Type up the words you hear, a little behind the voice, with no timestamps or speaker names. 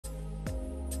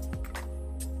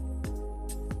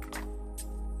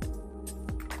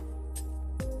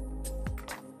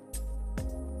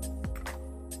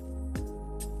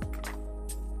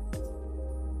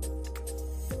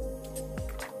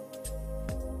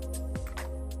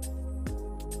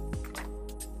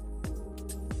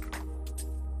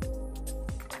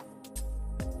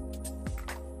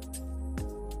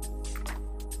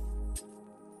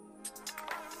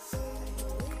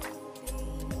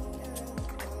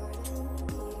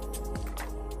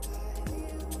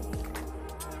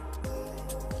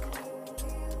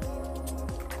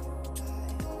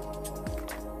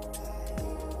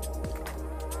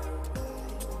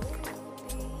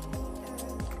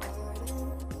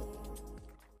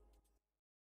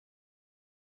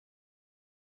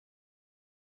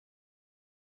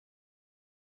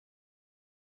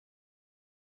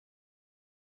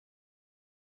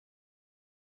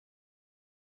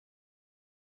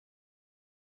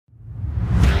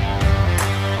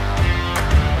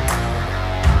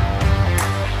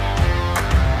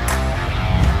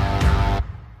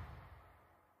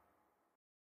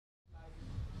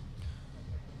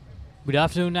Good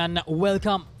afternoon and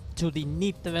welcome to the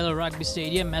Nittawela Rugby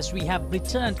Stadium as we have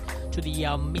returned to the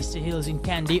Mr. Hills in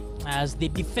Kandy as the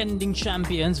defending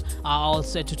champions are all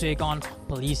set to take on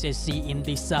Police SC in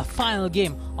this final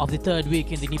game of the third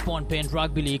week in the Nippon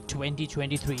Rugby League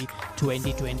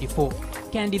 2023-2024.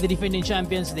 Kandy, the defending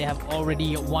champions, they have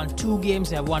already won 2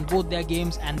 games. They have won both their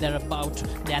games and they're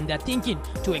thinking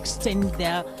to extend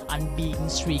their unbeaten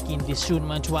streak in this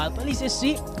tournament, while Police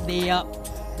SC, they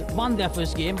won their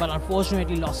first game but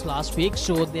unfortunately lost last week,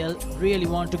 so they'll really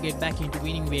want to get back into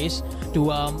winning ways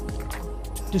to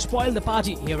spoil the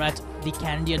party here at the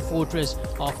Candian fortress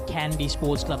of Kandy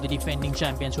Sports Club, the defending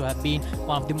champions who have been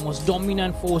one of the most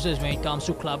dominant forces when it comes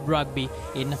to club rugby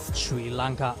in Sri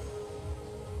Lanka.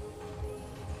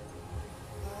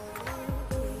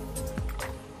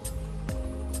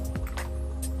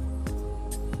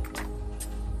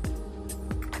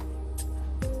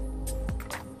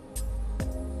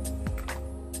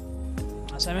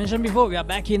 As I mentioned before, we are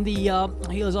back in the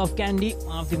hills of Kandy,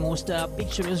 one of the most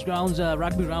picturesque grounds,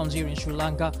 rugby grounds here in Sri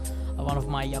Lanka.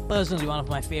 Personally, one of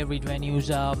my favorite venues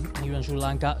here in Sri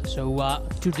Lanka. So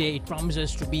today it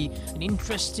promises to be an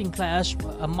interesting clash,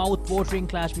 a mouth-watering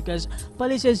clash, because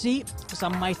Police SC,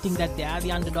 some might think that they are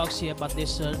the underdogs here, but they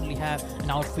certainly have an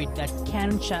outfit that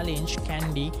can challenge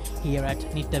Kandy here at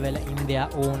Nittawela in their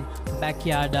own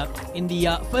backyard. In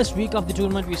the first week of the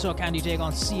tournament, we saw Kandy take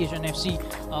on CHNFC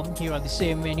here at the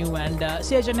same venue, and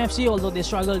CHNFC, although they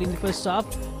struggled in the first half,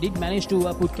 did manage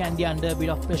to put Kandy under a bit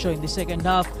of pressure in the second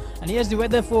half. And here's the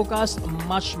weather forecast,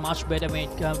 much better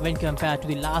when compared to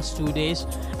the last 2 days,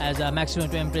 as a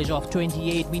maximum temperature of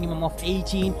 28, minimum of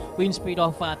 18, wind speed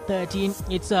of 13.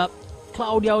 It's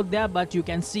cloudy out there, but you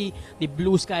can see the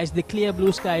blue skies, the clear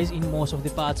blue skies in most of the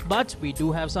parts. But we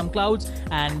do have some clouds,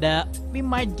 and we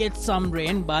might get some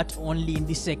rain, but only in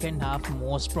the second half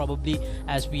most probably,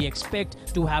 as we expect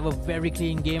to have a very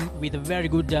clean game with a very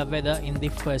good weather in the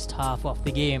first half of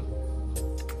the game.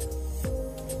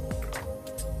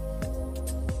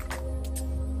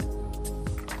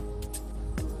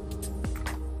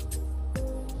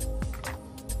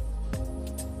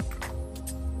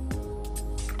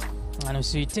 And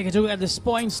if we take a look at this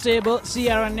points table,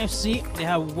 CRNFC, they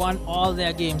have won all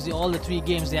their games, all the 3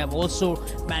 games. They have also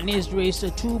managed to raise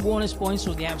 2 bonus points,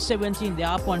 so they have 17, they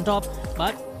are up on top.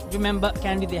 But remember,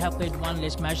 Kandy, they have played 1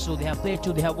 less match, so they have played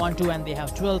 2, they have won 2, and they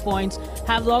have 12 points.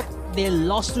 Havelock, they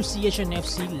lost to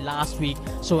CHNFC last week,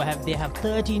 so they have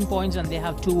 13 points and they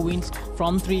have 2 wins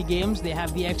from 3 games. They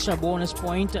have the extra bonus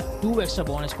point, 2 extra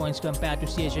bonus points compared to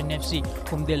CHNFC,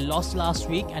 whom they lost last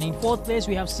week. And in 4th place,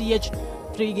 we have CH,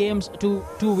 3 games, 2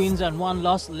 wins and 1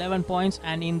 loss, 11 points.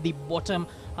 And in the bottom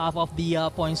half of the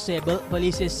points table,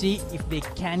 Police SC, if they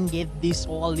can get this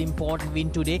all-important win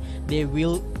today, they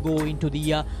will go into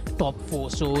the top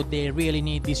 4. So they really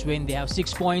need this win. They have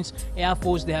 6 points. Air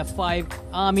Force, they have 5.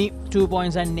 Army, 2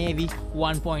 points, and Navy,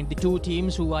 1 point. The 2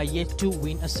 teams who are yet to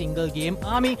win a single game.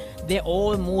 Army, they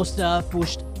almost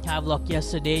pushed Havelock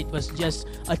yesterday. It was just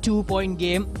a 2-point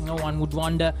game. No one would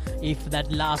wonder if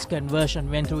that last conversion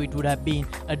went through. It would have been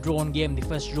a drawn game, the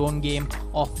first drawn game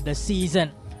of the season.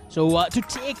 So to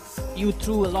take you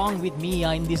through along with me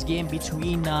in this game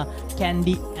between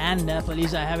Kandy and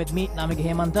Police, I have with me Namika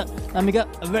Hemanta. Namika,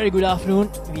 a very good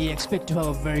afternoon. We expect to have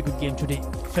a very good game today.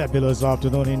 Fabulous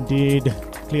afternoon indeed.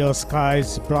 Clear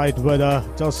skies, bright weather,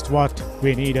 just what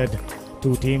we needed.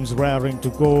 2 teams raring to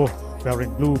go.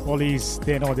 Wearing blue, Police,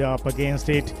 they know they're up against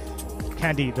it.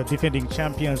 Kandy, the defending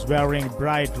champions, wearing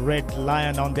bright red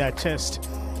lion on their chest.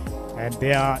 And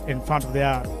they are in front of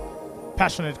their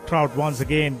passionate crowd once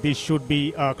again. This should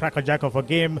be a crackerjack of a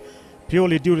game,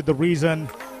 purely due to the reason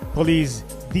Police,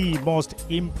 the most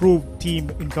improved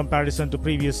team in comparison to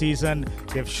previous season.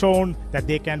 They've shown that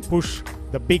they can push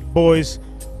the big boys,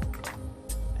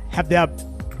 have their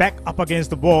back up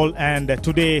against the wall, and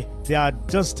today they are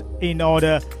just in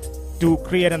order to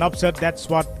create an upset. That's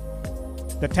what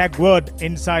the tag word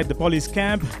inside the Police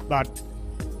camp, but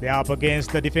they are up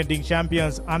against the defending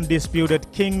champions, undisputed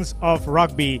kings of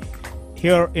rugby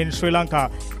here in Sri Lanka.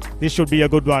 This should be a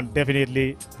good one,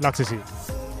 definitely, Laksisi.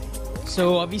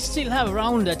 So we still have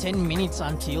around 10 minutes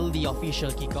until the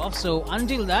official kickoff. So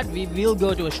until that, we will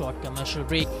go to a short commercial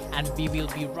break and we will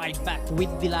be right back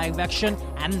with the live action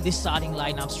and the starting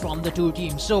lineups from the 2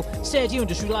 teams. So stay tuned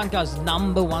to Sri Lanka's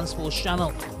 #1 sports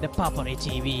channel, the Papare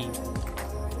TV.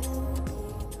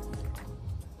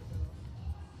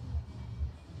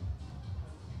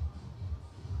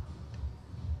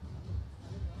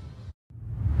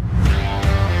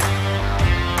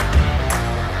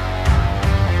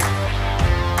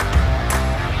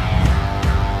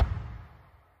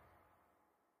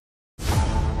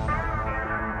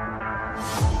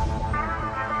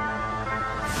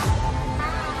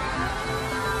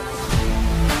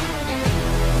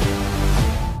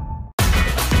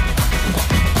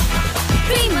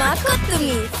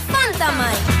 me, fun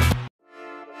tamai.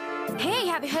 Hey,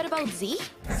 have you heard about Z?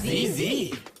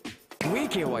 Z.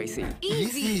 Quick KYC.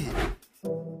 Easy.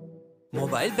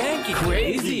 Mobile banking.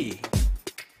 Crazy.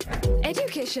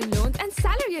 Education loans and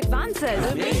salary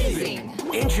advances. Amazing.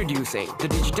 Introducing the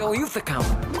digital youth account.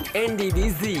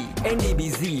 NDBZ.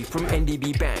 NDBZ from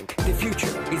NDB Bank. The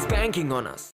future is banking on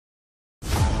us.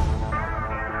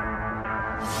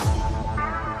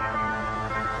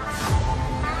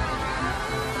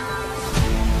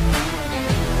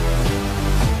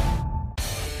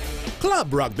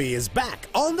 Club Rugby is back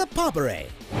on the Papare.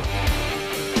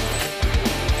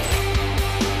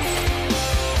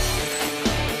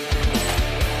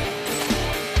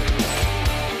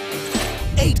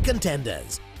 8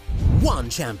 contenders, 1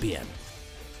 champion.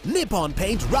 Nippon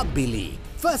Paint Rugby League,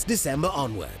 1st December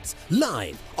onwards.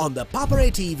 Live on the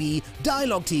Papare TV,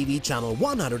 Dialog TV Channel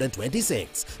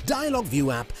 126, Dialog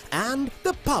ViU app and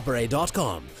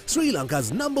thepapare.com, Sri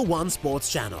Lanka's #1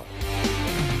 sports channel.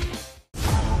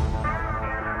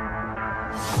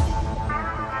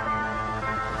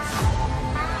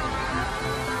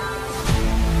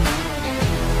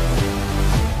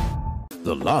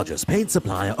 The largest paint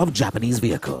supplier of Japanese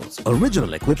vehicles,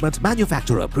 original equipment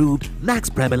manufacturer approved, Nax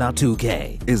Premila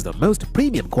 2K is the most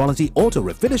premium quality auto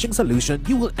refinishing solution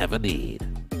you will ever need.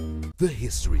 The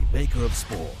history maker of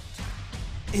sport.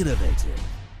 Innovative,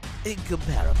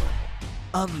 incomparable,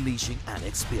 unleashing an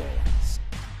experience.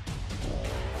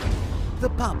 The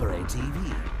Papare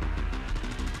TV.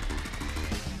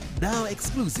 Now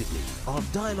exclusively on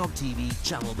Dialog TV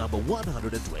channel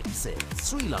 #126,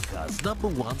 Sri Lanka's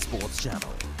 #1 sports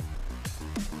channel.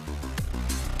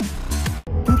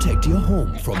 Protect your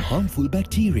home from harmful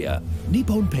bacteria.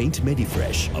 Nippon Paint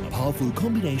Medifresh, a powerful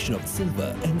combination of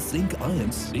silver and zinc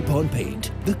ions. Nippon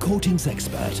Paint, the coatings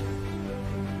expert.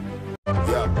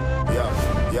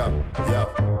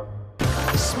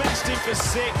 Smashed him for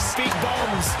 6, big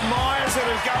bombs. Myers at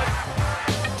a go.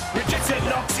 Richardson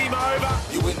knocks him over.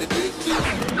 You win the big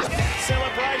league.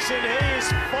 Celebration, he is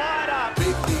fired up.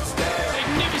 Big leagues now.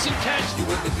 Magnificent catch. You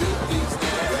win the big leagues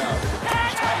now.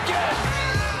 Taken.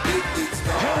 Big leagues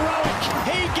now. Heroic.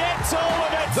 He gets all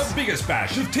of it. The biggest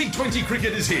bash of T20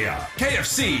 cricket is here.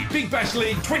 KFC Big Bash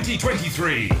League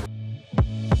 2023.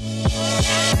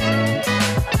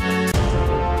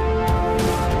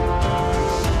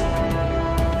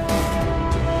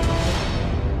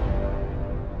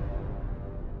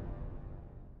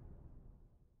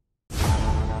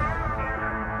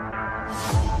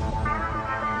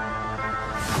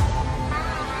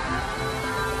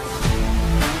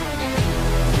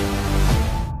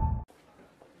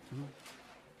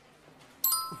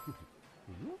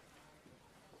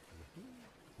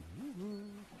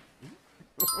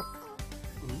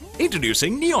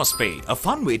 Introducing NeosPay, a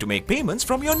fun way to make payments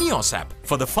from your Neos app.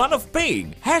 For the fun of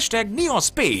paying,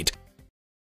 #NeosPay.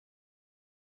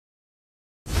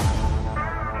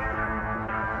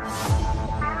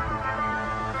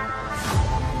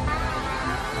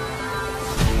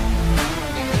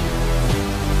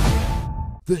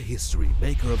 The history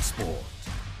maker of sport.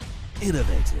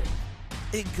 Innovative,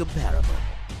 incomparable,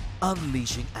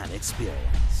 unleashing an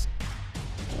experience.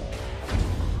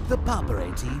 The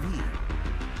Papare TV.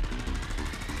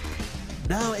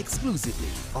 Now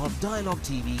exclusively on Dialog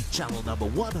TV channel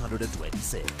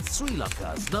 #126, Sri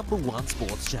Lanka's #1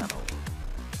 sports channel.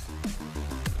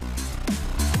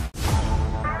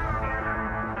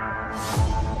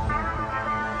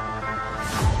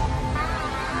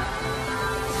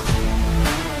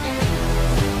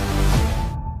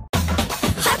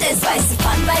 Hot and spicy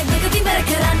fun vibe nigga we better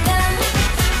karanga.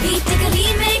 Beat take a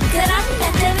remake karanga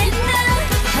Nittawela.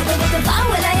 Hada wada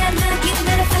bawala yanna give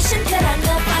me a fashion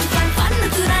karanga. Fun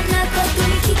turana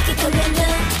kottumi kikki kolena.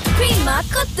 Creama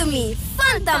kottumi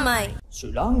fun tamai. ශ්‍රී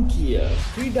ලාංකීය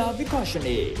ක්‍රීඩා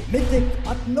විකාශනයේ මෙතෙක්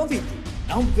අත් නොවිති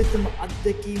නව්‍යතම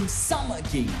අත්දැකීම්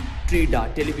සමගින් ක්‍රීඩා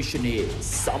ටෙලිවිෂනයේ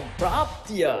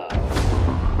සම්ප්‍රාප්තිය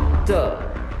The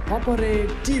Papare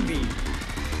TV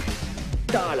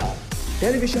ඩාලොග්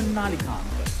television නාලිකාංක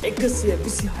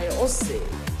 126 ඔස්සේ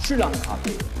ශ්‍රී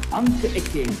ලංකාවේ අංක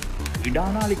 1 ක්‍රීඩා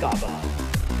නාලිකාව.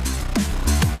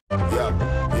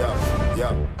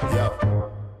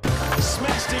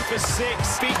 Smashed him for 6,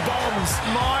 big bombs.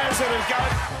 Myers at a go.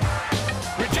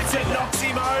 Richardson knocks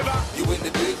him over. You win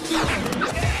the big league.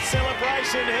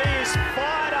 Celebration, he is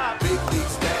fired up. Big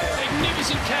leagues now.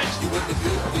 Magnificent catch. You win the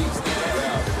big leagues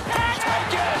now.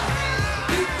 Taken.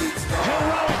 Big leagues now.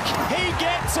 Heroic. He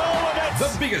gets all of it.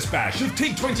 The biggest bash of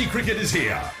T20 cricket is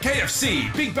here. KFC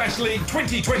Big Bash League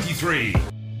 2023.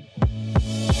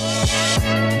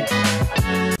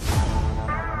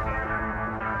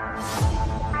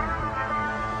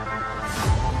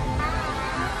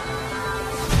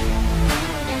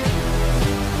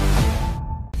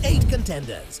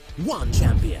 contenders, 1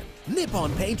 champion.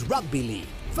 Nippon Paint Rugby League,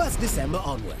 1st December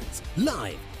onwards.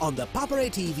 Live on the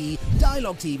Papare TV,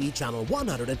 Dialog TV Channel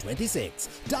 126,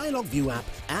 Dialog ViU app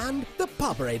and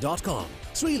ThePapare.com,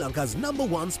 Sri Lanka's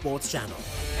 #1 sports channel.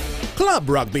 Club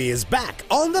Rugby is back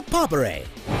on the Papare.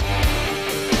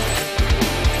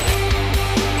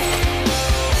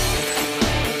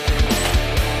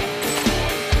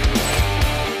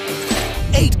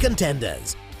 8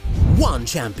 contenders, 1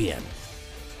 champion.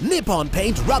 Nippon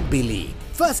Paint Rugby League,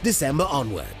 1st December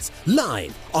onwards.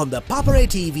 Live on the Papare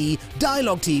TV,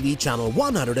 Dialog TV Channel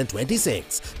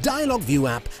 126, Dialog ViU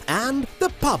app and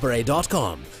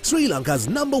ThePapare.com, Sri Lanka's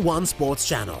 #1 sports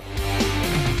channel.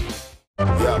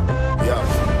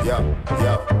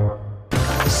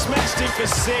 Smashed him for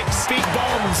 6. Big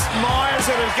bombs. Myers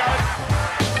at a go.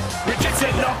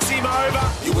 Richardson knocks him over.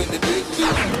 You in the big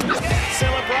league.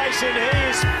 Celebration. He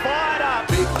is fired up.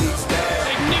 Big league stand.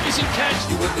 Magnificent catch.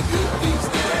 You in the big league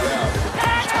stand.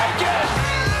 Taken.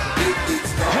 Big league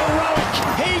stand. Heroic.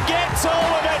 He gets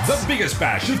all of it. The biggest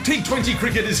bash of T20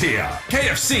 cricket is here.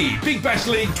 KFC Big Bash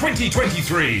League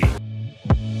 2023.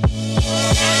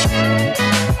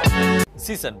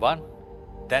 Season 1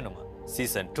 Danuma,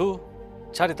 Season 2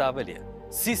 Charitavaliya,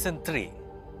 Season 3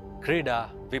 Krida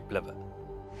Viplava.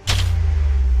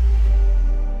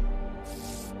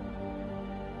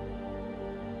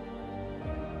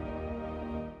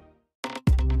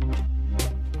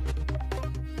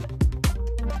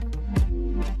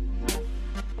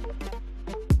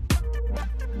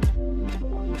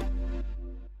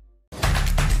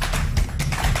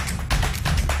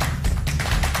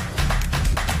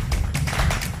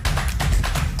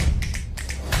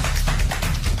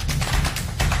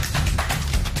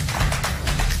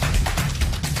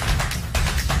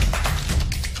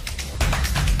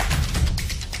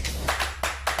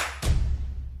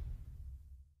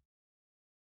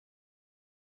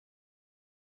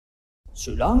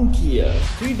 ශ්‍රී ලාංකීය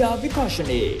ක්‍රීඩා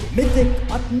විකාශනයේ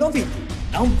මෙතෙක් අත් නොවිති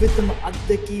නව්‍යතම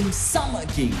අත්දැකීම්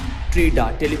සමගින් ක්‍රීඩා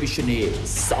ටෙලිවිෂනයේ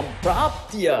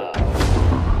සම්ප්‍රාප්තිය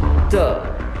The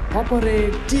Papare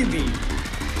TV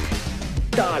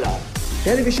ඩාලොග්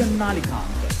television නාලිකාංක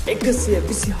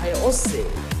 126 ඔස්සේ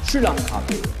ශ්‍රී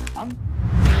ලංකාවේ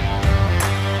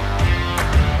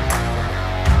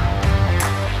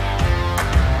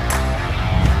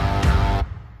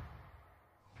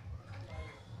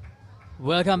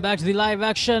Welcome back to the live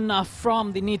action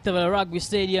from the Nittawela Rugby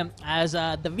Stadium as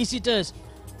the visitors,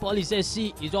 Police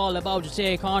SC, is all about to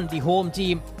take on the home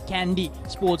team, Kandy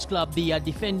Sports Club, the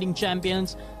defending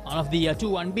champions, one of the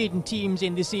 2 unbeaten teams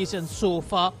in this season so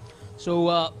far. So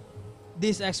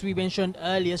this, as we mentioned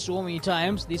earlier so many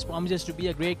times, this promises to be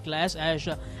a great clash.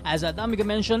 As Damika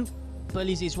mentioned,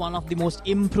 Police is one of the most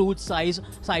improved sides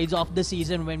of the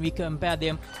season when we compare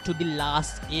them to the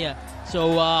last year. So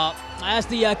as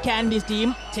the Kandy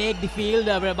team take the field,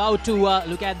 we're about to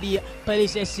look at the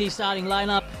Police SC starting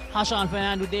lineup. Hashan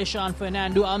Fernando, Deshan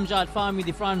Fernando, Amjad Fahmi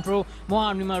the front row,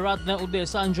 Mohan Nimaratna, Uday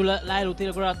Sanjula, Lailu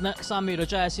Tilakaratna, Samir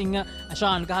Jayasinghe,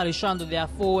 Ashan Kaharishandu, they are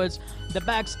forwards. The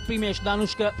backs, Primesh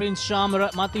Danushka, Prince Shamara,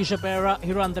 Matisha Pera,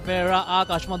 Hiranta Pera,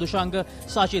 Akash Madhushankar,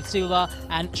 Sachit Silva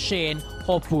and Shane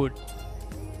Hopwood.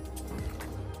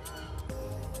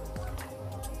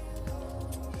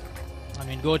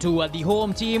 Go to the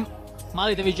home team.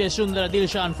 Malita Vijay Sundara,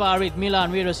 Dilshan Farid,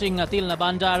 Milan Veerasinghe, Tilna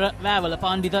Bandara, Vavala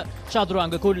Pandita,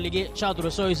 Chaturanga Kudlige,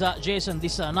 Chatura Soisa, Jason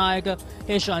Dissanayaka,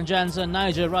 Heshan Jansen,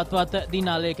 Nigel Ratwat,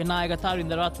 Dina Leka Nayaga,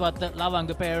 Tarinda Ratwat,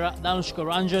 Lavanga Pera, Danushka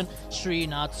Ranjan,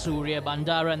 Srinath Surya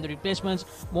Bandara, and the replacements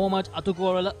Mohammad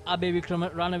Atukorala, Abe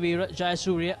Vikrama, Ranavira,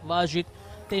 Jayasurya, Vajit,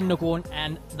 Tennukon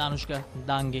and Danushka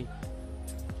Dangi.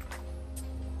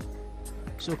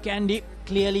 So Kandy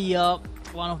clearly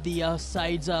one of the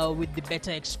sides with the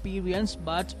better experience,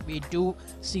 but we do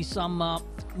see some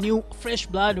new fresh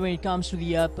blood when it comes to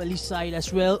the Police side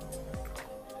as well.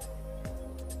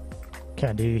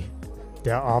 Kandy,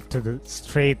 they're after the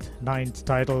straight 9th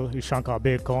title. Ishanka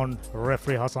Bekon,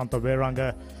 referee Hasanta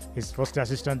Veranga, his first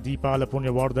assistant Deepala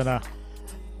Punyawardana,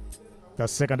 the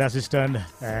second assistant,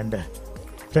 and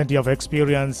plenty of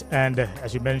experience, and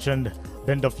as you mentioned,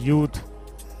 blend of youth,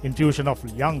 infusion of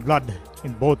young blood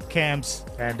in both camps,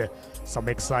 and some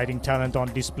exciting talent on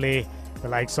display. The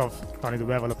likes of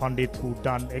Nittawela Pandit, who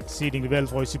done exceedingly well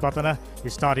for Isipatana,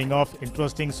 is starting off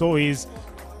interesting. So is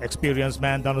experienced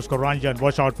man Danushka Ranjan.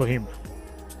 Watch out for him.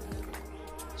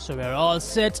 So we're all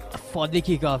set for the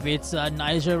kickoff. It's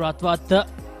Nigel Ratwat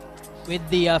with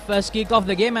the first kick of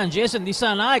the game, and Jason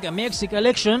Dissanayaka makes the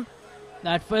collection.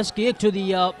 That first kick to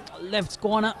the left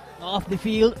corner of the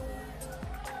field.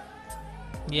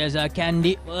 Here's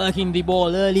Kandy working the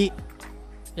ball early.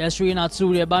 Yes, Srinath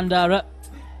Surya Bandara.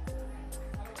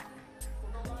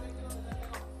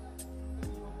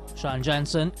 Sean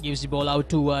Jansen gives the ball out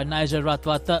to Nigel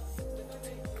Ratwata.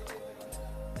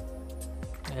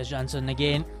 Yes, Jansen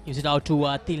again gives it out to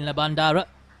Tilna Bandara.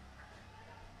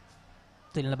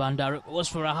 Tilna Bandara goes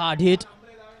for a hard hit.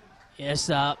 Yes,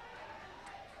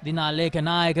 Dinaleka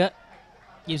Naika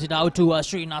gives it out to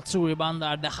Srinath Surya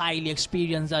Bandara, the highly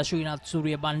experienced Srinath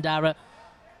Surya Bandara.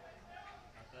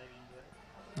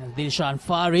 And Dilshan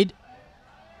Farid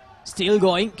still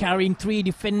going, carrying 3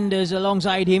 defenders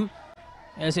alongside him.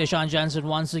 Yes, Sean Jansen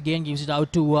once again gives it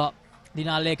out to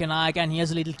Dinaleka Naika, and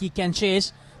here's a little kick and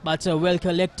chase, but well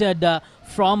collected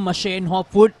from Shane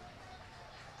Hopwood.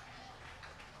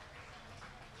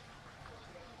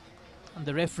 And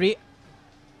the referee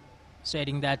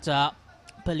stating that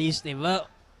police, they were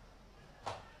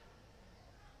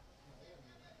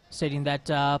stating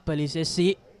that police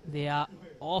SC, they are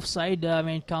offside when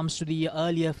it comes to the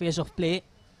earlier phase of play.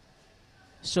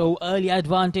 So early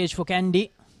advantage for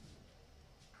Kandy.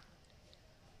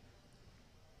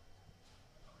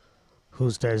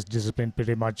 Whose test discipline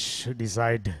pretty much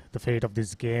decide the fate of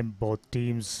this game. Both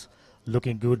teams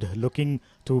looking good, looking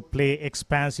to play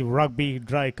expansive rugby,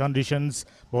 dry conditions.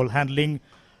 Ball handling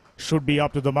should be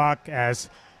up to the mark as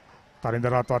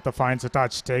Tarinda Ratwata finds a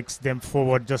touch, takes them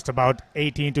forward just about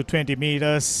 18 to 20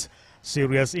 meters.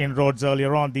 Serious inroads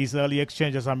earlier on. These early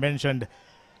exchanges are mentioned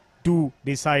to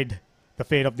decide the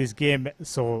fate of this game.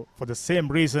 So for the same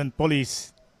reason,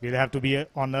 police will have to be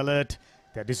on alert.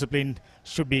 Their discipline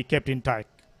should be kept intact.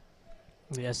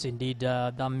 Yes, indeed,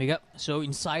 Dammiga. So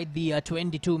inside the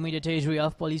 22-meter territory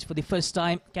of police for the first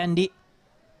time, Kandy.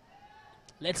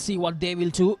 Let's see what they will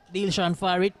do. Dilshan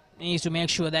Farid needs to make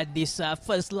sure that this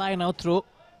first line-out throw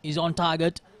is on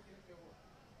target.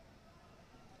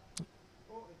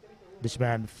 This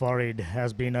man Farid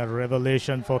has been a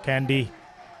revelation for Kandy.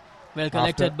 Well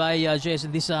collected by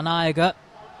Jason Dissanayaka.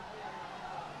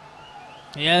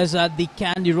 Here's the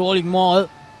Kandy rolling maul,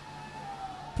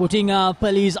 putting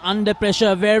police under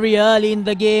pressure very early in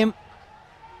the game.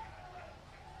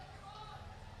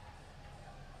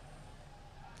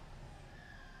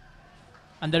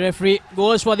 And the referee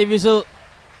goes for the whistle.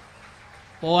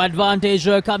 For advantage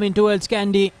coming towards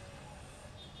Kandy.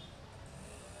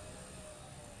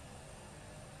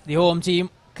 The home team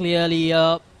clearly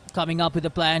coming up with a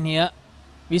plan here.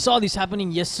 We saw this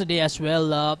happening yesterday as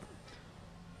well.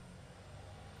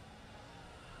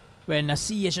 When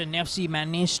CHNFC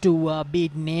managed to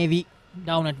beat Navy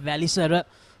down at Valisara.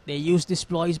 They used this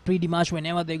ploy pretty much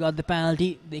whenever they got the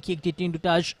penalty. They kicked it into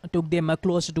touch, took them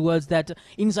closer towards that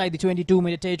inside the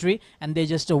 22-meter territory, and they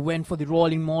just went for the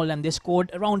rolling maul, and they scored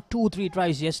around 2-3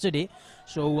 tries yesterday.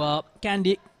 So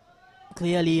Kandy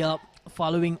clearly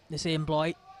following the same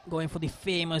ploy, going for the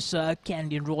famous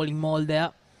Kandy rolling maul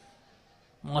there.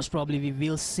 Most probably we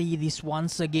will see this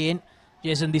once again.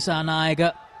 Jason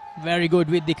Dissanayaka, very good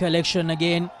with the collection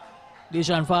again.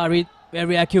 Dishan Farid,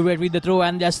 very accurate with the throw,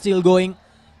 and they're still going.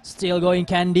 Still going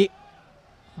Kandy.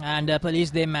 And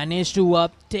police, they managed to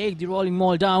take the rolling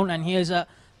maul down. And here's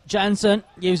Jansen,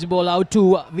 gives the ball out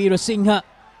to Veera Singha.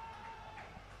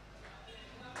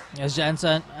 Yes,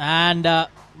 Jansen. And the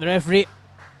referee.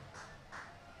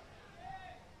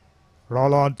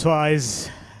 Roll on twice.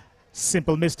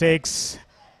 Simple mistakes.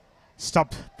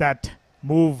 Stop that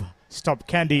move. Stop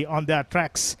Kandy on their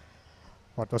tracks.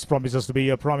 What was promises to be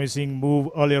a promising move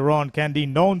earlier on. Kandy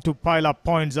known to pile up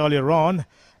points earlier on.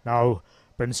 Now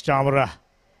Prince Chamara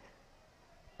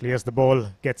clears the ball,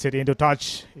 gets it into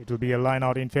touch. It will be a line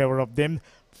out in favor of them.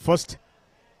 First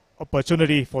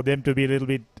opportunity for them to be a little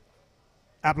bit,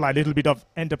 apply a little bit of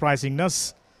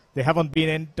enterprisingness. They haven't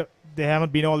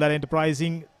been all that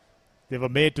enterprising. They were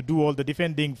made to do all the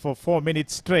defending for 4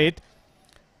 minutes straight.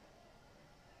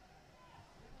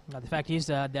 Now the fact is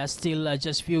they're still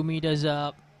just few meters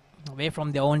away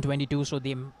from their own 22, so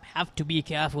they have to be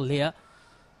careful here.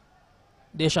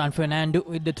 Deshan Fernando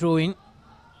with the throw-in.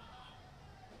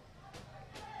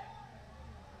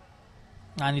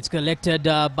 And it's collected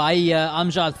by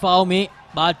Amjad Fahmy,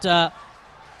 but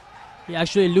he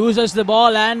actually loses the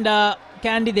ball, and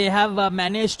Kandy, they have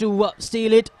managed to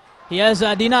steal it. Here's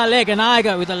Dinaleka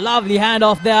Naika with a lovely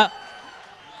handoff there.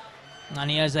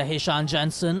 And here's Heshan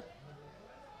Jansen.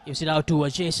 Gives it out to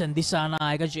Jason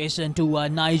Dissanayaka. Jason to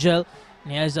Nigel.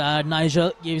 And here's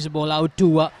Nigel. Gives the ball out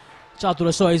to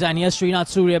Chatura Sois. And here's Srinath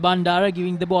Surya Bandara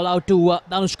giving the ball out to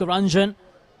Danushka Ranjan.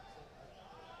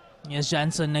 Here's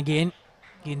Jansen again.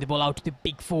 Giving the ball out to the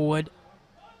big forward.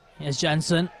 Here's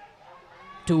Jansen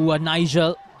to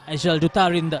Nigel. Nigel to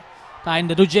Tarinda.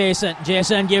 Tarinda to Jason.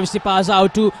 Jason gives the pass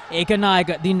out to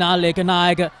Ekanayaka. Dinaleka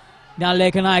Naika. Now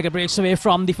Lekanayaka breaks away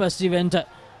from the first event.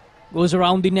 Goes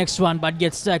around the next one but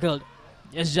gets tackled.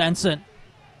 Yes, Jansen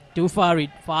to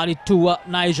Farid. Farid to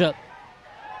Nigel.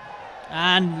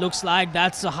 And looks like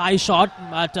that's a high shot.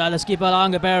 But let's keep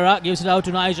along. Papare gives it out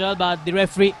to Nigel. But the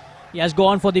referee, he has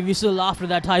gone for the whistle after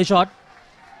that high shot.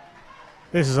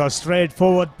 This is a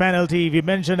straightforward penalty. We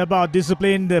mentioned about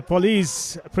discipline. The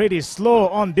police pretty slow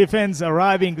on defense,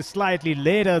 arriving slightly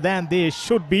later than they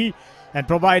should be, and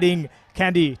providing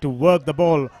Kandy to work the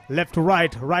ball left to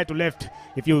right, right to left.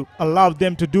 If you allow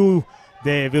them to do,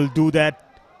 they will do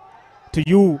that to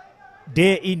you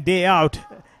day in, day out.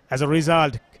 As a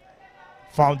result,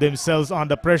 found themselves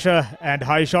under pressure and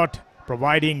high shot,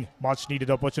 providing much needed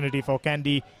opportunity for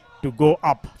Kandy to go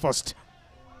up first.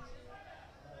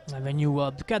 And when you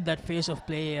look at that phase of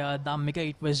play, Dhammika,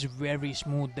 it was very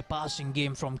smooth. The passing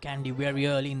game from Kandy very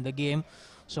early in the game.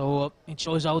 So it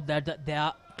shows out that they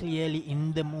are clearly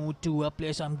in the mood to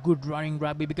play some good running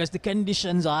rugby, because the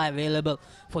conditions are available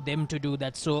for them to do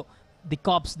that. So the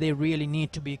cops, they really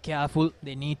need to be careful.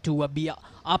 They need to be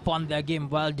up on their game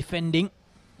while defending.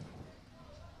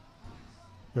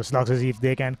 Just looks as if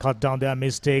they can cut down their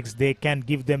mistakes, they can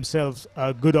give themselves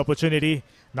a good opportunity.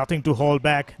 Nothing to hold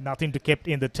back, nothing to keep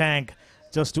in the tank,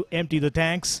 just to empty the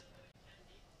tanks.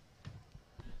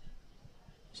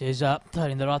 She's in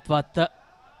the Ratvat.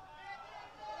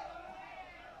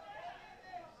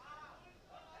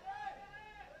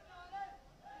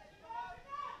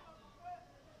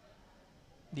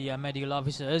 The medical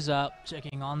officers are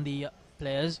checking on the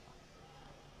players.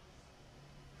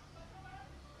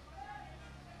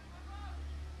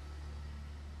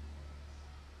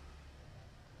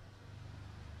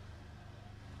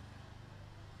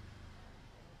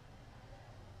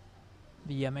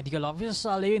 The medical officers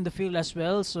are leaving the field as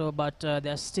well, so but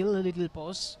there's still a little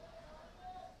pause.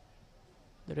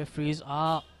 The referees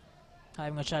are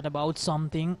having a chat about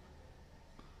something.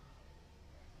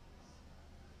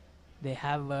 They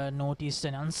have noticed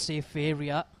an unsafe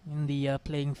area in the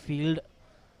playing field.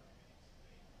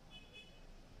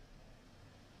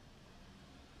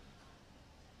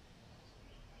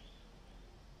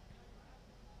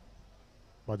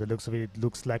 By the looks of it, it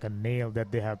looks like a nail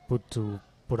that they have put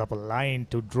up a line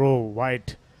to draw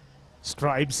white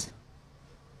stripes.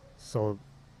 So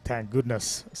thank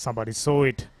goodness somebody saw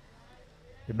it.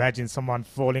 Imagine someone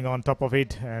falling on top of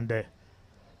it, and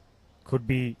could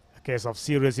be a case of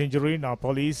serious injury. Now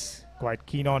police quite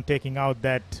keen on taking out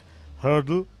that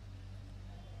hurdle.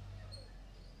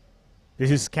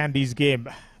 This is Kandy's game.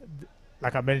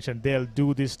 Like I mentioned, they'll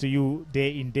do this to you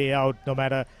day in, day out, no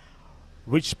matter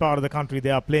which part of the country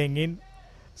they are playing in.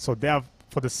 So they have,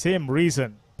 for the same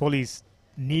reason, police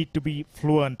need to be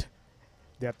fluent.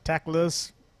 Their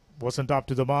tacklers wasn't up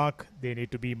to the mark. They need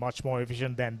to be much more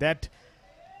efficient than that.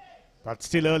 But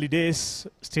still early days,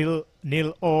 still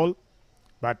 0-all.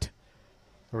 But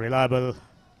reliable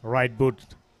right boot.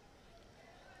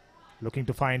 Looking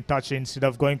to find touch instead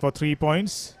of going for 3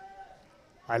 points.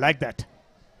 I like that.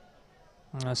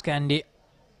 Kandy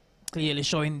clearly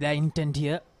showing their intent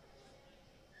here.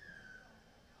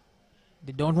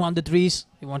 They don't want the threes.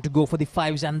 They want to go for the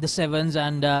 5s and the 7s.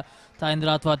 And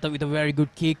Thaindrathwata with a very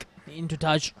good kick into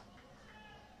touch.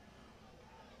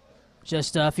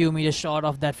 Just a few meters short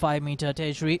of that 5-meter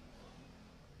territory.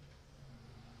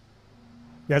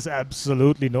 There's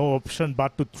absolutely no option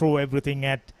but to throw everything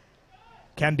at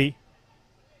Kandy.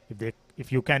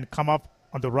 If you can come up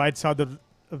on the right side of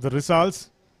the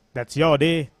results, that's your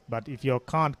day. But if you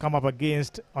can't come up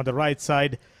against on the right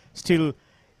side, still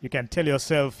you can tell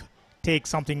yourself, take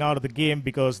something out of the game,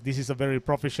 because this is a very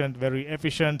proficient, very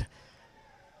efficient,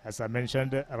 as I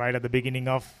mentioned right at the beginning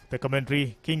of the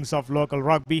commentary, kings of local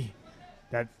rugby.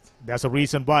 That's a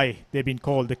reason why they've been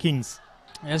called the kings.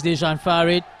 Yes, Dishan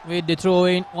Farid with the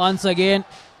throw-in once again.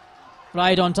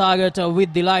 Right on target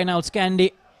with the line-outs,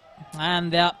 Kandy.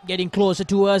 And they're getting closer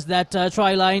towards that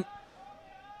try line.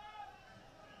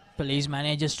 Police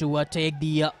manages to take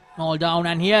the all down.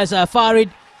 And here's Farid.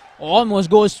 Almost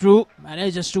goes through.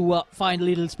 Manages to find a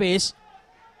little space.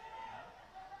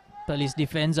 Police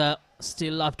defense are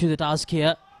still up to the task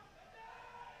here.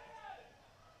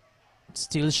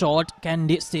 Still short.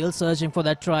 Kandy still searching for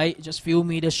that try. Just few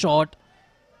meters short.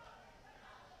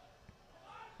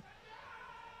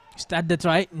 Is that the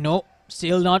try? No,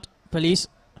 still not. Police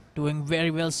doing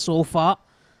very well so far.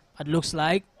 It looks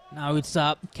like now it's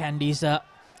Kandy's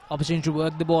opportunity to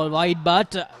work the ball wide,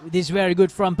 but this is very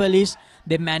good from police.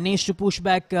 They managed to push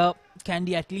back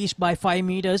Kandy at least by 5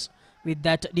 meters with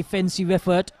that defensive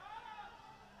effort.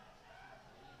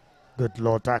 Good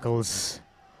low tackles.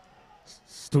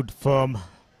 Stood firm.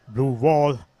 Blue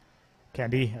wall.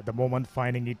 Kandy at the moment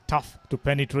finding it tough to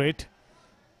penetrate.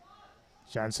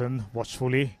 Jansen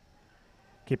watchfully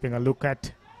keeping a look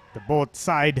at the both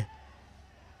side.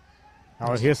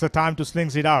 Now here's the time to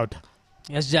slings it out.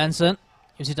 Yes, Jansen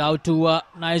gives it out to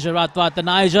Nigel Ratwata.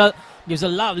 Nigel gives a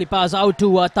lovely pass out to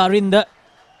Tarinder.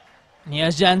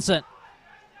 Here's Jansen.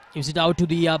 Gives it out to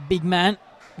the big man.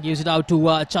 Gives it out to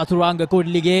Chaturanga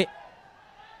Kodlige.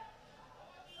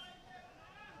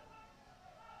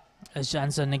 As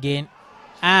Jansen again.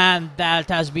 And that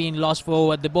has been lost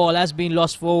forward. The ball has been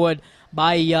lost forward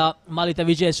by Malita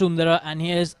Vijay Sundara. And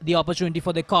here's the opportunity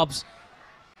for the Cops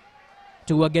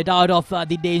to get out of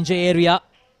the danger area.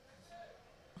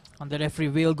 And the referee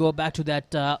will go back to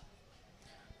that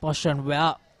position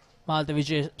where Malita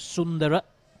Vijay Sundara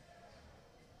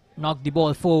knocked the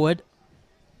ball forward.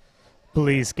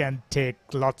 Police can take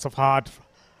lots of heart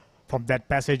from that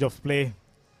passage of play.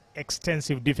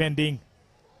 Extensive defending.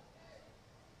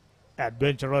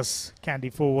 Adventurous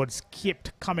Kandy forwards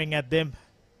kept coming at them.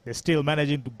 They're still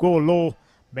managing to go low,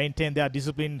 maintain their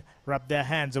discipline, wrap their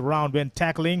hands around when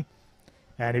tackling.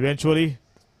 And eventually,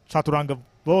 Chaturanga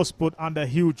was put under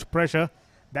huge pressure.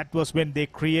 That was when they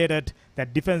created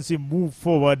that defensive move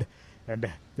forward.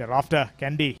 And thereafter,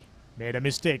 Kandy made a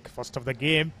mistake, first of the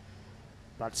game.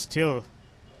 But still,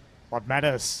 what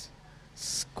matters,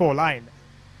 scoreline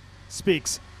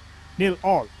speaks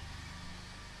 0-0.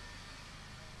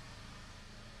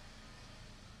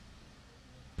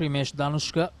 Primesh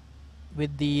Danushka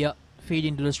with the feed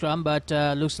into the scrum, but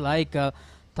looks like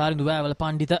Nittawela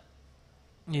Pandita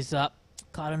is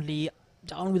currently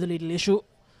down with a little issue.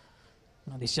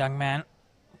 Now, this young man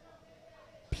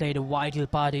played a vital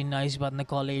part in Isbatna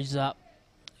College.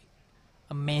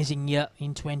 Amazing year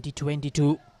in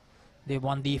 2022. They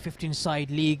won the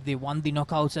 15-side league. They won the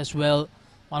knockouts as well.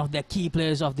 One of their key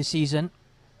players of the season.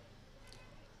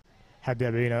 Had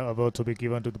there been an award to be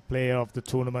given to the player of the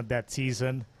tournament that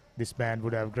season, this man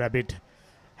would have grabbed it.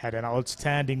 Had an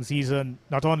outstanding season.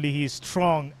 Not only he is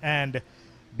strong and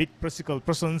big physical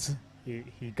presence,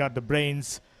 he got the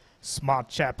brains, smart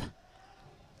chap.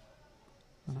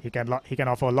 He can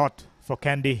offer a lot for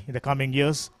Kandy in the coming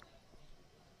years.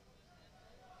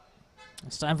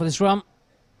 It's time for this scrum.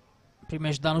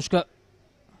 Primesh Danushka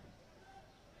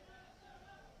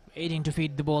waiting to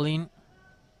feed the ball in.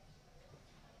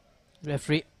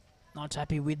 Referee not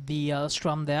happy with the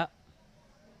scrum there.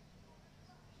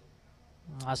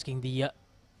 Asking the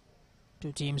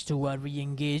two teams to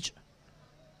re-engage.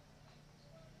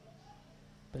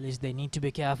 Police, they need to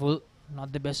be careful.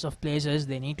 Not the best of places.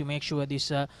 They need to make sure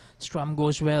this scrum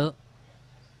goes well.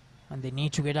 And they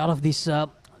need to get out of this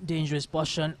dangerous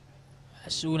position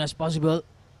as soon as possible.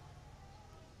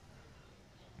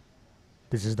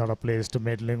 This is not a place to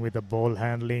meddling with the ball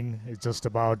handling. It's just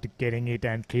about getting it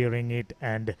and clearing it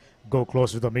and go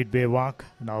close to the midway mark.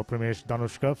 Now Primesh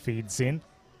Danushka feeds in.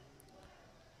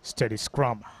 Steady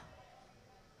scrum.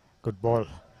 Good ball.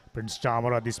 Prince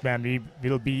Chamara, this man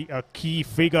will be a key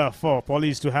figure for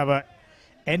Police to have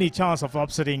any chance of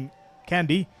upsetting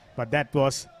Kandy. But that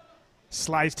was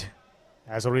sliced.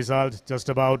 As a result, just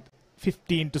about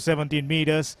 15 to 17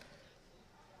 meters.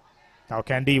 Now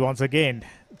Kandy once again,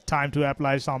 time to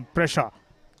apply some pressure.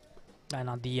 And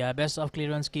on the best of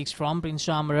clearance kicks from Prince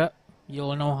Chamara. You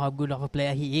all know how good of a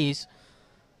player he is.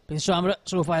 Prince Chamara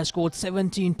so far has scored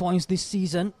 17 points this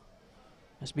season.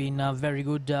 Has been very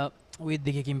good with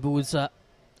the kicking boots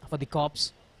for the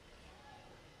Cops.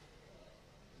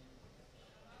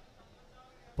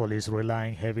 Police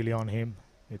relying heavily on him.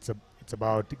 It's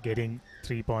about getting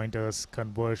 3-pointers,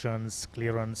 conversions,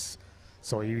 clearance.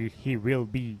 So he will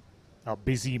be a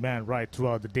busy man right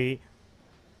throughout the day.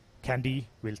 Kandy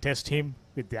will test him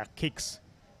with their kicks,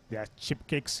 their chip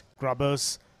kicks,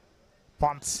 grubbers,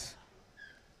 punts.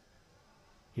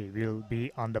 He will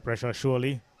be under pressure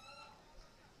surely.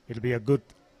 It'll be a good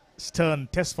stern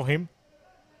test for him.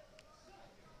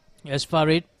 Yes,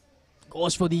 Farid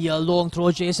goes for the long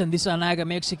throw. Jason Disanaga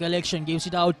makes a collection, gives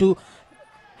it out to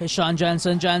Heshan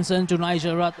Jansen. Jansen to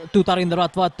Tarinder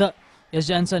Ratwata. Yes,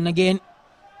 Jansen again.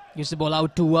 Gives the ball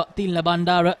out to Tilna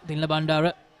Bandara. Tilna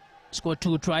Bandara scored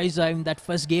 2 tries in that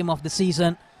first game of the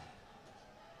season.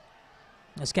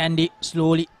 As Kandy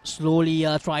slowly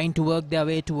trying to work their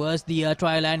way towards the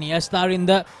try line. Yes,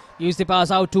 Tarinder used the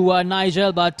pass out to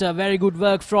Nigel, but very good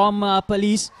work from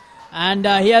Police. And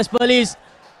here's Police.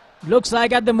 Looks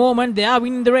like at the moment they are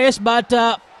winning the race, but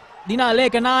Dialog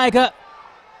Naika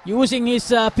using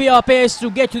his pure pace to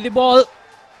get to the ball.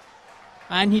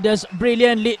 And he does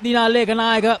brilliantly, Dialog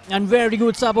Naika, and very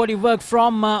good supportive work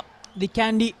from the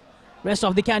Kandy, rest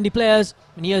of the Kandy players.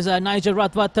 And here's Nigel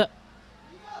Ratwata.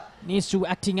 Needs to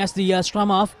acting as the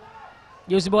scrum half.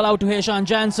 Gives the ball out to Heshan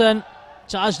Jansen.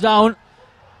 Charge down.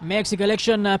 Makes the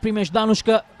collection. Primesh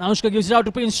Danushka. Danushka gives it out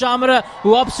to Prince Shamara,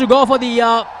 who opts to go for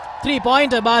the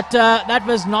three-pointer, but that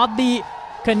was not the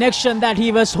connection that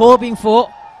he was hoping for.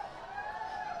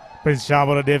 Prince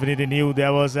Shamara definitely knew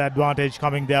there was advantage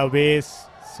coming their way,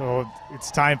 so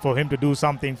it's time for him to do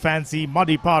something fancy.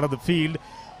 Muddy part of the field.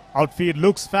 Outfield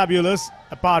looks fabulous,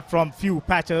 apart from few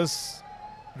patches,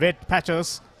 wet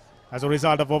patches, as a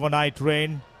result of overnight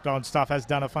rain. Ground staff has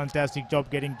done a fantastic job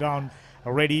getting ground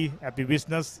ready at the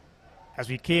business as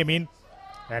we came in,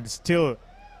 and still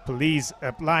police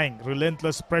applying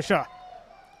relentless pressure.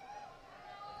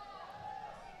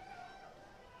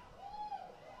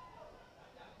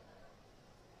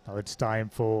 Now it's time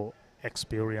for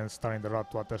experience. Tarinder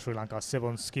Ratwata, Sri Lanka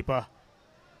 7 skipper,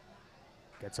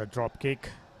 gets a drop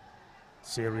kick.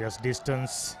 Serious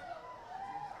distance.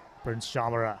 Prince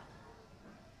Shamara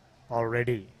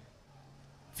already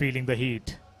feeling the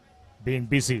heat, being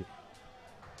busy.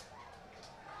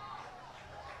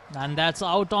 And that's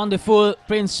out on the full.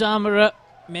 Prince Shamara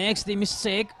makes the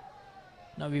mistake.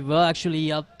 Now we were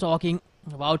actually talking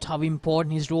about how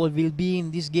important his role will be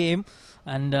in this game,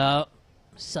 and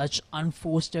such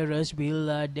unforced errors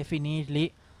will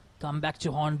definitely come back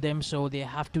to haunt them, so they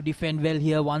have to defend well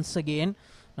here once again.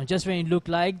 Now just when it looked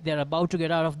like they're about to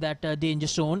get out of that danger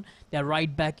zone, they're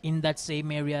right back in that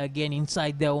same area again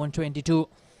inside their own 22.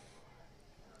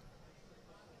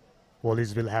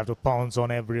 Wallis will have to pounce on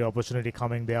every opportunity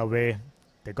coming their way.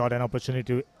 They got an opportunity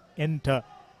to enter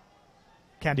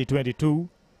Kandy 22,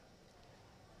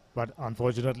 but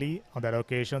unfortunately on that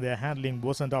occasion their handling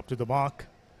wasn't up to the mark.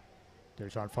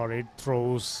 Dilshan Farid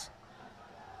throws,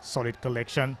 solid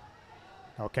collection.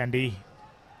 Now Kandy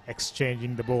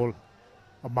exchanging the ball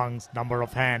amongst number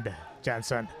of hand.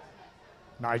 Jansen,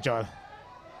 Nigel,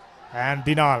 and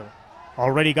Dinal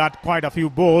already got quite a few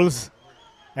balls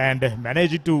and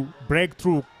managed to break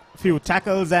through a few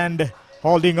tackles and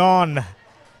holding on,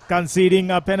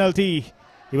 conceding a penalty.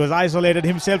 He was isolated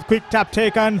himself. Quick tap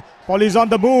taken. Paul is on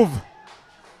the move.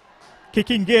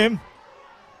 Kicking game.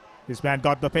 This man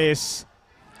got the pace.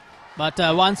 But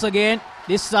once again,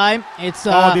 this time it's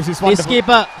the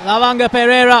skipper Lavanga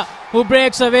Pereira who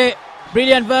breaks away.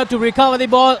 Brilliant work to recover the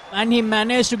ball, and he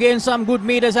managed to gain some good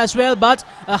meters as well. But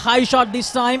a high shot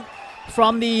this time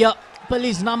from the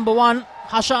police number 1,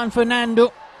 Hashan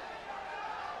Fernando.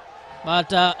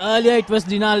 But earlier it was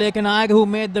Dinal Lekanayaga who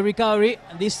made the recovery.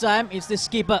 This time it's the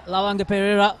skipper Lavanga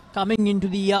Pereira coming into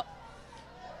the...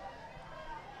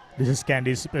 This is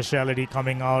Kandy's speciality,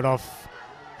 coming out of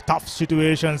tough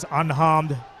situations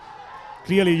unharmed.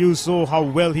 Clearly you saw how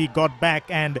well he got back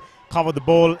and covered the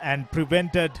ball and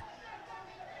prevented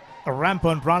a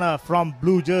rampant runner from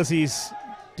blue jerseys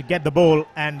to get the ball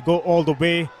and go all the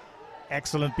way.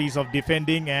 Excellent piece of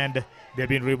defending, and they've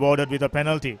been rewarded with a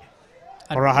penalty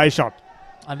or a high shot.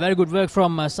 And very good work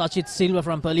from Sachit Silva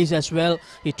from police as well.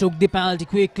 He took the penalty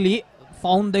quickly,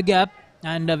 found the gap,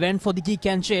 and went for the kick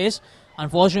and chase.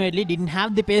 Unfortunately, didn't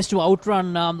have the pace to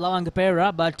outrun Lavanga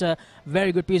Pereira, but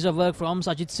very good piece of work from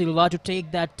Sachit Silva to take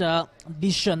that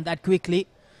decision that quickly.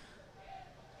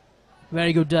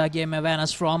 Very good game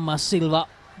awareness from Silva.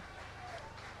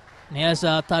 Here's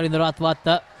Tarinder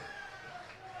Ratwata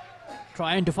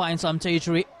trying to find some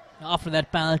territory after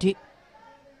that penalty.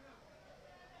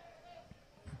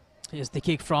 Here's the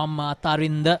kick from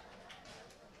Tarinder.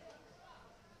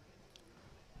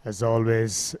 As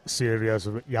always, serious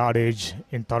yardage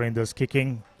in Tarinder's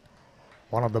kicking.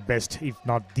 One of the best, if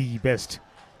not the best,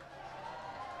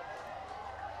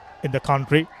 in the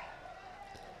country.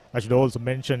 I should also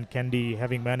mention Kandy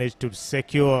having managed to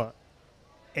secure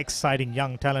exciting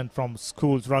young talent from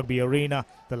schools rugby arena,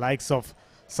 the likes of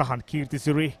Sahan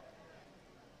Kirtisuri,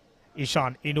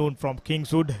 Ishan Inun from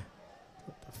Kingswood.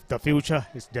 The future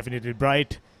is definitely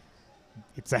bright.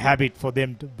 It's a habit for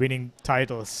them to winning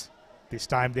titles. This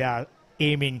time they are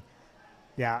aiming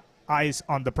their eyes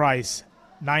on the prize.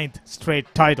 9th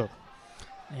straight title.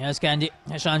 Here's Kandy.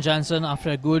 Heshan Jansen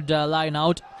after a good line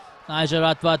out. Nigel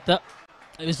Ratwata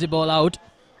is the ball out.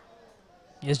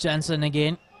 Here's Jansen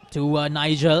again to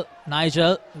Nigel.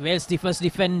 Nigel, Wales the first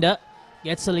defender.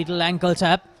 Gets a little ankle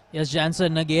tap. Here's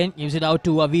Jansen again. Gives it out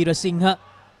to Veera Singha.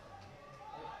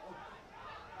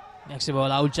 Next the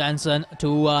ball out. Jansen to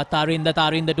Tarinder.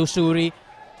 Tarinder to Suri.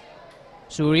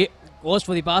 Suri goes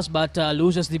for the pass but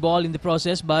loses the ball in the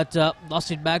process, but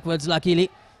lost it backwards luckily.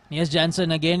 Here's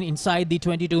Jansen again inside the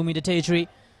 22-meter territory.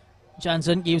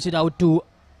 Jansen gives it out to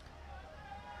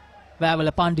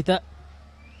Vavala Pandita.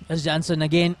 Here's Jansen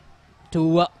again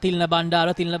to Tilna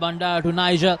Bandara to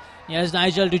Nigel. Yes,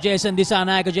 Nigel to Jason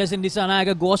Dissanayake. Jason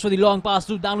Dissanayake goes for the long pass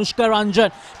to Danushka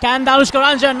Ranjan. Can Danushka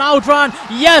Ranjan outrun?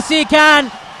 Yes, he can.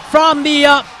 From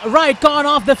the right corner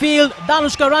of the field,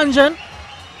 Danushka Ranjan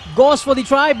goes for the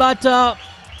try, but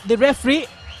the referee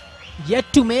yet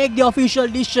to make the official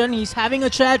decision. He's having a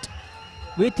chat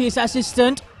with his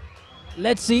assistant.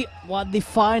 Let's see what the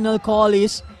final call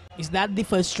is. Is that the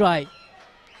first try?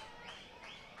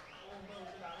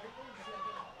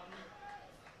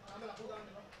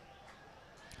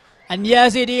 And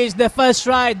yes, it is the first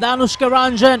try. Danushka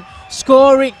Ranjan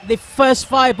scoring the first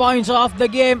 5 points of the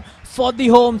game for the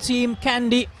home team.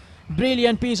 Kandy,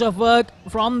 brilliant piece of work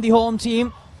from the home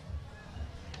team.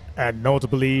 And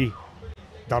notably,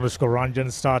 Danushka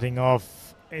Ranjan starting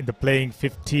off in the playing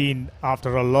 15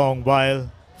 after a long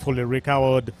while, fully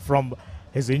recovered from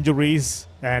his injuries,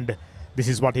 and this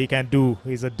is what he can do.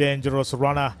 He's a dangerous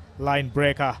runner, line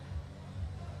breaker.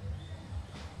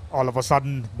 All of a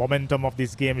sudden, momentum of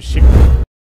this game shifted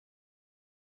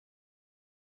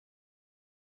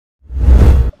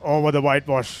over the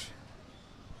whitewash.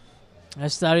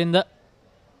 Starinder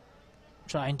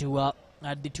trying to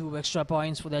add the 2 extra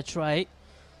points for that try.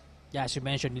 Yeah, as you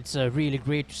mentioned, it's really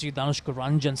great to see Danushka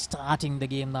Ranjan starting the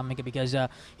game, Dhammika, because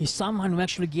he's someone who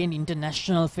actually gained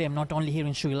international fame, not only here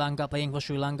in Sri Lanka, playing for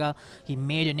Sri Lanka. He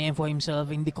made a name for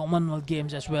himself in the Commonwealth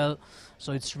Games as well.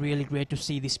 So it's really great to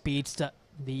see the speedster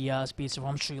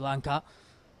from Sri Lanka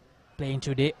playing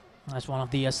today as one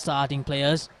of the starting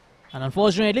players. And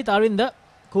unfortunately, Tarinder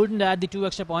couldn't add the 2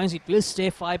 extra points. It will stay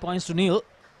 5 points to nil.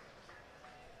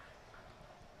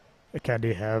 Can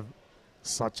they have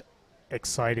such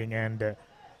exciting and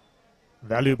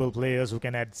valuable players who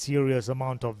can add serious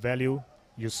amount of value?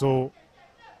 You saw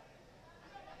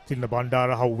Tilna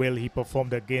Bandara, how well he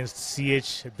performed against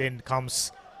CH. Then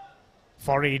comes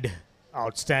Farid,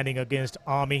 outstanding against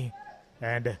Army.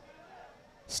 And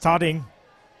starting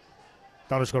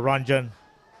Danushka Ranjan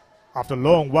after a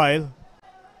long while.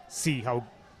 See how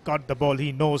got the ball.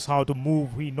 He knows how to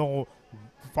move. He knows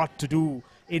what to do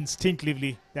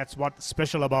instinctively. That's what's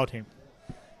special about him.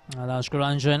 Danushka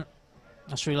Ranjan,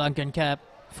 a Sri Lankan cap,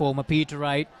 former Peter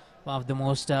Wright, one of the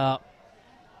most, you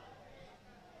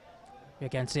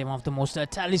can say one of the most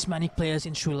talismanic players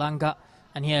in Sri Lanka.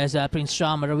 And here's Prince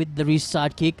Shamara with the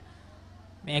restart kick.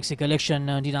 Makes a collection,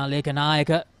 Dialog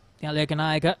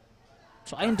Television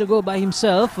trying to go by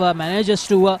himself, manages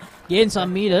to gain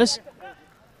some meters.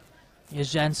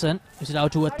 Here's Jansen, is it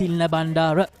out to Tilna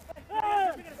Bandara.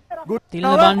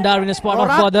 Tilna Bandara in a spot of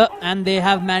bother, and they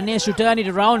have managed to turn it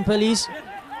around, police.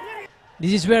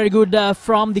 This is very good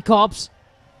from the cops.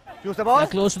 They're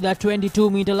close to that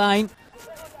 22-meter line.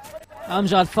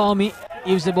 Amjad Fahmy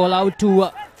gives the ball out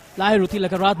to Lahiru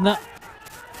Tilakaratna.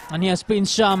 And here's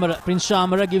Prince Shamara. Prince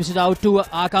Shamara gives it out to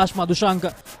Akash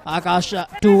Madhushankar.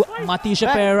 Akash to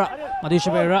Matisha Pera. Matisha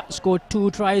Pera scored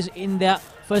 2 tries in their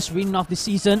first win of the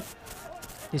season.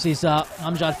 This is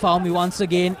Amjad Fahmy once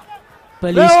again.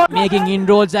 Police making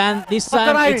inroads, and this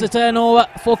time it's a turnover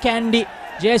for Kandy.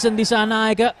 Jason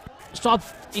Dissanayake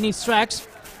stopped in his tracks.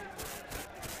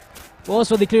 Goes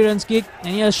for the clearance kick,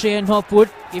 and here's Shane Hopwood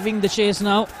giving the chase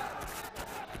now.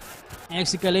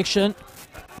 Next collection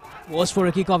was for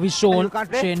a kick of his own.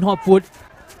 Shane Hopwood,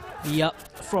 the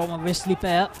former Wesley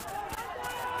player.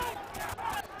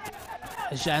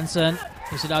 Jansen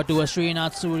gives it out to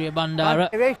Srinath Surya Bandara.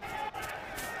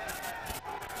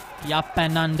 Up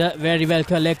and under, very well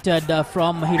collected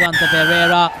from Hiranta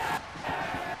Pereira.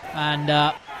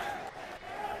 And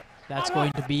that's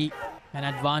going to be an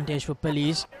advantage for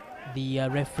police. The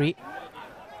referee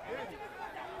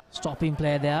stopping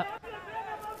play there.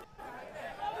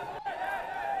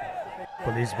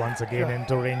 Police once again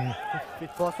entering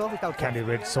Kandy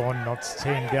red zone, not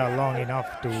staying there long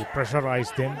enough to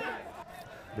pressurize them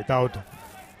without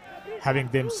having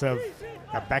themselves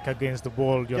back against the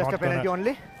wall. You're not going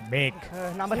to make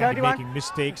Kandy making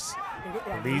mistakes.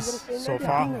 Police so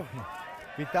far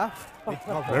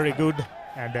very good,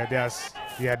 and there's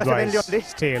the advice: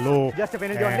 stay low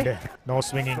and no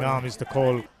swinging arm is the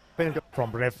call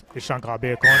from ref Ishankar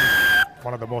Bekon,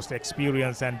 one of the most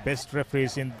experienced and best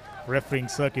referees in refereeing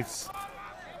circuits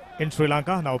in Sri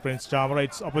Lanka. Now Prince Shamara,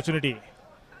 it's opportunity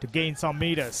to gain some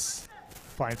meters.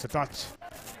 Finds a touch,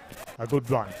 a good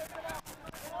run.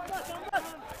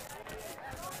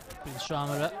 Prince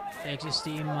Shamara takes his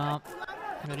team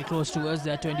very close towards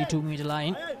that 22-meter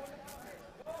line.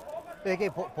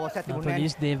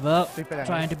 Police, they were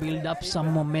trying to build up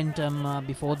some momentum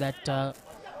before that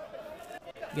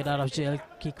get out of jail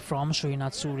kick from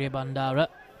Srinath Surya Bandara.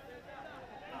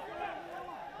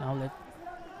 Now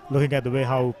looking at the way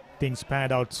how things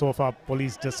panned out so far,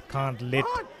 police just can't let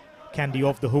Kandy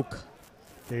off the hook.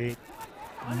 They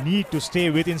need to stay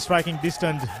within striking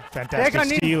distance.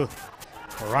 Fantastic steal.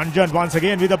 Ranjan once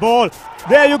again with the ball.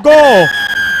 There you go.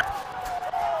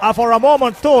 For a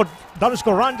moment thought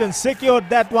Dhanushka Ranjan secured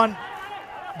that one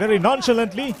very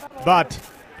nonchalantly, but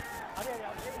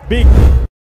big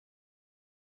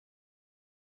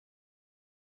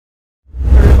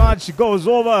match goes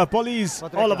over. Police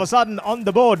all of a sudden on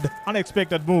the board.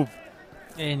 Unexpected move.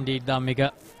 Indeed,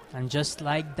 Dhammika. And just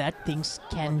like that, things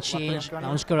can change.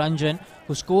 Dhanushka Ranjan,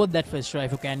 who scored that first try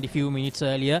for Kandy a few minutes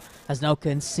earlier, has now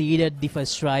conceded the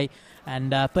first try.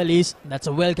 And Police, that's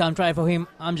a welcome try for him.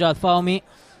 Amjad Fahmy,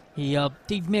 he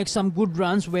did make some good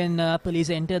runs when Police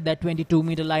entered that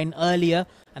 22-meter line earlier.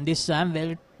 And this time,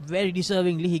 very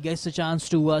deservingly, he gets a chance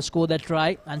to score that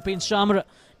try. And Prince Shamara,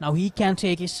 now he can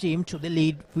take his team to the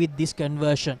lead with this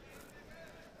conversion.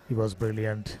 He was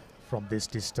brilliant from this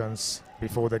distance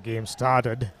before the game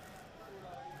started.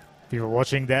 We were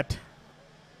watching that,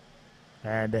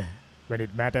 and when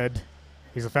it mattered,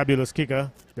 he's a fabulous kicker.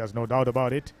 There's no doubt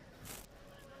about it.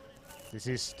 This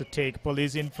is to take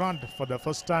Police in front for the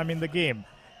first time in the game.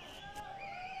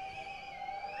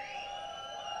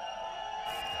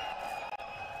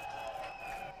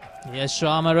 Yes,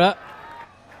 Shamara.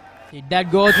 Did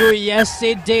that go through? Yes,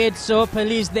 it did. So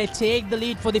Police, they take the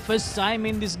lead for the first time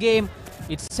in this game.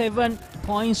 It's 7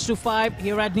 points to 5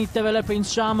 here at Nittawela.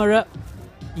 Prince Shamara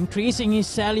increasing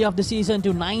his tally of the season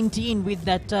to 19 with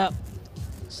that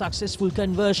successful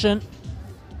conversion.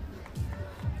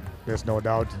 There's no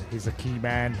doubt he's a key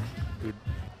man. He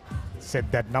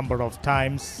said that number of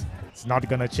times. It's not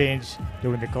going to change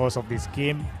during the course of this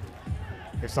game.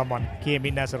 If someone came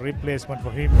in as a replacement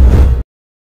for him,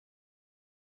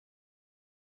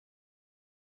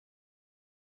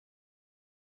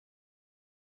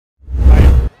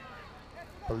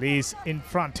 Police in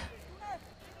front.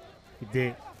 If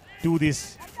they do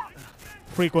this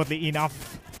frequently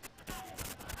enough,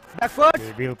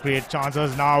 they will create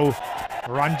chances. Now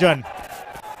Ranjan.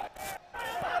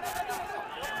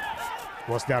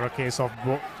 Was there a case of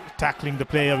tackling the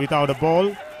player without a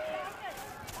ball?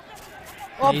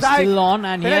 He's still on,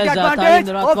 and here's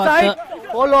Thalendra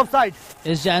Rathwatta. All offside.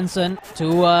 Is Jansen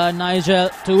to Nigel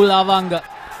to Lavanga.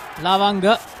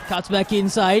 Lavanga cuts back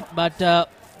inside, but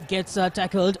gets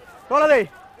tackled.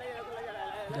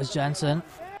 As Jansen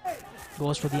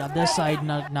goes for the other side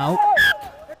now.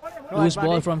 Loose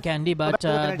ball from Kandy, but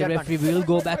the referee will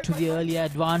go back to the earlier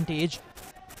advantage.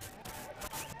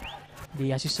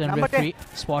 The assistant referee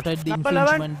spotted the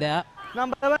infringement there.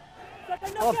 Number 11.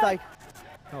 Offside.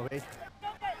 No, wait.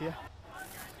 Here.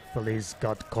 Police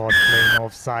got caught playing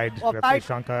offside. Referee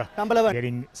Shankar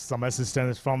getting some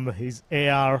assistance from his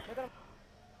AR.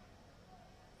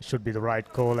 Should be the right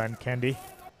call, and Kandy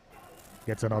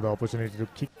gets another opportunity to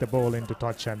kick the ball into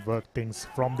touch and work things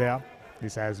from there.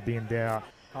 This has been their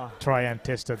try and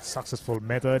tested successful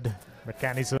method,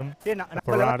 mechanism,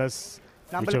 apparatus,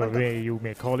 whichever way you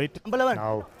may call it.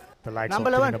 Now the likes of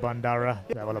Tina Bandara,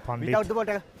 Dialog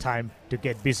Pandit, time to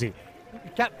get busy.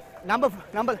 Number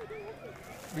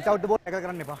without the ball tackle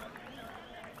karanne pa.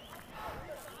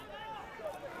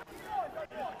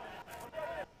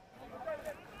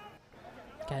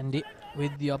 Kandy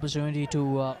with the opportunity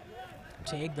to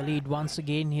take the lead once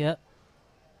again here.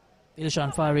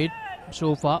 Ilshan Farid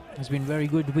so far has been very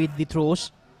good with the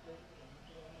throws.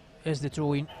 Here's the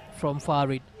throw in from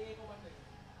Farid.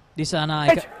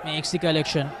 Disanaika makes the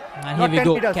collection, and here we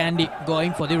go. Kandy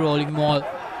going for the rolling maul.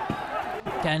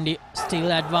 Kandy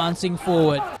still advancing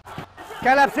forward.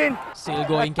 Still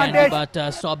going Kandy,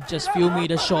 but stopped just few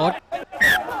meters short.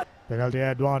 Penalty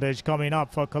advantage coming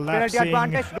up for collapsing.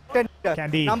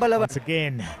 Kandy once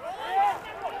again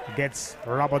gets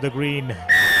rubber the green.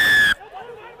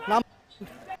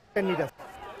 10 meters.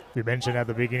 We mentioned at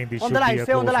the beginning this should be a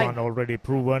close one, already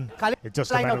proven. It's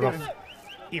just a matter of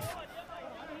if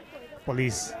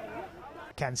Police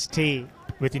can stay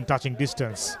within touching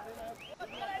distance.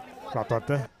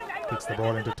 Rathwatta kicks the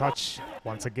ball into touch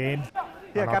once again.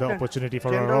 Another opportunity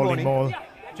for a rolling maul.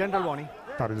 General warning.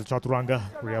 Taril Chaturanga,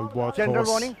 real work General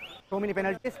warning. So many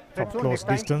penalties. From close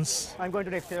distance. I'm going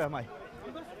to next my.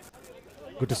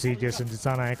 Good to see Jason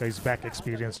Disanaika is back,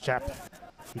 experienced chap.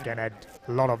 He can add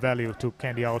a lot of value to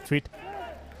Kandy outfit.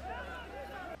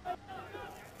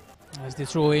 As the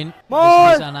throw in,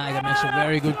 Disanaika makes a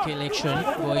very good collection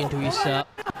going to his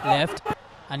left.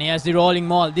 And he has the rolling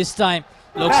maul. This time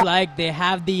looks like they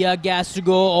have the gas to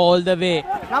go all the way.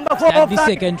 Number 4. Is that the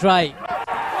second try?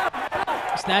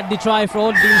 Is that the try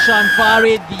for Dilshan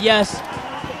Farid? Yes.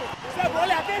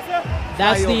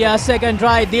 That's the second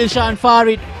try. Dilshan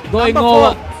Farid going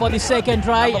over for the second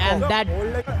try, and that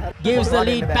gives the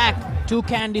lead back to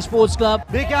Kandy Sports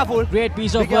Club. Be careful. Great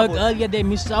piece of Be work. careful. Earlier they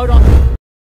missed out on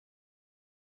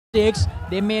mistakes.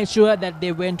 They made sure that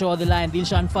they went over the line.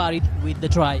 Dilshan Farid with the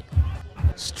try.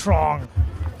 Strong,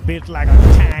 built like a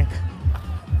tank.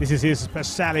 This is his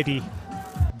speciality.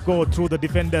 Go through the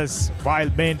defenders while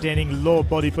maintaining low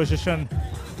body position.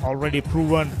 Already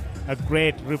proven a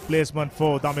great replacement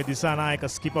for Damit Disanaik, a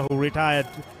skipper who retired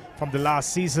from the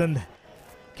last season.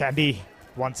 Kandy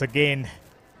once again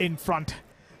in front.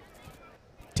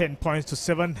 10 points to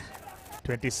 7.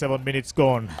 27 minutes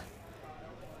gone.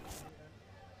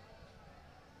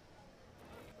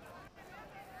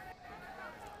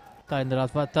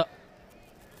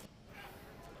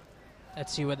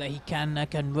 Let's see whether he can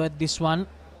convert this one.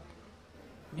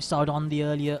 Missed out on the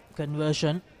earlier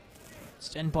conversion. It's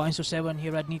 10 points to 7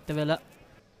 here at Nittawela.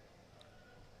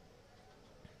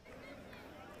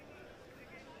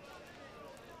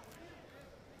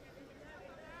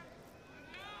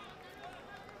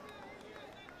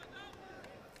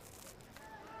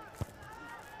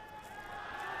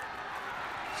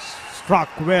 Struck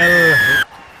well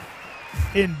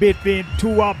in between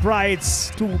two uprights.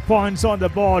 2 points on the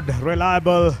board.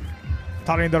 Reliable.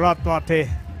 Tarindaratwate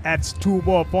adds 2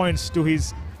 more points to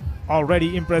his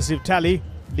already impressive tally.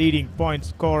 Leading point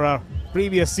scorer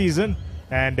previous season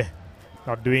and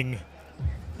not doing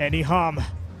any harm.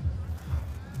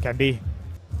 Kandy.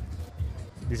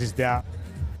 This is their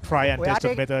try and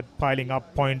tested method, piling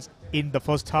up points in the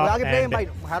first half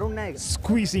and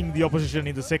squeezing the opposition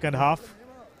in the second half.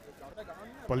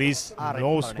 Police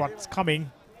knows what's coming,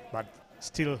 but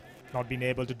still not been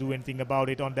able to do anything about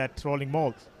it on that rolling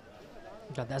maul.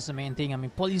 That's the main thing. I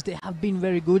mean, Police, they have been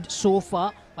very good so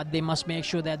far, but they must make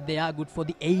sure that they are good for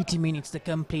the 80 minutes, the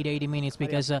complete 80 minutes,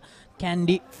 because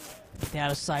Kandy, they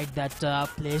are a side that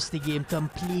plays the game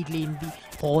completely in the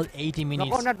whole 80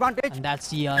 minutes. And that's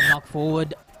the knock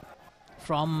forward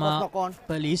from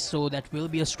Police, so that will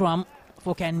be a scrum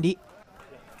for Kandy.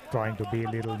 Trying to be a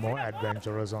little more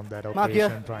adventurous on that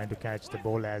occasion, trying to catch the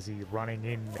ball as he's running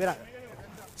in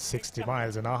 60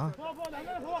 miles an hour.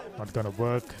 Not gonna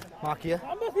work.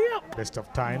 Best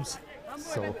of times.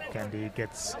 So Kandy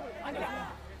gets,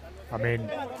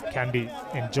 Kandy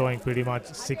enjoying pretty much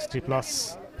 60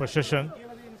 plus possession.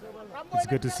 It's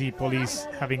good to see Police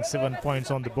having 7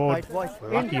 points on the board.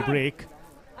 Lucky break,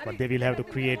 but they will have to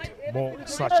create more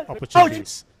such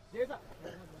opportunities.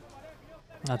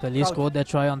 Police scored their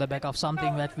try on the back of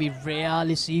something that we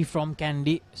rarely see from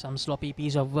Kandy. Some sloppy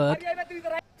piece of work.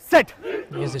 Set.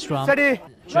 Here's the scrum.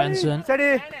 Johnson.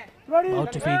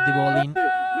 About to feed the ball in.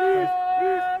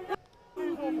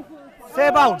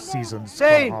 Say bounce. Season's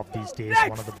scrum half these days,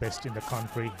 one of the best in the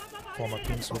country. Former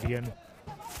Kingswoodian.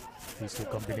 These two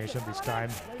combination this time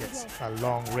gets a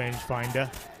long range finder.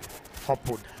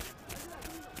 Hopwood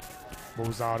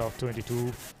moves out of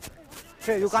 22.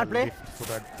 Okay, you can't play. For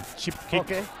the chip kick.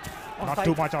 Okay. Not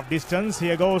too much of distance.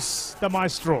 Here goes the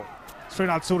maestro.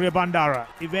 Srinath Surya Bandara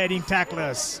evading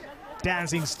tacklers.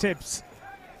 Dancing steps.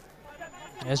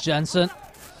 Yes, Johnson.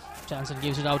 Johnson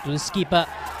gives it out to the skipper.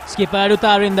 Skipper to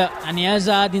Tarinda. And here's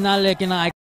Dinal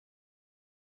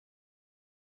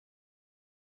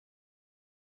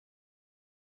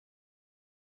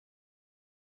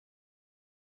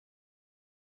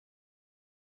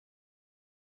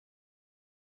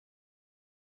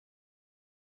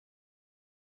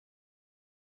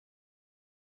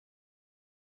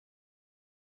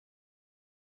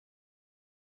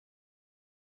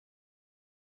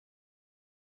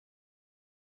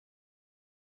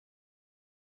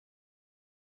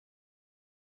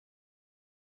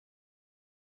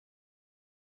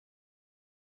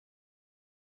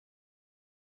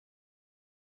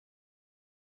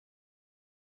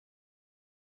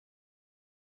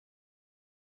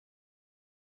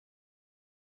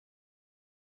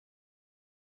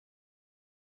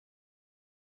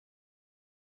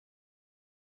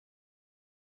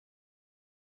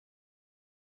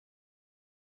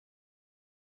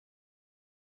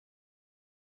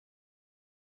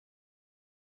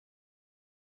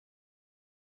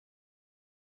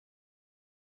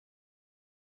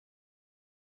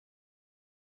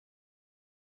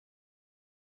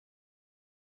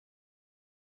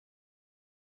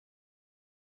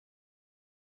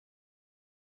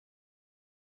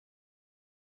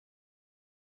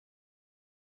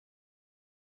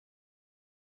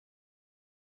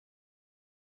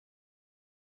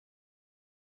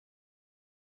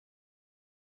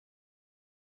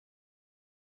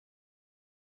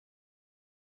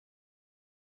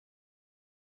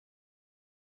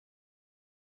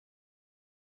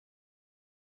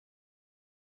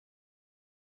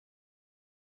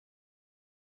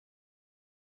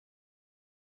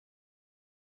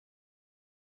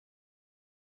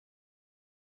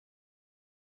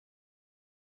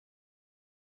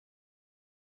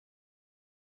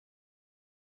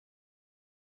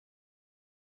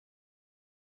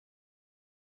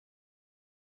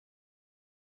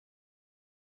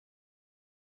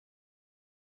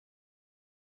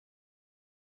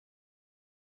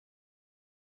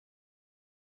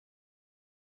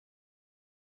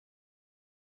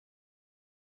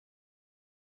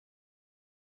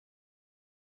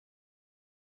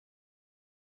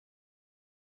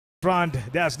front.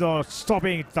 There's no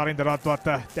stopping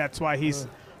Tarindaratwata. That's why he's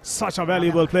such a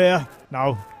valuable player.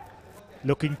 Now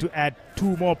looking to add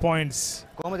 2 more points.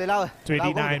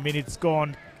 29 minutes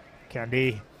gone.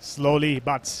 Kandy slowly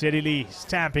but steadily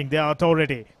stamping their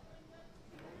authority.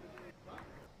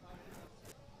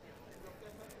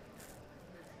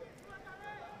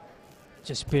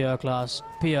 Just pure class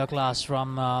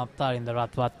from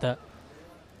Tarindaratwata.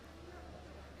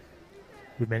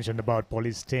 We mentioned about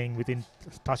Police staying within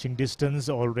touching distance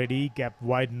already. Gap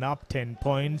widen up, 10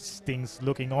 points. Things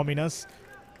looking ominous.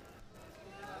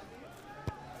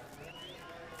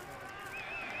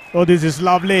 Oh, this is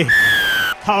lovely.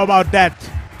 How about that?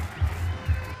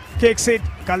 Kicks it,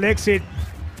 collects it,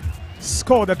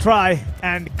 score the try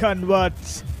and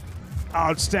converts.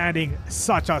 Outstanding.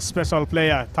 Such a special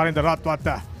player,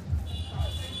 Tarindaratwata.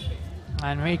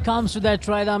 And when it comes to that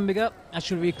try, Dambika,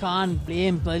 actually we can't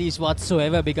blame police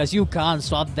whatsoever because you can't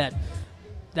stop that.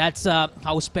 That's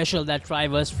how special that try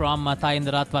was from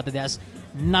Tarindaratwata. There's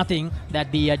nothing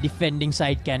that the defending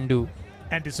side can do.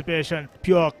 Anticipation,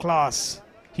 pure class.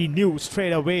 He knew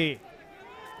straight away.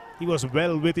 He was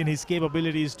well within his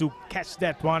capabilities to catch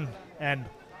that one. And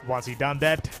once he done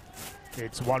that,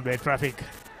 it's one-way traffic.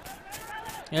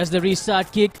 Here's the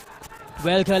restart kick.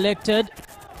 Well collected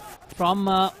from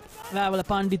Vavala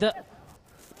Pandita.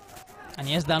 And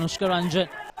yes, Danushka Ranjan.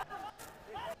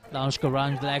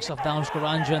 The likes of Danushka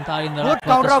Ranjan,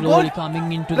 Tarindaratwata slowly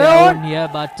coming into their own here.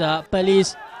 But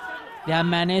police, they have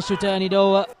managed to turn it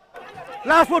over.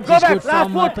 Last foot, go back,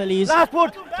 last foot, police. last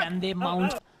foot. Can they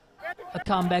mount a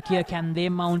comeback here? Can they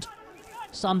mount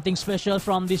something special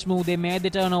from this move? They made the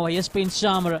turnover. Yes, Prince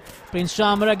Shamara. Prince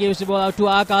Shamara gives the ball out to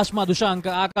Akash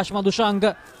Madhushanka. Akash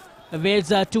Madhushanka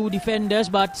evades 2 defenders,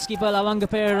 but skipper Lavanga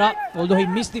Pereira, although he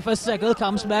missed the first tackle,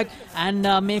 comes back and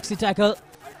makes the tackle.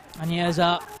 And here's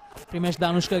Primesh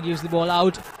Danushka gives the ball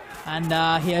out. And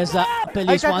here's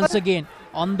police once again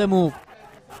on the move.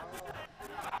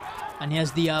 And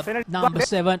here's the number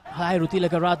 7, Hai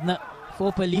Rutilaka Ratna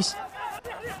for police.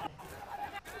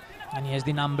 And here's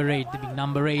the number 8, the big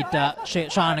number 8,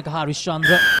 Shanaka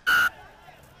Harishchandra.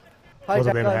 Both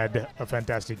of them had a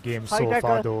fantastic game so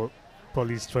far, though.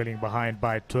 Police trailing behind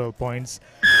by 12 points.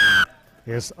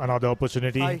 Here's another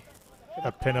opportunity.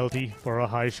 A penalty for a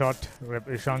high shot.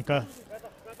 Ishanka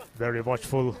very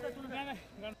watchful.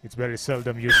 It's very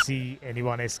seldom you see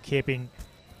anyone escaping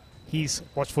his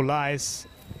watchful eyes.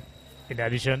 In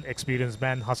addition, experienced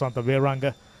man Hasanta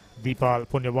Veranga, Deepal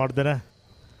Punyavardhana,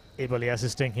 ably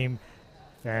assisting him.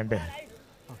 And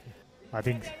I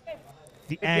think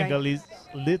the angle is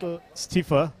a little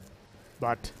stiffer,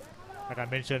 but like I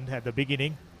mentioned at the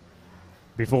beginning,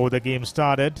 before the game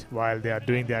started, while they are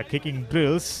doing their kicking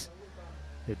drills,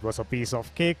 it was a piece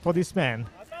of cake for this man.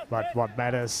 But what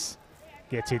matters,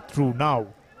 gets it through now,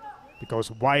 because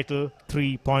vital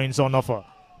 3 points on offer.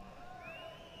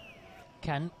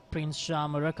 Can Prince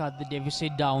Shamara cut the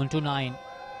deficit down to 9?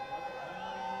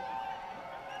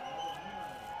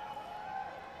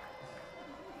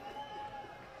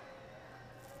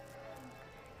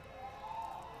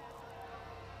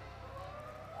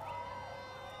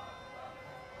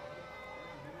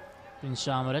 Prince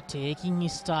Shamara taking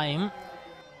his time.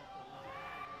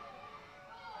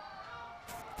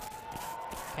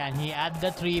 Can he add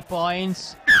the 3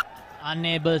 points?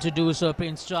 Unable to do so,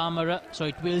 Prince Shamara. So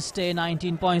it will stay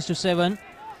 19 points to 7.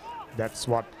 That's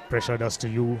what pressure does to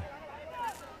you.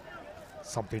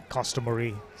 Something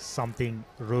customary, something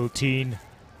routine.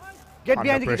 Get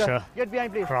under behind pressure. The get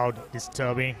behind, please. Crowd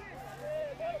disturbing.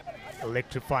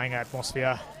 Electrifying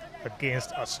atmosphere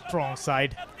against a strong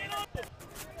side.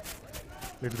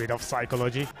 Little bit of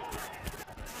psychology.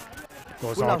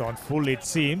 Goes Pull out out. on full, it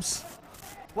seems.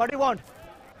 What do you want?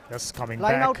 Just coming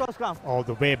Line back out or scrum? all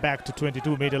the way back to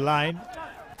 22-meter line.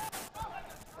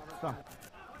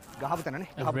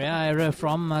 A rare error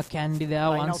from Kandy there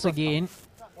Line once out or again.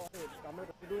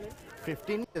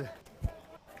 15.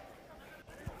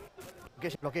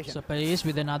 Location. So police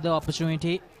with another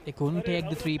opportunity. They couldn't take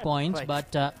the 3 points,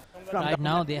 but right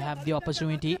now they have the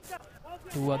opportunity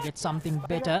to get something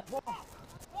better.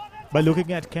 By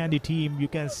looking at Kandy team, you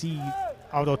can see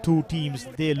out of 2 teams,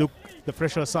 they look the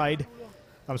fresher side.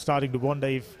 I'm starting to wonder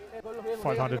if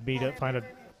 500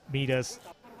 meters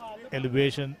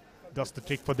elevation does the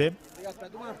trick for them.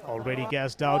 Already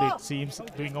gassed out, it seems,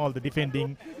 doing all the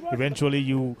defending. Eventually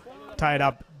you tied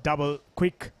up double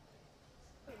quick.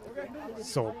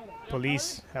 So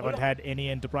police haven't had any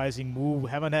enterprising move,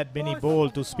 haven't had many ball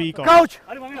to speak of. Coach!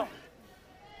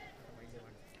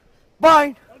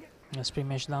 Bind! Yes,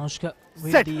 Primesh Danushka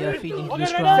with Set. the feeding to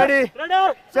this crowd. Steady.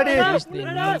 Steady. At least they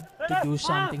need to do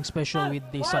something special with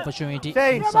this opportunity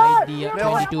Stay. inside the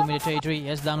 22-minute territory.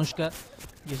 Yes, Danushka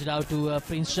gives it out to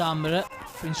Prince Chamara.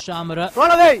 Prince Chamara.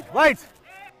 Run away. Right.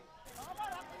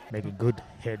 Making good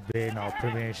headway now.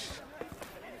 Primesh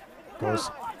goes.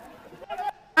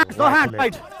 No hand.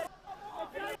 Right.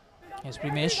 Yes,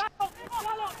 Primesh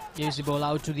gives the ball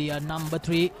out to the number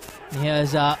 3.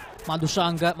 Here's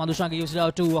Madhusanga. Madhusanga gives it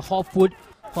out to Hopwood.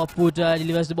 Hopwood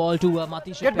delivers the ball to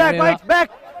Matisha Get back, Pereira. right,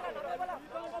 back.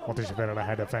 Matisha Pereira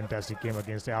had a fantastic game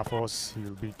against Air Force. He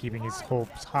will be keeping his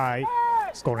hopes high,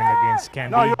 scoring against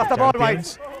Kandy. No, you have the ball,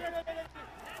 champions.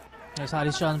 Yes,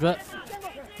 Haris Chandra,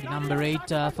 the number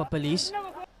 8 for Police.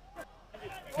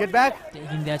 Get back.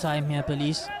 Taking their time here,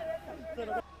 Police.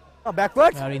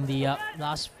 Backwards. We are in the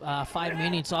last 5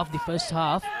 minutes of the first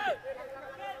half.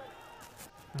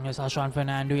 Yes, Ashan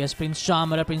Fernando. Yes, Prince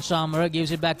Chamara. Prince Chamara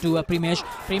gives it back to Primesh.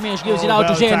 Primesh gives it out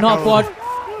to Jane Hopwood.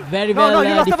 Very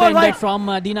well defended from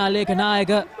Dina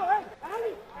Lekanayaka.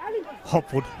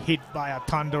 Hopwood hit by a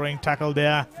thundering tackle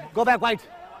there. Go back, White.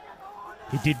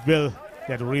 He did well.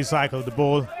 He had to recycle the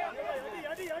ball.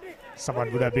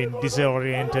 Someone would have been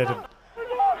disoriented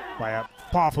by a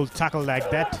powerful tackle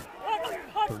like that.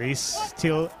 Police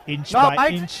still inch by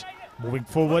inch moving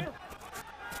forward.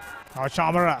 Now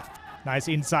Chamara. Nice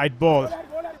inside ball.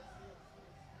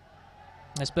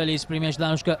 As Police, Primesh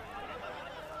Danushka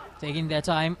taking their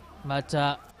time, but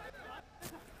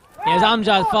here's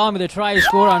Amjad Farm with a try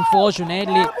score.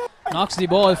 Unfortunately, knocks the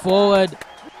ball forward.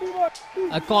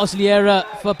 A costly error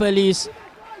for Police.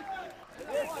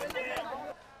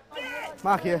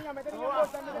 Mark here.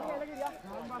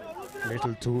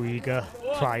 Little too eager.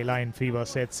 Try line fever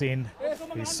sets in.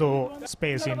 He saw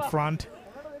space in front.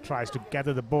 Tries to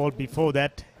gather the ball before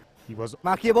that. He was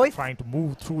trying to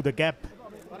move through the gap,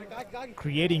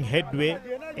 creating headway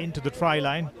into the try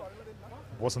line.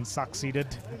 Wasn't succeeded.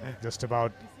 Just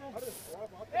about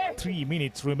 3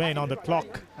 minutes remain on the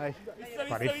clock.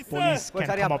 But if Police can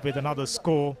come up with another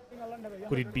score,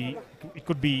 could it be? It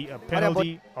could be a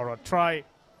penalty or a try.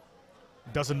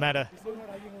 Doesn't matter.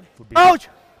 Would be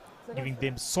giving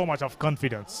them so much of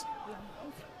confidence.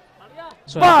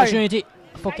 So an opportunity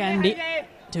for Kandy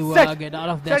to get out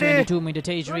of their 22-meter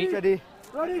territory.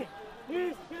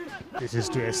 This is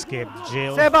to escape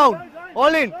jail. Stay bound.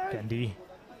 All in. Kandy.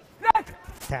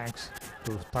 Thanks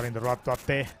to Tarinder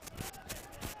Ratwate.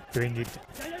 Doing it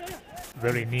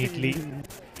very neatly.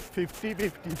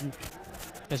 50-50.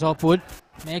 As Hopwood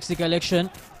makes the collection.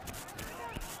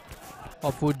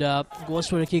 Hopwood goes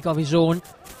for a kick of his own.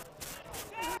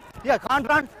 Yeah, can't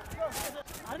run.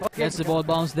 Gets the ball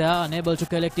bounced there, unable to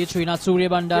collect it. Srinath Surya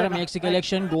Bandara makes the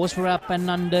collection, goes for up and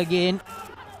under again.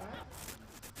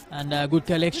 And a good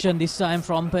collection this time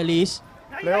from Police.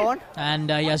 Play on.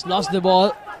 And he has lost the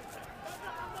ball.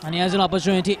 And he has an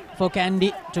opportunity for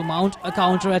Kandy to mount a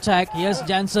counter attack. Here's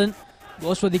Jansen,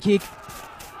 goes for the kick.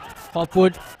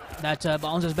 Hopwood, that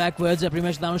bounces backwards.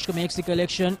 Primesh Danushka makes the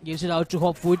collection, gives it out to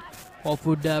Hopwood.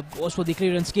 Hopwood goes for the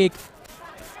clearance kick.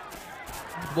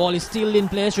 Ball is still in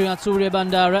place. Srinath Surya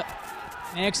Bandara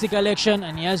makes the collection,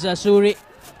 and here's Suri.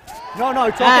 No,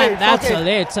 it's okay. And that's a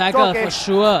late tackle for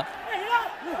sure.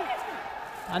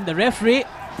 And the referee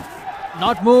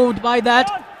not moved by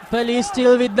that. Police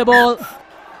still with the ball.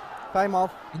 Time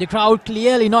off. The crowd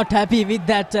clearly not happy with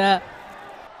that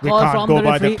We call can't from go the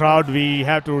by referee. the crowd. We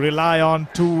have to rely on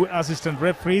 2 assistant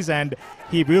referees, and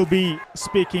he will be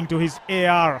speaking to his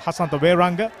AR Hasanta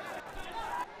Veranga.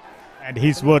 And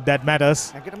his word that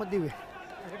matters.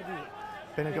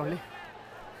 Penalty only.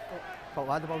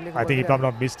 I think if I'm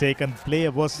not mistaken, player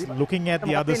was looking at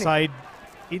the other side.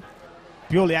 It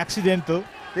purely accidental.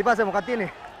 I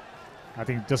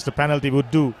think just a penalty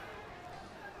would do.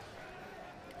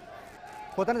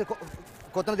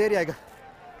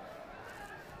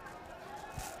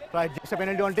 Right, just a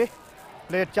penalty only.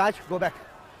 Play charge, go back.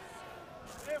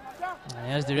 And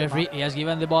here's the referee. He has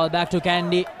given the ball back to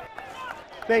Kandy.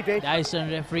 Wait. Dyson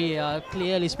referee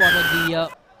clearly spotted the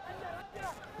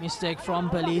mistake from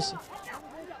Police.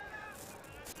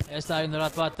 Here's Tarinder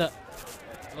Ratwate.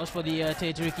 Goes for the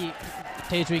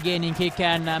territory gaining kick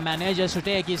and manages to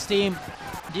take his team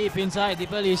deep inside the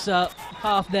Police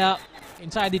half there,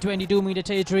 inside the 22-meter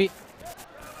territory.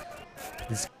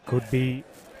 This could be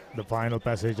the final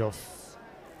passage of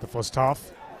the first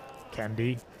half.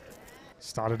 Kandy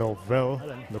started off well,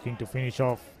 looking to finish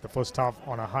off the first half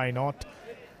on a high note.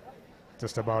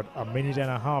 Just about a minute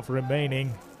and a half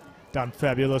remaining. Done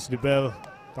fabulously well.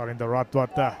 Tarinder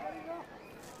Ratwate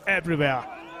everywhere.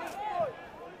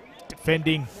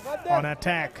 Defending on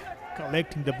attack.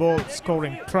 collecting the ball,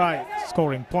 scoring try,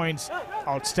 scoring points.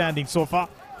 Outstanding so far.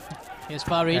 Here's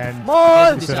Farid. And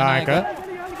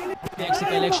Takes the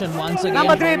collection once again.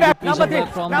 Number 3 back. Number 3.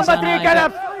 Number 3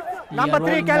 collapse. Number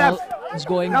 3 collapse. Is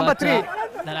going, number but 3.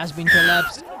 That has been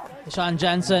collapsed. Sean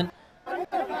Jansen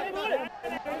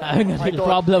having a little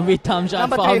problem with Amjad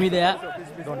Fahmy there.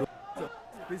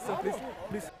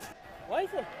 Please.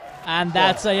 And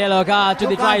that's a yellow card to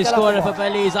the try scorer for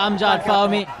Police, Amjad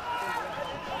Fahmy.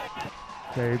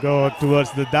 There you go,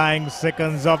 towards the dying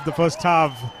seconds of the first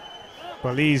half.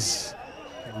 Police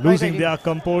losing their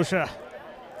composure.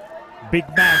 Big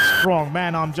man, strong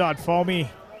man, Amjad Fahmy.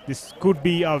 This could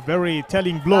be a very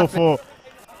telling blow for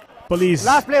Police.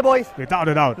 Last play, boys. Without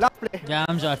a doubt. Last play. Yeah,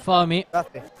 Amjad Fahmy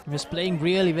was playing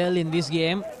really well in this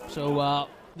game. So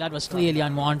that was clearly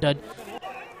unwanted.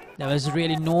 There was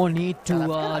really no need to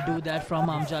do that from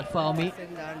Amjad Fahmy.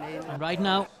 And right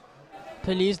now,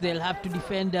 Police, they'll have to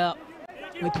defend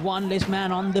with one less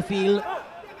man on the field.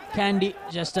 Kandy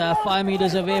just 5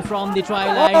 meters away from the try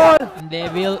line. And they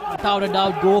will, without a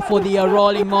doubt, go for the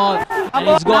rolling maul. And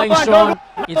it's going strong.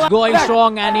 It's going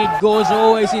strong and it goes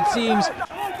over, as it seems.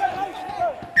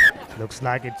 Looks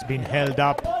like it's been held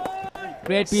up.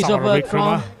 Great piece of work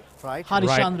from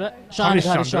Harishchandra.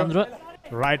 Harishchandra.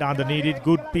 Right underneath it,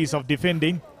 good piece of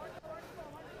defending.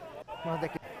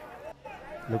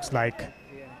 Looks like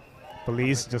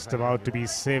Police just about to be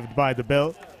saved by the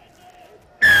bell.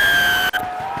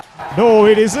 No,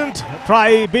 it isn't.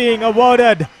 Try being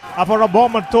awarded. For a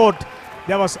moment thought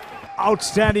there was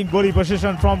outstanding body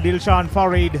position from Dilshan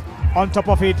Farid on top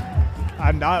of it.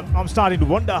 And I'm starting to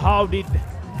wonder how did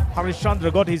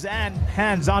Harishchandra got his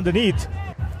hands underneath.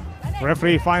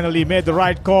 Referee finally made the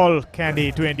right call.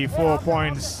 Kandy 24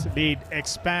 points lead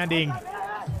expanding.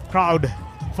 Crowd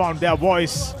found their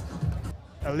voice.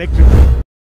 Electric.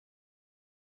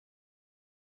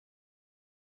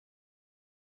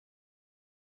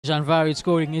 Dilshan Farid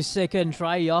scoring his second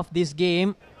try of this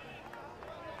game.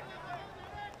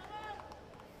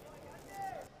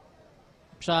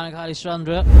 Shanak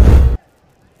Harishchandra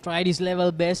tried his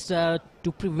level best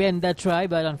to prevent that try,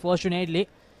 but unfortunately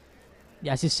the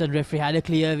assistant referee had a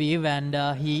clear view and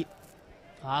he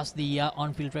asked the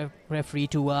on-field referee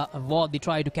to award the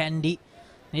try to Kandy.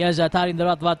 Here's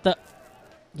Tarinder Ratwat.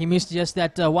 He missed just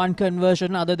that one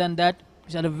conversion. Other than that,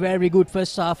 he's had a very good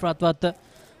first half, Ratwat.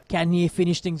 Can he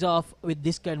finish things off with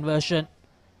this conversion?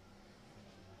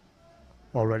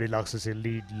 Already Luxus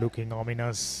lead looking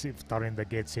ominous. If Tarinder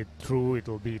gets it through, it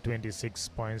will be 26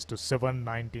 points to 7,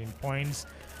 19 points.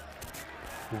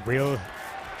 Will.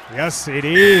 Yes, it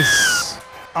is.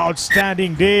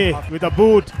 Outstanding day with a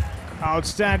boot.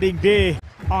 Outstanding day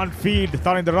on field.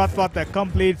 Tarinder Ratwat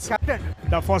completes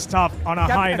the first half on a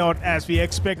high note as we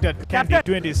expected. Kandy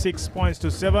 26 points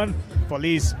to 7.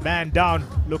 Police man down,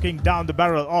 looking down the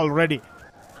barrel already.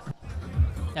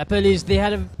 Police, they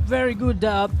had a very good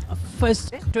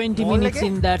first 20 minutes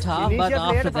in that half, but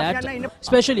after that,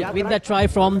 especially with that try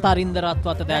from Tarinder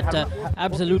Ratwat, that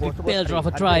absolutely pelter of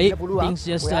a try, things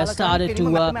just started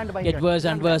to get worse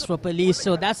and worse for Police.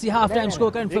 So that's the halftime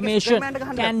score confirmation.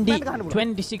 Kandy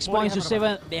 26 points to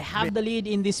 7. They have the lead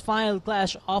in this final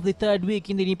clash of the third week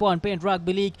in the Nippon Paint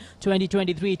Rugby League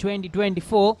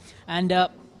 2023-2024. And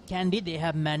Kandy, they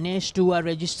have managed to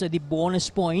register the bonus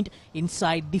point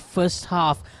inside the first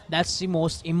half. That's the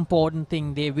most important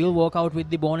thing. They will work out with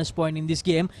the bonus point in this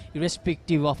game,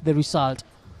 irrespective of the result.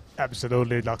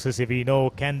 Absolutely, Luxus. We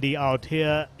know Kandy out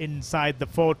here inside the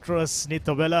fortress,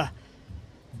 Nittawela.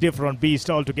 Different beast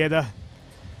altogether.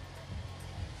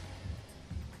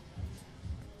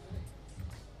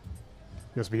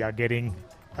 Yes, we are getting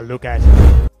a look at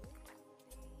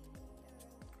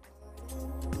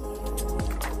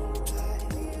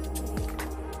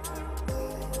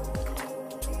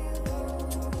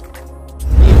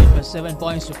was 7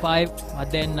 points to 5,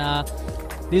 but then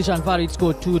Dilshan Farid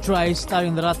scored 2 tries.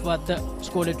 Tarinder Ratwat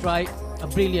scored a try, a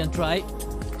brilliant try.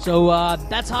 So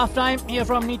that's halftime here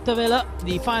from Nittawela,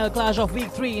 the final clash of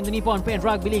week 3 in the Nippon Paint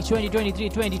Rugby League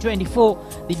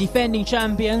 2023-2024. The defending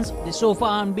champions, the so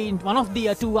far unbeaten, one of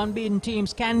the 2 unbeaten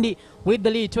teams, Kandy, with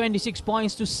the lead 26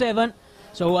 points to 7.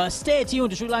 So stay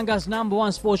tuned to Sri Lanka's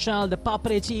 #1 sports channel, the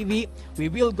Papare TV. We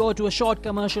will go to a short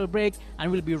commercial break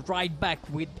and we'll be right back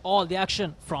with all the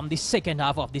action from the second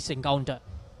half of this encounter.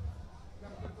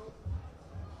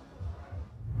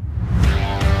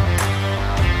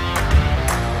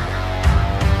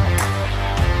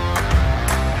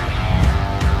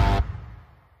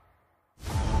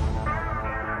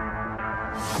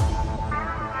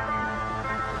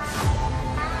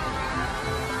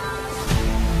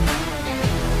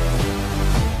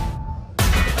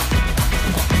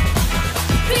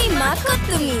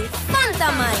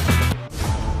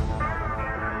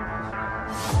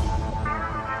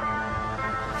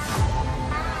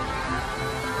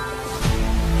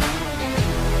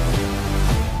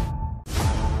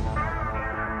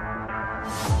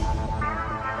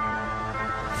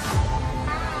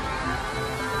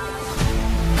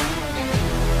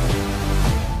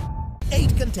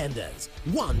 contenders,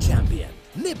 1 champion.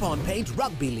 Nippon Paint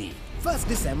Rugby League, 1st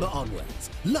December onwards.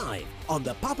 Live on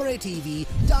the Papare TV,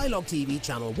 Dialog TV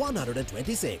Channel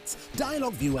 126,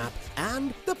 Dialog ViU app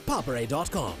and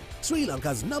ThePapare.com, Sri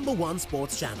Lanka's #1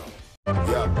 sports channel.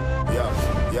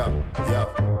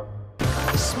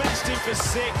 Smashed him for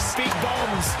 6. Big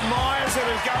bombs. Myers at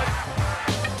a go.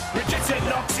 Richardson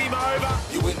knocks him over.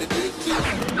 You win the big league.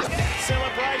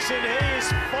 Celebration. He is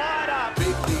fired up.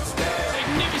 Big league stand.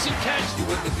 Magnificent catch. You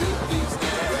win the big league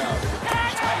stand.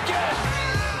 Taken.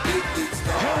 Big league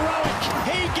stand. Heroic.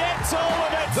 He gets all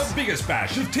of it. The biggest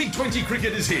bash of T20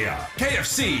 cricket is here.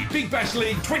 KFC Big Bash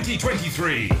League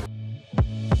 2023.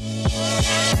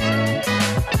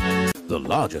 The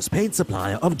largest paint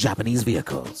supplier of Japanese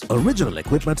vehicles. Original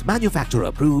equipment manufacturer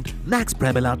approved, Nax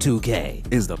Premila 2K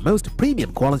is the most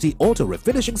premium quality auto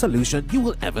refinishing solution you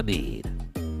will ever need.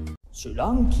 ශ්‍රී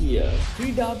ලාංකීය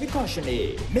ක්‍රීඩා විකාශනයේ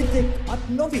මෙතෙක් අත්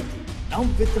නොවිති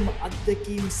නව්‍යතම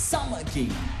අත්දැකීම්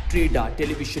සමගින් ක්‍රීඩා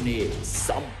ටෙලිවිෂනයේ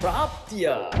සම්ප්‍රාප්තිය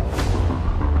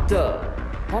The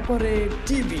Papare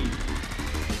TV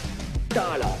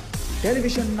Dialog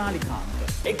Television නාලිකාංක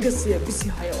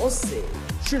 126 ඔස්සේ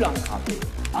ශ්‍රී ලංකාවේ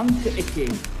අංක 1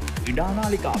 ක්‍රීඩා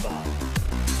නාලිකාව.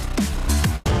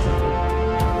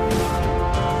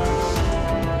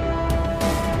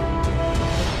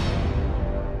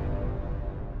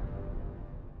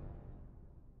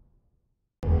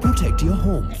 Protect your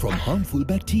home from harmful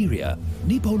bacteria.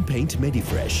 Nippon Paint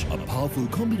Medifresh, a powerful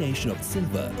combination of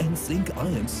silver and zinc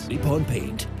ions. Nippon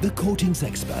Paint, the coatings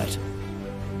expert.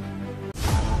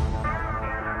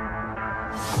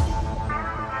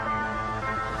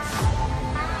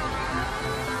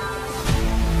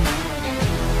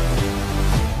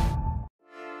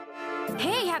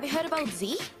 Hey, have you heard about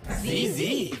Z? ZZ.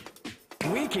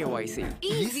 We KYC.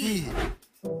 Easy.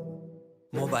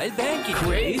 Mobile banking.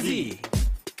 Crazy.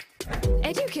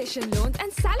 Education loans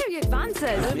and salary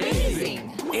advances.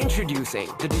 Amazing. Introducing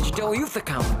the digital youth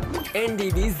account.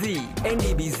 NDBZ.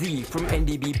 NDBZ from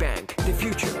NDB Bank. The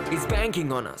future is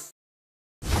banking on us.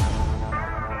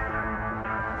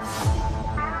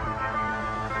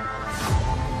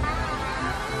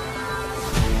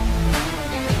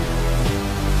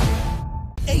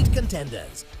 Eight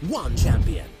contenders, 1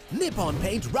 champion. Nippon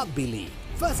Paint Rugby League,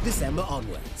 1st December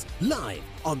onwards. Live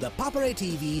on the Papare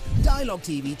TV, Dialog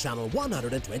TV Channel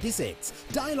 126,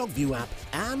 Dialog ViU app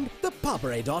and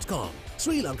ThePapare.com,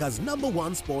 Sri Lanka's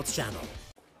 #1 sports channel.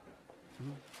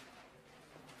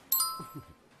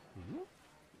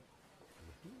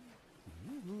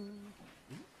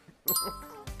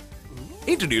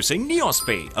 Introducing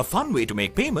NeosPay, a fun way to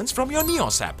make payments from your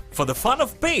Neos app. For the fun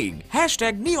of paying,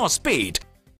 #NeosPay.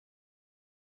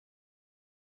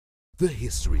 The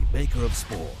history maker of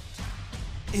sport.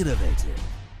 Innovative,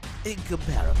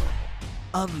 incomparable,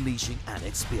 unleashing an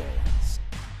experience.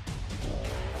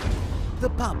 The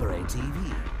Papare TV.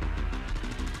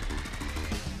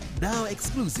 Now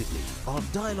exclusively on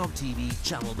Dialog TV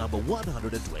channel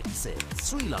 #126,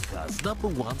 Sri Lanka's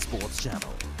 #1 sports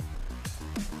channel.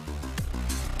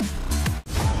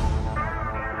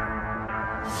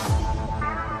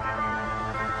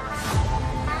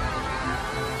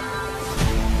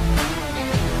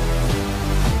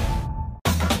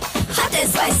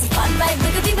 Spicy fun vibe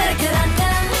Rugby karanga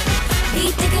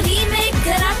beat එක remake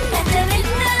කරන්න නැටවෙන්න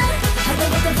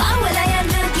හදවත බවලා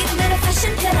යන්න ගින්නර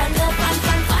fashion කරන්න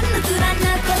fun තුරන්න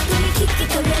කොතුමි kick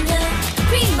එක වෙන්න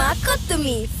prima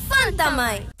කොතුමි fun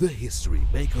තමයි. The history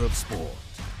maker of sport.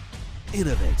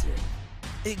 Innovative,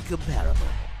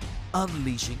 incomparable,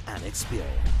 unleashing an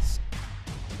experience.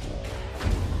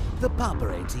 The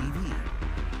Papare TV.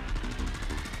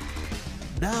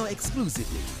 Now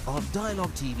exclusively on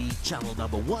Dialog TV channel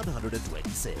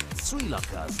 #126, Sri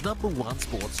Lanka's #1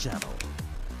 sports channel.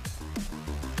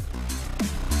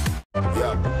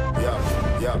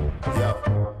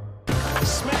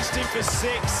 Smashed him for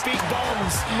 6. Big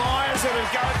bombs. Myers at a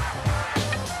go.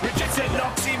 Richardson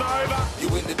knocks him over. You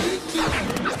win the big league.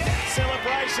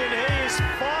 Celebration. He is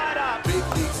fired up. Big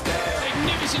league stand.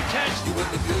 Magnificent catch. You win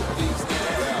the big league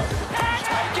stand.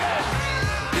 Taken.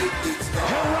 Big league stand.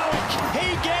 Heroic. He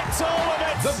gets all of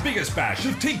it. The biggest bash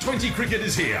of T20 cricket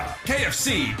is here. KFC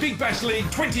Big Bash League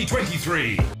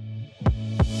 2023.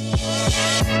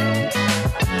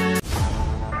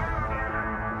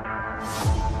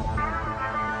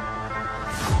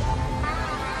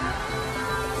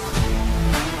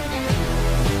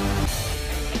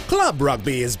 Club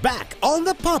Rugby is back on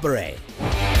the Papare.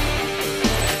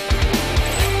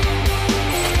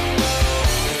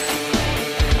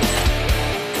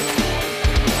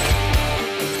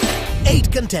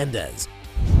 Eight contenders,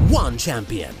 1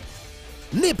 champion.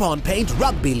 Nippon Paint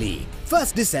Rugby League,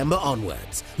 1st December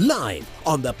onwards. Live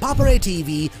on the Papare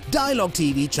TV, Dialog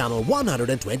TV Channel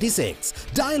 126,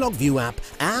 Dialog ViU app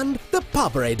and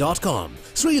ThePapare.com,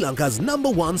 Sri Lanka's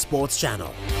 #1 sports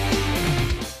channel.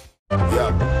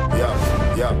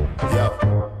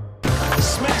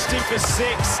 Smashed him for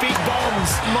 6. Big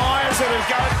bombs. Myers at a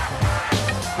go.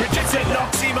 Richardson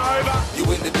knocks him over. You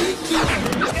win the big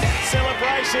league.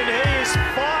 Celebration. He is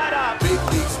fired up. Big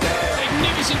league stand.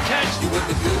 Magnificent catch. You win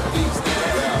the big league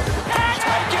stand.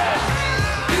 Take it.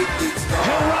 Big league stand.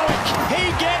 Heroic. He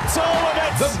gets all of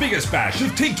it. The biggest bash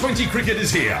of T20 cricket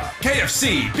is here.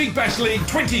 KFC Big Bash League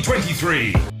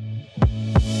 2023.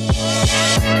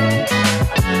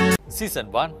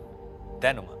 Season 1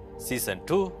 දැනුම, Season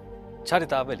 2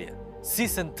 චරිතාවලිය,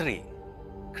 Season 3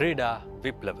 ක්‍රීඩා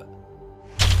විප්ලව.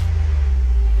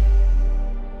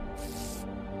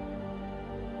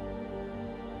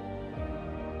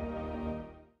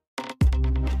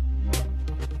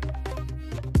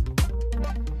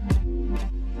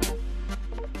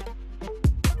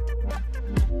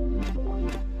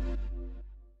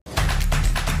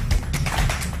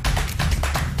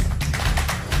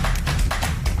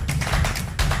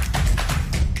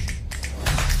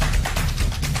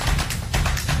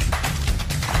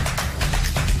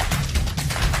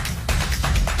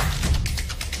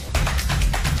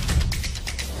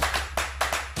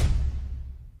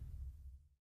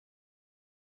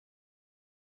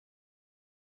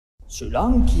 ශ්‍රී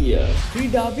ලාංකීය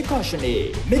ක්‍රීඩා විකාශනයේ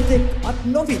මෙතෙක් අත්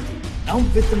නොවිති නම්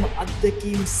වෙතම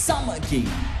අත්දැකීම් සමගින්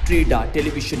ක්‍රීඩා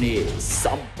ටෙලිවිෂනයේ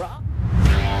සම්ප්‍රා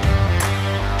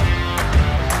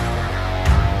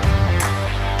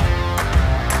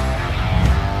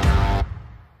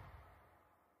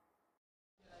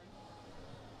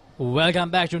Welcome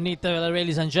back to Nittawela,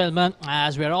 ladies and gentlemen,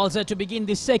 as we are all set to begin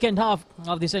the second half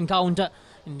of this encounter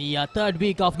in the third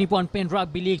week of Nippon Paint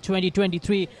Rugby League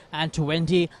 2023 and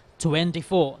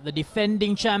 2024. The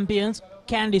defending champions,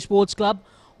 Kandy Sports Club,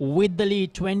 with the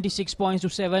lead 26 points to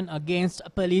 7 against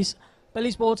Police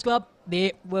Sports Club.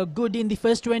 They were good in the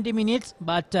first 20 minutes,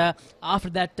 but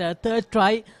after that third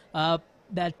try,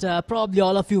 that probably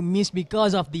all of you missed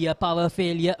because of the power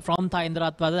failure from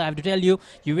Nittawela. I have to tell you,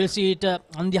 you will see it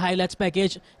on the highlights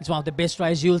package. It's one of the best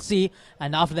tries you'll see.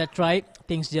 And after that try,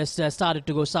 things just started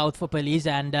to go south for Police.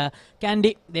 And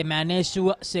Kandy, they managed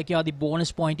to secure the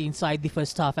bonus point inside the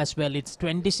first half as well. It's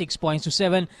 26 points to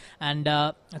 7. And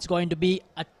it's going to be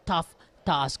a tough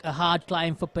task, a hard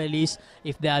climb for Police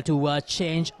if they are to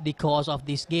change the course of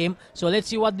this game. So let's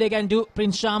see what they can do.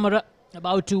 Prince Shamara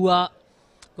about to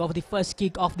go for the first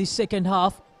kick of the second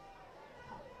half.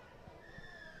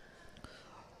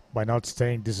 By not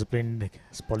staying disciplined,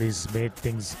 Police made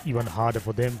things even harder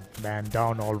for them. Man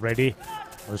down already.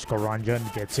 Rushko Ranjan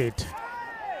gets it.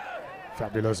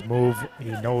 Fabulous move.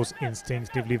 He knows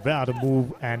instinctively where to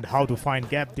move and how to find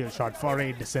gap. Their shot for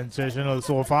it. Sensational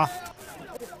so far.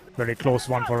 Very close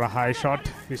one for a high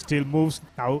shot. He still moves.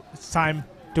 Now it's time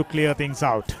to clear things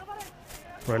out.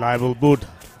 Reliable boot.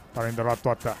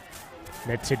 Nittawela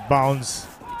lets it bounce.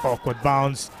 Awkward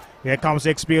bounce. Here comes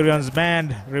experienced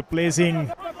man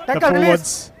replacing the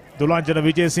forwards. Dulanjana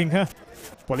Vijay Singh.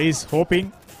 Police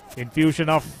hoping infusion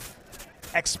of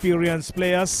experienced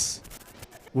players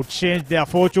would change their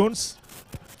fortunes.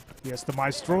 Here's the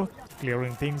maestro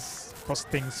clearing things. First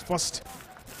things first.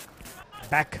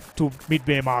 Back to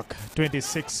midway mark.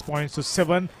 26 points to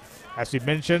 7. As we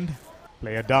mentioned,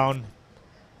 player down.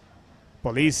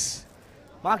 Police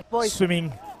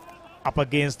swimming up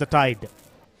against the tide.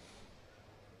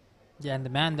 Yeah, and the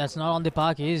man that's not on the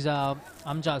park is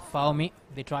Amjad Fawmi,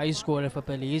 the try scorer for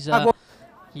Police.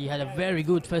 He had a very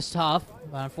good first half,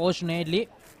 but unfortunately,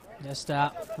 just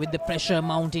with the pressure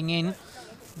mounting in,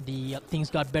 the things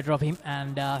got better of him,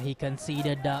 and he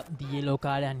conceded the yellow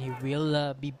card, and he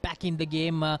will be back in the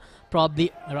game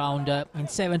probably around in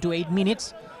 7 to 8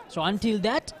 minutes. So until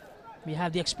that, we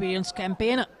have the experienced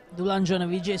campaigner Dulanjana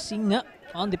Vijay Singh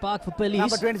on the park for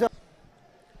Police.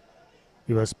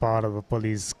 He was part of a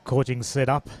Police coaching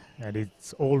setup, and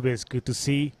it's always good to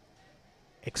see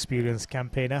experienced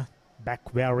campaigner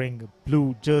back wearing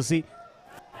blue jersey.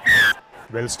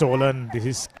 Well stolen. This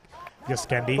is just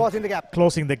Kandy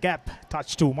closing the gap.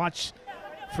 Touch too much.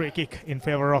 Free kick in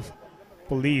favor of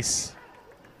Police.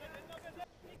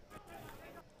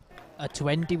 A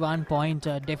 21-point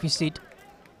deficit.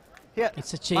 Here.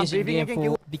 It's a chasing game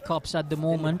for the Cops at the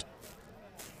moment.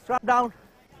 Drop down.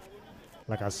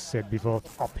 Like I said before,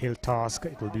 uphill task.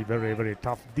 It will be very, very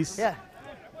tough. This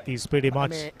is pretty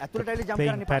much the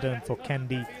playing pattern for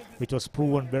Kandy, which was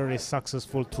proven very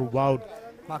successful throughout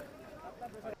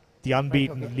the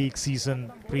unbeaten league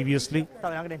season previously.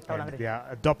 And they are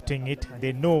adopting it.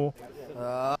 They know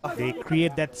They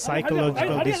create that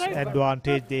psychological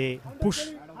disadvantage. They push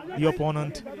the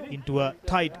opponent into a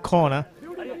tight corner,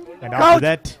 and after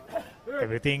that,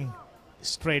 everything is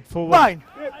straightforward.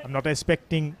 I'm not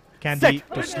expecting Kandy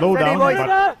to slow down,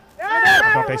 but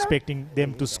I'm not expecting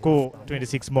them to score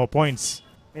 26 more points.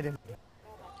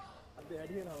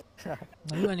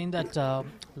 Even in that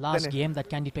last game that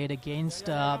Kandy played against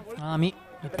Army,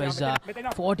 it was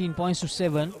 14 points to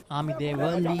 7. Army, they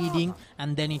were leading,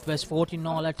 and then it was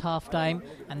 14-all at halftime,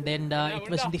 and then it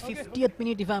was in the 50th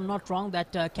minute, if I'm not wrong,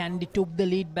 that Kandy took the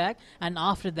lead back, and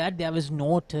after that there was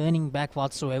no turning back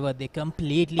whatsoever. They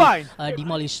completely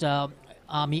demolished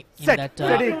Army in that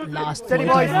last 30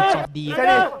 minutes of the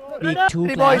Big 2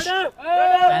 clash,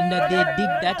 and they did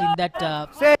that in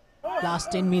that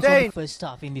last 10 minutes of the first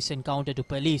half in this encounter to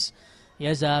police.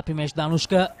 Here's Primesh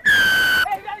Danushka.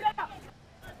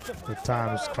 The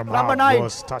times Kramar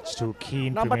was touched too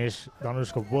keen. Primesh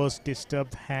Danushka was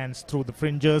disturbed, hands through the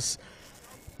fringes.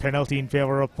 Penalty in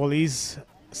favor of police.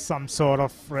 Some sort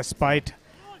of respite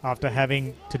after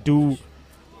having to do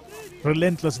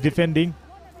relentless defending.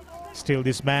 Still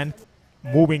this man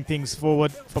moving things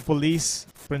forward for police.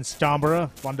 Prince Chambara,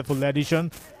 wonderful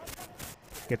addition.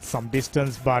 Gets some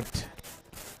distance, but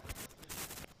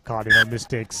cardinal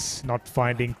mistakes, not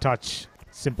finding touch.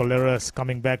 Simple errors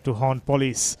coming back to haunt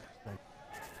police.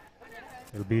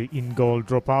 It'll be in goal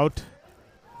dropout.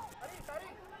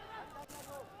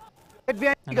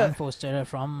 An unforced error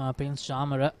from Prince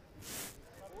Chambara.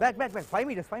 Back. 5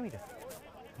 meters.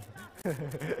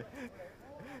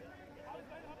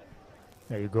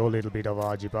 There you go, a little bit of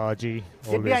argy-bargy.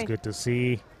 Always good to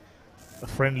see a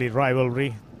friendly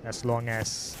rivalry, as long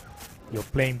as you're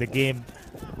playing the game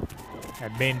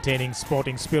and maintaining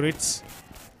sporting spirits.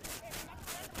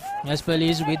 Yes,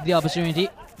 police with the opportunity,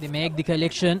 they make the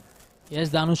collection. Yes,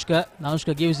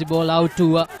 Danushka gives the ball out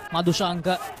to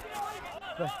Madhushanka.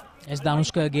 Yes,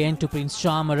 Danushka again to Prince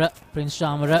Chambara. Prince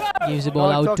Chambara gives the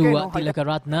ball out to Tilaka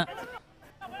Ratna.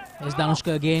 Yes,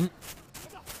 Danushka again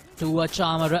to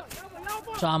Chambara.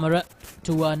 Chambara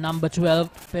to number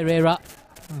 12, Pereira.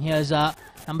 And here's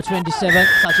number 27,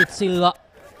 Sachit Silva.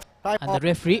 And the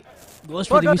referee goes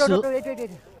for the whistle. Wait.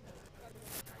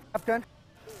 Captain,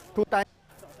 2 times.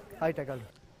 High tackle.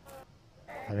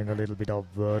 Having a little bit of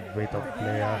word with a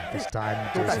player this time,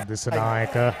 Jason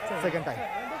Dissanayake. Second time.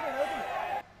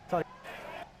 Sorry.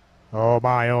 Oh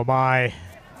my.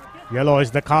 Yellow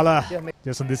is the color.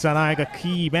 Jason Dissanayake,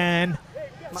 key man,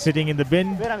 sitting in the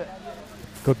bin.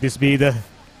 Could this be the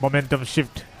momentum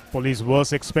shift police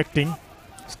was expecting?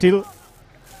 Still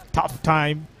tough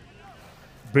time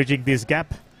bridging this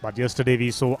gap, but yesterday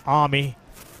we saw Army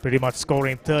pretty much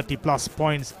scoring 30 plus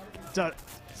points the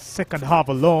second half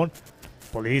alone.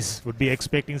 Police would be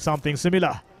expecting something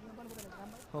similar.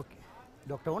 Okay.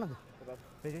 Doctor,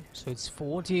 so it's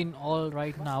 14-all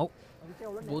right now.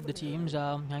 Both the teams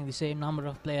are having the same number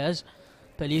of players.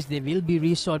 Police, they will be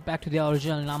restored back to their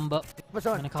original number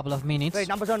in a couple of minutes. Wait,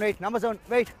 number 7,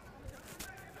 wait.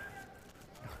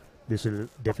 This will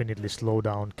definitely slow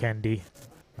down Kandy.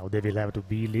 Now they will have to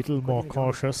be a little more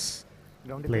cautious.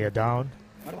 Player down.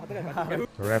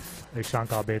 Ref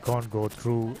Ishankar Bekon go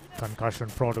through concussion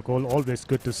protocol. Always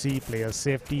good to see player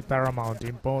safety, paramount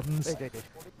importance.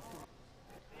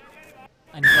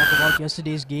 And talk about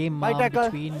yesterday's game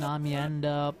between Army and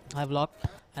Havelock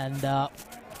and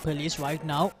police right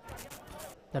now.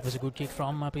 That was a good kick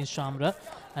from Prince Chambara.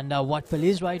 And what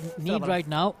police need right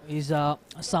now is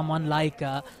someone like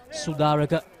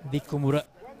Sudaraka Dikkumura.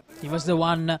 He was the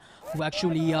one who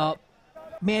actually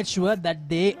made sure that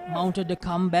they mounted a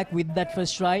comeback with that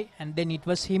first try, and then it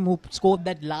was him who scored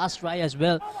that last try as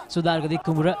well. Sudaraka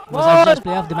Dikkumura was actually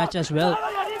player of the match as well.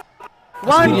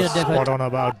 Spot on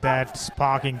about that,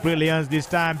 sparking brilliance this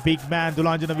time. Big man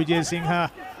Dulanjana Vijay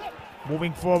Singha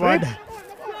moving forward.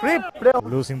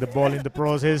 Losing the ball in the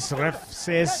process. Ref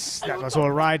says that was all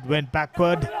right, went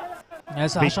backward.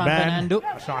 Yes, Big man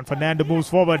Ashan Fernando moves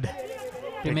forward.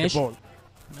 Primesh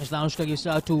Danushka gives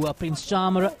out to Prince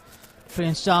Chambara.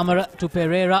 Prince Chambara to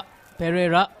Pereira.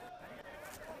 Pereira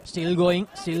still going.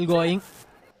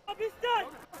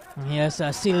 Yes,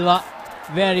 Silva.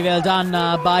 Very well done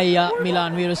by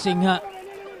Milan Veerasinghe.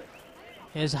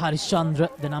 Here's Harishchandra,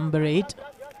 the number 8.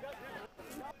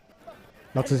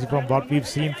 Laksasi, from what we've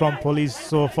seen from police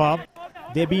so far,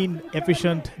 they've been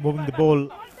efficient moving the ball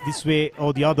this way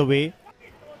or the other way,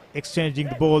 exchanging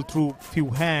the ball through few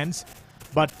hands.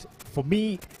 But for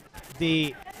me,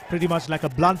 they pretty much like a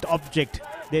blunt object.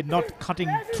 They're not cutting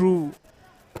through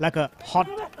like a hot,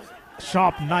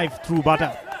 sharp knife through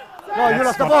butter. No, you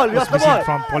lost the ball. You lost the ball.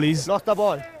 From police. Lost the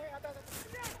ball.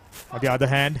 On the other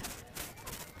hand,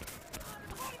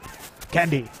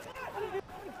 Kandy.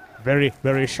 Very,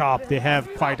 very sharp. They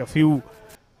have quite a few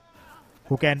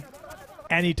who can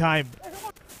anytime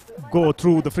go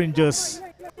through the fringes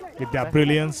with their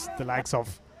brilliance. The likes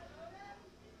of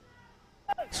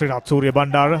Srinath Surya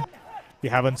Bandara, we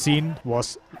haven't seen,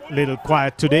 was a little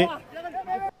quiet today.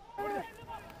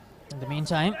 In the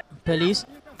meantime, police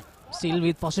still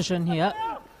with possession here.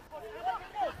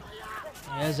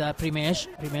 Here's Primesh.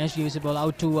 Primesh gives the ball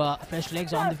out to fresh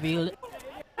legs on the field.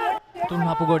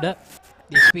 Tunhapugoda,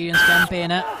 the experienced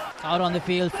campaigner, out on the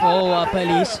field for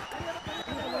police.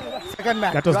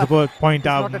 That was the point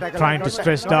I'm trying to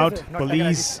stress out.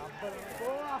 Police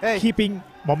keeping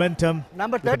momentum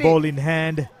with the ball in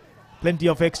hand. Plenty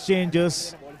of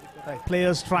exchanges.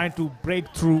 Players trying to break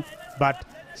through, but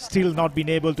still not been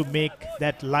able to make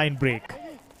that line break.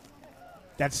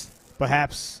 That's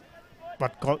perhaps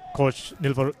what Coach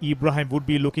Nilvar Ibrahim would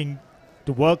be looking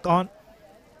to work on.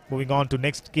 Moving on to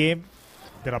next game.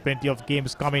 There are plenty of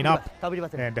games coming up,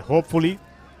 and hopefully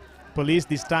police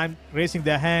this time raising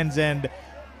their hands and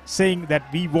saying that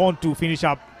we want to finish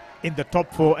up in the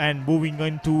top 4 and moving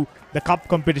into the cup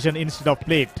competition instead of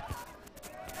plate.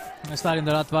 Starting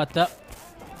the Ratwata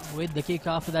with the kick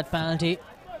after that penalty.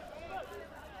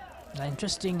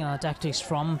 Interesting tactics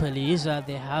from police.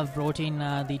 They have brought in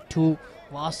the two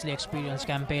vastly experienced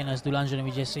campaigners, Dulanjana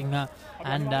Vijayasinghe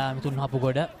and Mithun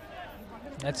Hapugoda.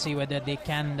 Let's see whether they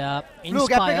can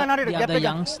inspire the other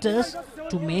youngsters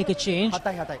to make a change.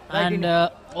 And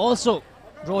also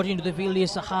brought into the field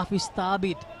is Hafiz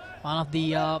Thabit, one of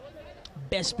the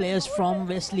best players from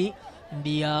Wesley in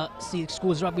the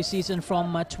schools rugby season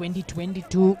from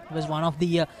 2022. Was one of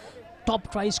the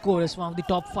top try scorers, one of the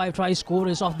top 5 try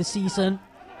scorers of the season.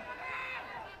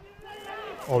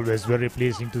 Always very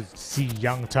pleasing to see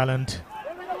young talent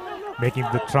making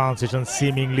the transition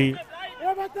seemingly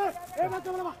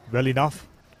well enough.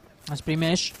 That's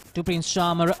Primesh to Prince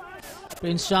Shamar.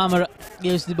 Prince Shamar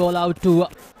gives the ball out to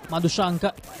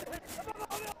Madhushankar.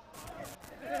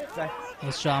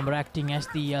 Here's Shamar acting as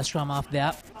the scrum half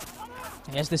there.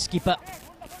 Here's the skipper.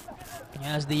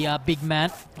 Here's the big man,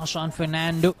 Ashan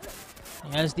Fernando.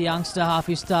 Here's the youngster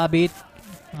Hafiz Thabit.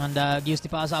 And gives the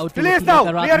pass out to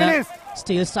Ratna.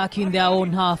 Still stuck in their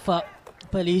own half.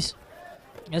 Police.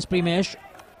 Here's Primesh.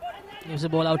 Gives the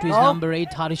ball out to his number 8,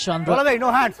 Harishchandra.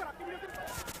 No hands.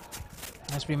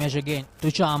 That's Primesh again to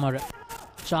Chamara.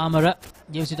 Chamara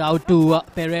gives it out to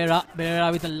Pereira.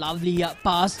 Pereira with a lovely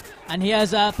pass. And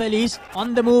here's police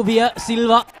on the move here,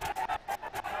 Silva.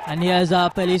 And here's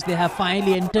police. They have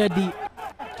finally entered the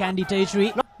Kandy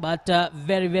territory. But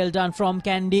very well done from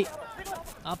Kandy.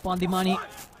 Up on the money.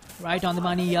 Right on the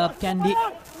money, Kandy.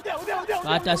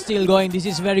 But still going. This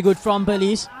is very good from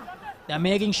police. They're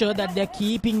making sure that they're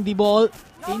keeping the ball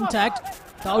intact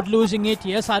without losing it.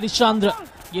 Yes, Harishchandra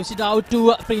gives it out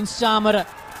to Prince Chamara.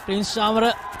 Prince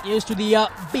Chamara gives to the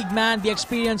big man, the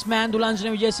experienced man,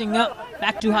 Dulanjana Vijayasinghe.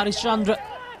 Back to Harishchandra.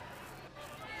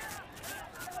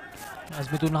 As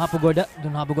Mithun Hapugoda.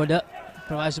 Mithun Hapugoda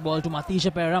provides the ball to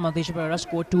Matisha Pereira. Matisha Pereira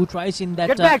scored 2 tries in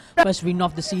that first win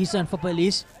of the season for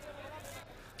police.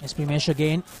 Yes, Primesh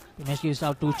again. Primesh gives it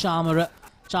out to Chamara.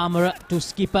 Chamara to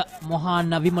skipper Mohan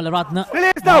Vimalaratna.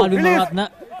 Vimalaratna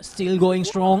still going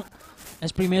strong.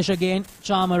 As Primesh again.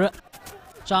 Chamara.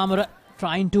 Chamara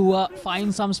trying to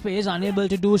find some space, unable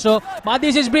to do so. But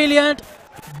this is brilliant.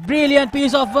 Brilliant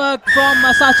piece of work from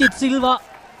Sachit Silva.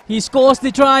 He scores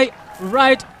the try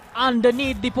right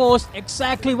underneath the post.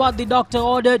 Exactly what the doctor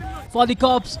ordered for the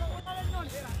Cops.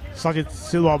 Sachit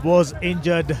Silva was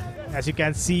injured, as you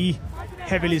can see,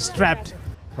 heavily strapped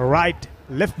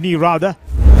left knee rather.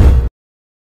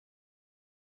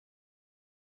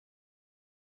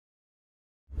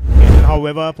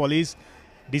 However, police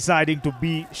deciding to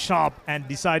be sharp and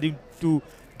deciding to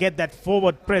get that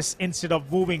forward press instead of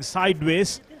moving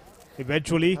sideways.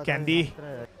 Eventually, Kandy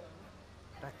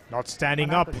not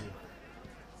standing up.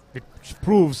 It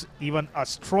proves even a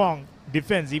strong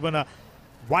defense, even a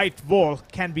white wall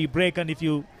can be broken if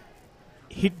you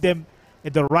hit them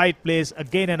at the right place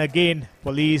again and again.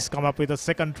 Police come up with a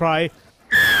second try.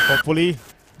 Hopefully,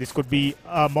 this could be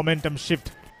a momentum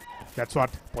shift. That's what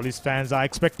police fans are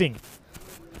expecting.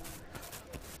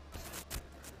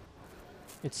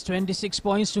 It's 26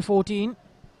 points to 14.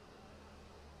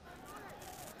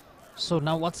 So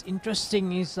now what's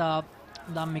interesting is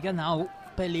Dhammika now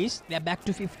police, they're back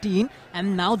to 15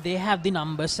 and now they have the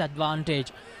numbers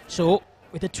advantage. So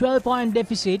with a 12-point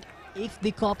deficit, if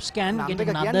the Cops can get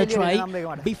another try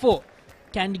before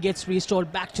Kandy gets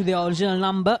restored back to the original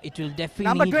number, it will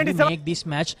definitely make this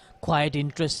match quite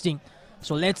interesting.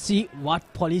 So let's see what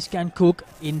police can cook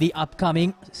in the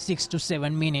upcoming 6 to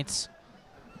 7 minutes.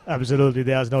 Absolutely,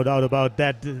 there's no doubt about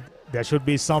that. There should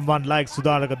be someone like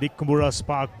Sudaraka Dikkumbura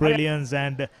spark brilliance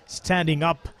and standing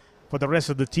up for the rest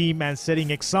of the team and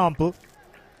setting example.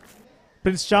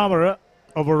 Prince Chamara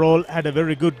overall had a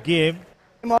very good game,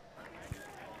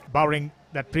 barring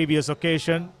that previous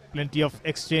occasion. Plenty of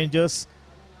exchanges.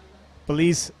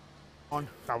 Police,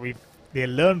 now if they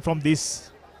learn from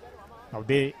this, now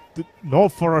they know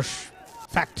for a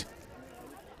fact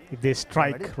if they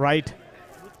strike right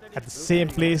at the same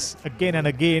place again and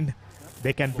again,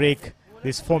 they can break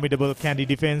this formidable Kandy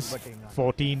defense.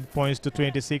 14 points to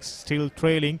 26, still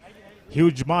trailing.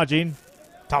 Huge margin,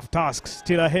 tough task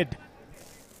still ahead.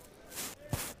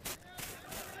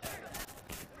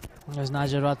 There's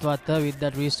Najaratwata with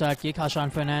that restart kick.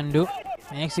 Hashan Fernando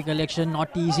makes the collection. Not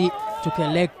easy to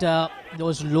collect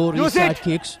those low restart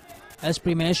kicks. As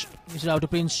Primesh is out to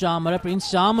Prince Chamara.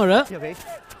 Prince Chamara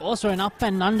also an up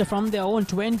and under from their own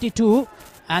 22.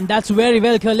 And that's very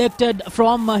well collected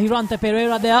from Hiranta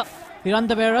Pereira there.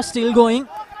 Hiranta Pereira still going.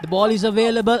 The ball is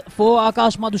available for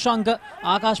Akash Madhushankar.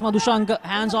 Akash Madhushankar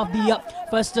hands off the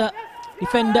first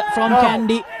defender from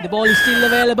Kandy. The ball is still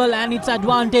available and it's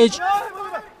advantage.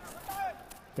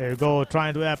 There you go,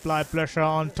 trying to apply pressure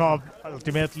on top.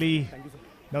 Ultimately,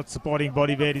 not supporting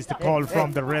body weight is the call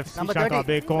from the ref. Shankar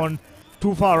Bekon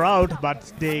too far out,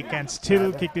 but they can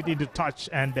still kick it into touch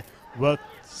and work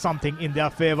something in their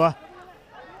favor.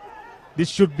 This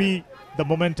should be the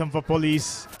momentum for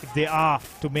Police if they are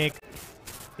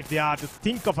to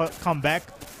think of a comeback.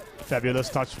 Fabulous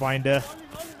touch finder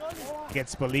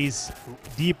gets Police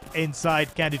deep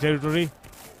inside Kandy territory.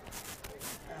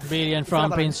 Brilliant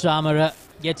from Prince Chamara.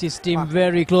 Gets his team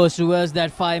very close towards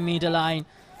that 5-meter line.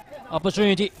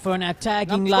 Opportunity for an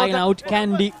attacking line out.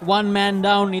 Kandy, one man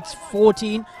down. It's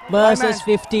 14 versus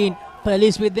 15.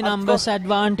 Police with the numbers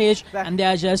advantage, and they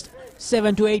are just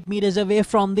 7 to 8 meters away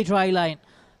from the try line.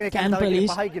 Can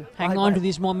Police hang on to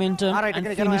this momentum and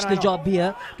finish the job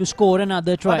here to score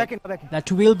another try?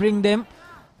 That will bring them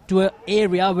to an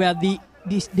area where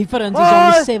this difference is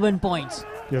only 7 points.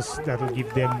 Yes, that will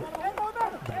give them.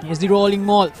 Here's the rolling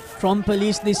maul from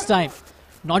Police this time.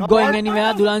 Not going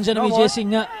anywhere. Dulanjana Vijay Singh,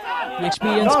 the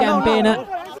experienced campaigner.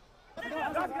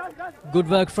 Good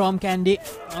work from Kandy.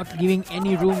 Not giving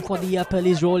any room for the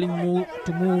Police rolling move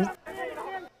to move.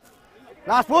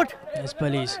 Last foot. Yes,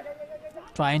 Police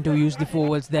trying to use the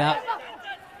forwards there.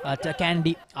 But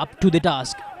Kandy up to the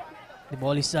task. The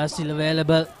ball is still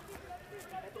available.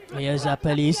 Here's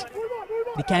Police.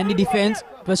 The Kandy defense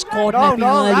was caught napping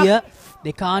earlier.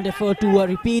 They can't afford to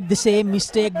repeat the same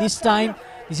mistake this time.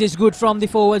 This is good from the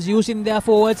forwards, using their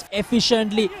forwards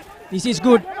efficiently. This is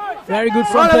good. Very good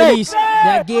from Police. They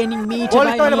are gaining meter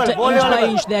by meter, inch by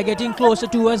inch. They are getting closer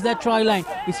towards that try line.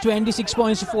 It's 26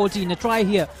 points to 14. A try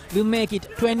here will make it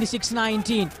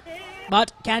 26-19.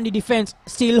 But Kandy defense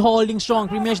still holding strong.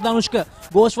 Primesh Danushka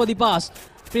goes for the pass.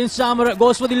 Prince Chamara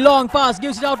goes for the long pass,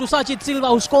 gives it out to Sachit Silva,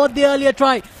 who scored the earlier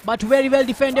try, but very well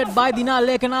defended by Dinal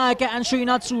Lekanayaka and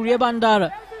Srinath Surya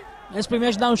Bandara. Yes,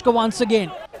 Primesh Danushka once again.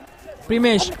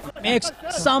 Primesh makes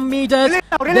some meters,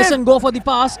 doesn't go for the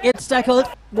pass, gets tackled.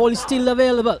 Ball is still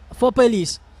available for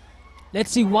Police.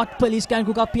 Let's see what Police can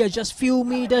cook up here. Just few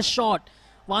meters short.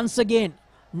 Once again,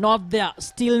 not there,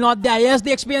 still not there. Yes,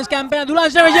 the experienced campaigner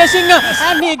Dulanjana Vijay Singh,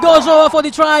 and he goes over for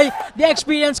the try. The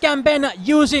experienced campaigner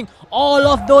using all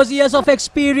of those years of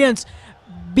experience,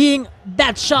 being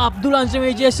that sharp,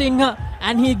 Dulanjana Vijay Singh,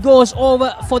 and he goes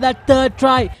over for that third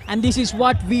try. And this is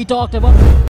what we talked about.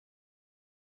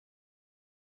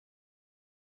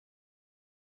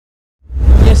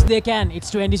 Yes, they can.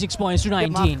 It's 26 points to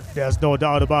 19. There's no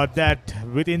doubt about that.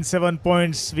 Within 7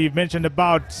 points, we've mentioned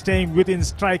about staying within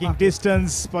striking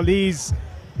distance. Police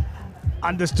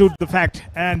understood the fact,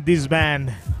 and this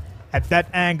man at that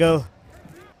angle,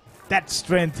 that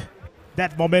strength,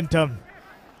 that momentum,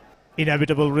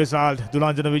 inevitable result.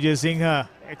 Dulanjana Vijay Singh,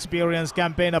 experienced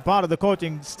campaigner, part of the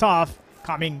coaching staff,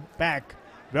 coming back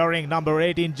wearing number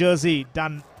 18 jersey,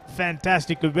 done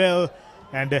fantastically well,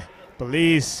 and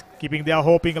Police keeping their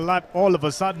hoping alive. All of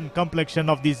a sudden, complexion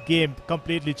of this game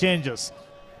completely changes.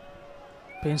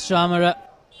 Prince Chamara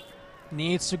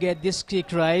needs to get this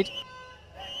kick right.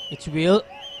 It will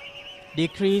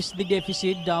decrease the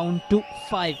deficit down to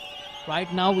 5.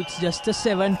 Right now, it's just a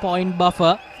 7-point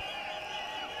buffer.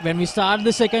 When we started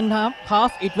the second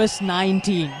half, it was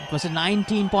 19. It was a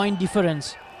 19-point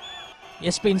difference.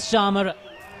 Yes, Prince Chamara.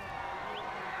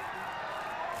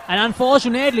 And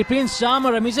unfortunately, Prince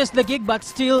Chamara misses the kick, but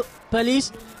still,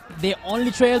 Police, they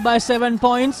only trail by 7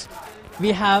 points.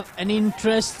 We have an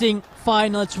interesting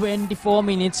final 24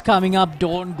 minutes coming up.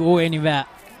 Don't go anywhere.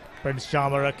 Prince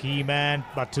Charmer, a key man,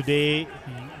 but today he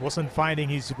wasn't finding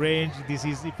his range. This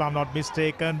is, if I'm not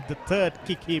mistaken, the third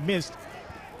kick he missed.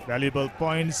 Valuable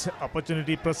points,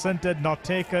 opportunity presented, not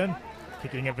taken.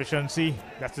 Kicking efficiency,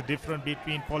 that's the difference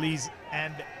between Police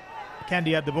and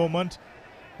Kandy at the moment.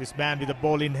 This man with the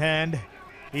ball in hand,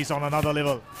 he's on another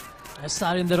level.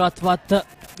 Sarinder Ratwat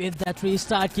with that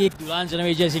restart kick. Dulanjana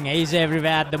Vijay he's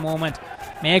everywhere at the moment.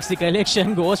 Makes the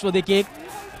collection, goes for the kick.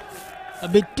 A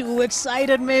bit too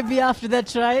excited maybe after that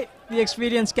try, the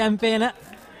experienced campaigner.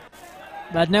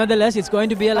 But nevertheless, it's going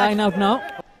to be a line out now.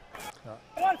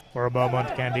 For a moment,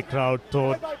 Kandy crowd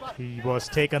thought he was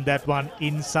taken that one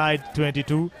inside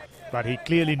 22, but he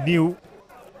clearly knew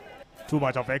too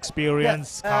much of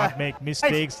experience, can't make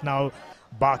mistakes. Now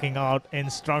barking out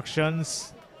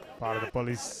instructions. Part of the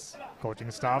police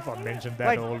coaching staff, I mentioned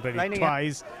that already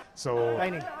twice. So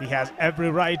he has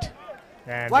every right.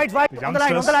 And the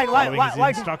youngsters following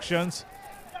his instructions.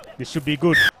 This should be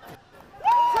good.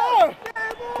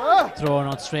 Throw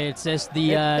not straight, says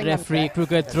the referee.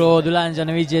 Crooked throw,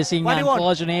 Dulanjana Vijay Singh,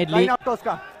 unfortunately.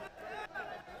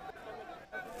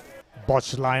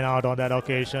 Botched line out on that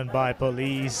occasion by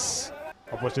Police.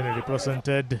 Opportunity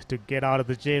presented to get out of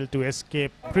the jail, to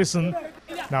escape prison.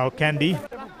 Now Kandy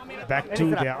back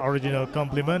to their original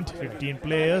complement. 15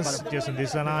 players. Jason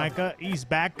Dissanayake is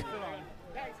back.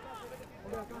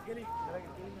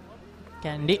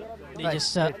 Kandy, they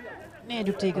just need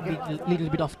to take a little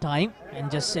bit of time and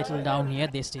just settle down here.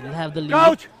 They still have the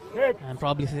lead, and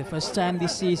probably for the first time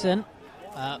this season,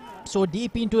 so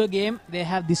deep into a game, they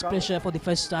have this pressure for the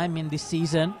first time in this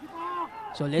season.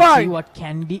 So let's see what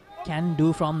Kandy can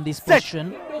do from this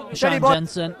position. Sean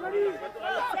Johnson.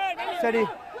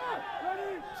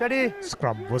 Steady.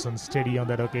 Scrum wasn't steady on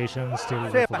that occasion. Still,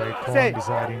 Referee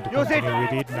deciding to continue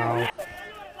with it. Now,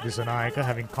 Dissanayake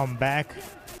having come back.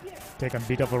 Taken a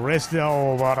bit of a rest.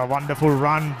 Oh, what a wonderful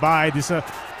run by this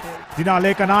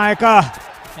Dinaleka Nayaka.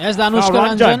 Yes, Danushka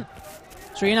Ranjan.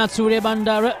 Srinath Surya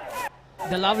Bandara.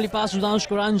 The lovely pass to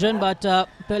Danushka Ranjan, but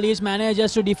Police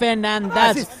manages to defend, and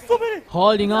that's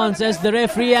holding on, says the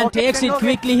referee, and takes it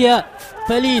quickly here.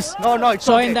 Police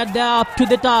showing that they're up to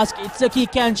the task. It's a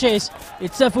kick and chase.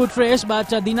 It's a foot race, but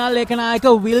Dinaleka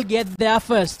Nayaka will get there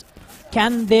first.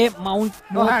 Can they mount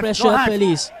more pressure,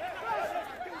 Police?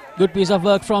 Good piece of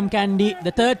work from Kandy.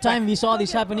 The third time we saw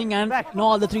this happening, and no,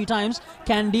 all the 3 times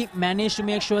Kandy managed to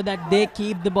make sure that they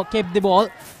kept the ball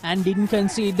and didn't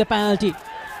concede the penalty.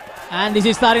 And this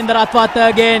is Sarinder Ratwat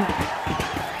again.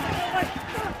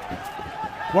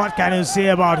 What can you say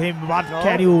about him? What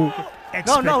can you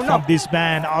expect from this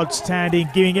man? Outstanding,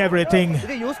 giving everything.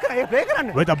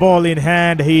 With the ball in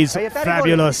hand, he's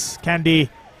fabulous. Kandy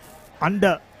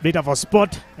under bit of a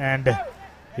spot, and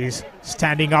he's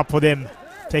standing up for them,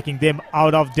 taking them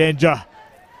out of danger.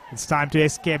 It's time to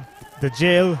escape the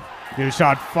jail.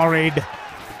 Dilshad Farid,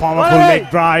 powerful leg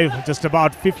drive, just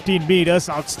about 15 meters,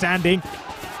 outstanding.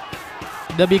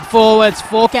 The big forwards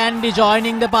for Kandy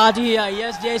joining the party here.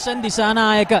 Yes, Jason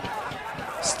Dissanayake.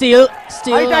 Still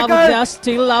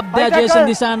up there. Jason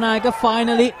Dissanayake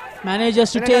finally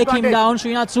manages to take him down.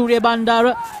 Srinath Surya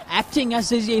Bandara acting as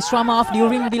a scrum half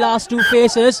during the last 2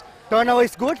 phases. Turnover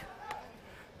is good.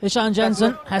 Ishan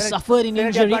Johnson has suffered an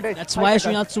injury. That's why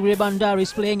Srinath Surya Bandara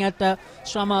is playing at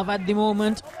scrum half at the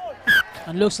moment.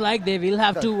 And looks like they will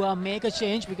have to make a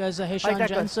change, because Ishan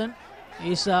Johnson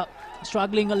is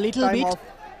struggling a little bit.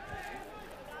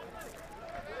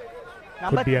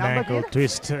 Could be an ankle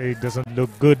twist. It doesn't look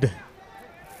good.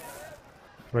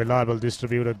 Reliable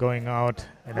distributor going out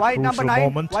in a crucial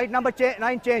moment. White number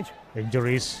 9 change.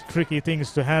 Injuries, tricky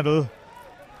things to handle.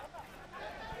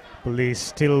 Police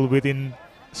still within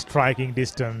striking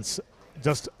distance.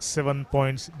 Just 7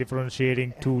 points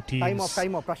differentiating 2 teams.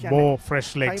 Time off, more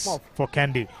fresh legs for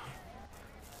Kandy.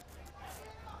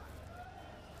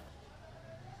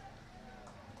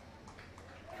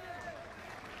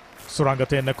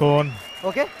 Surangate Nakon.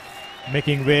 Okay.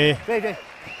 Making way. Wait.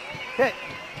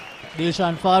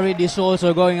 Dilshan Farid is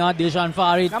also going out. Dilshan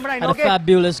Farid had a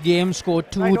fabulous game, scored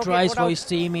 2 tries for his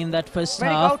team in that first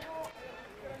half.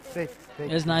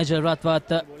 Here's Nigel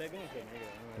Ratwat.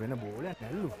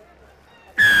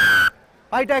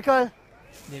 High tackle.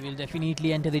 They will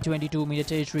definitely enter the 22-meter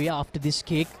territory after this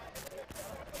kick.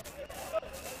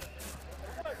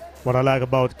 What I like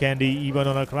about Kandy, even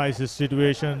on a crisis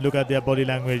situation, look at their body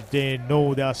language. They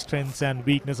know their strengths and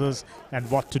weaknesses and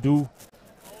what to do.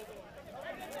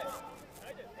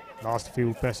 Last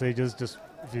few passages, just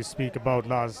if you speak about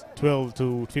last 12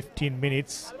 to 15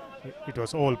 minutes, it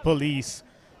was all Police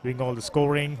doing all the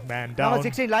scoring, man down. Number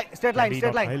 16, straight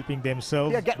line. Helping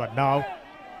themselves, but now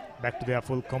back to their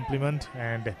full complement,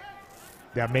 and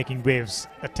They are making waves.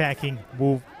 Attacking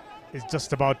move is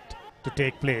just about to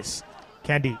take place.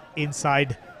 Kandy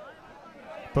inside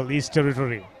police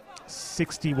territory.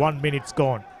 61 minutes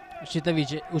gone.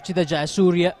 Uchita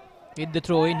Jayasuriya with the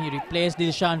throw in. He replaced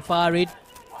Dilshan Farid.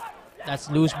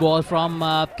 That's loose ball from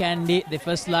Kandy. The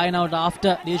first line out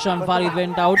after Dilshan Farid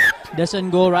went out. Doesn't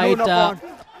go right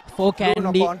for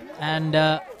Kandy. And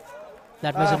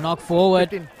that was a knock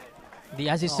forward. The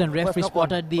assistant referee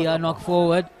spotted the knock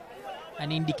forward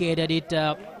and indicated it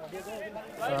to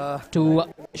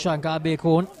Shankar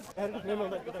Bekon.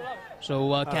 So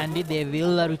Kandy, they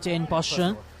will retain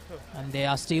possession. And they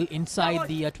are still inside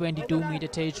the 22-meter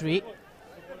territory.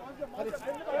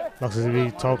 As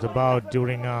we talked about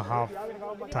during our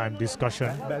half-time discussion,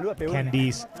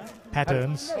 Kandy's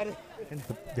patterns,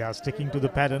 they are sticking to the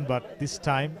pattern, but this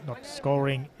time not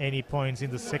scoring any points in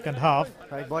the second half.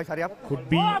 Could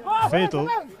be fatal.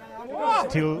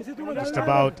 Still just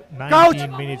about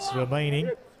 19 minutes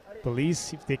remaining.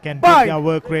 Police, if they can get their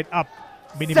work rate up,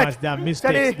 minimize their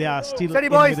mistakes, they are still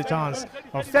in with a chance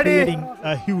of creating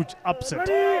a huge upset.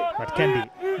 But Kandy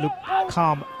look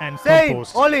calm and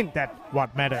composed. That's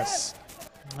what matters.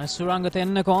 Suranga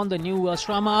Tennakon, the new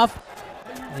scrum half.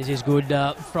 This is good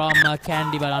from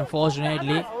Kandy, but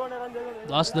unfortunately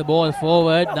lost the ball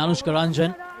forward. Danushka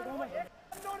Ranjan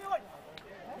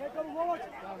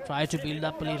tried to build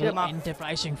up a little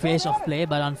enterprising phase of play,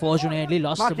 but unfortunately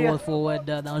lost the ball forward.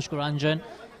 Danushka Ranjan.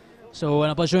 So an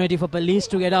opportunity for police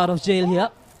to get out of jail here.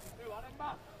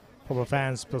 From a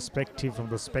fan's perspective, from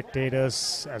the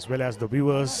spectators as well as the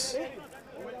viewers,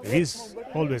 it is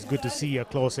always good to see a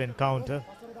close encounter.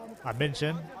 I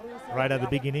mentioned right at the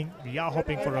beginning, we are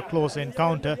hoping for a close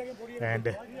encounter,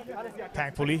 and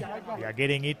thankfully we are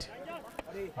getting it.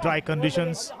 Dry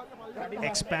conditions,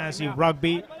 expansive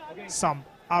rugby, some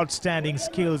outstanding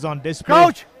skills on display.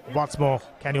 Coach! What's more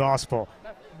can you ask for?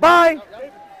 Bye!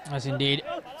 Yes, indeed.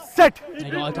 Set!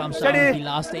 It all comes down to the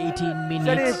last 18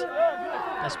 minutes.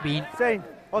 Has been an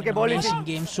amazing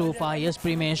game so far. Yes,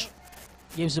 Primesh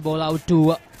gives the ball out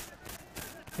to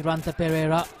Hiranta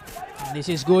Pereira. This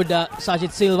is good.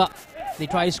 Sajid Silva, the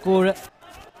try scorer.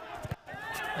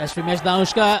 Yes, Primesh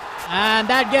Danushka. And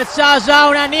that gets charged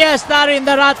down. And yes,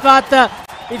 Tharinder Ratvat.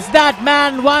 It's that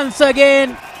man once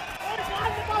again.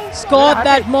 Scored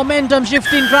that momentum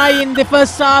shifting try in the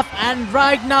first half, and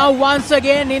right now once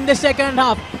again in the second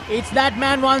half, it's that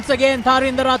man once again,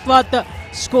 Tharinder Ratvat,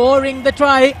 scoring the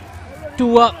try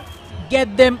to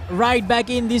get them right back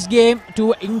in this game,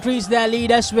 to increase their lead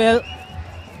as well.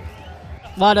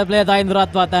 What a player Tharinder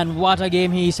Ratvat, and what a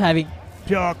game he is having.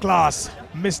 Pure class,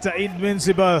 Mr.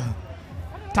 Invincible.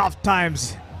 Tough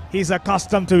times, he's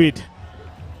accustomed to it.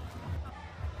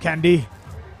 Kandy,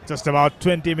 just about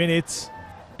 20 minutes.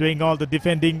 Doing all the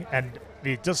defending, and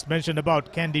we just mentioned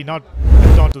about Kandy not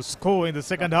on to score in the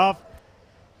second half.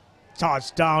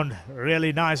 Charged down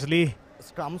really nicely.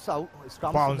 Bounce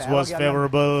was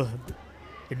favorable.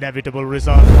 Inevitable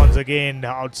result once again.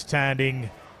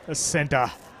 Outstanding center.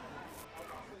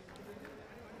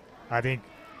 I think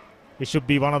he should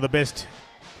be one of the best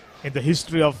in the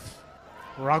history of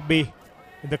rugby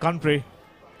in the country.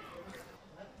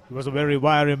 He was a very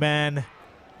wiry man,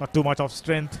 not too much of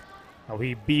strength. Now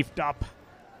he beefed up,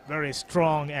 very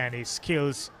strong, and his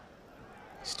skills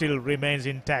still remains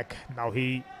intact. Now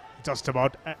he just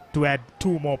about to add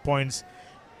 2 more points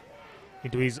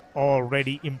into his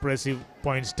already impressive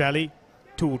points tally.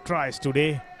 2 tries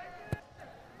today.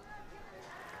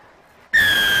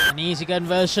 An easy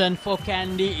conversion for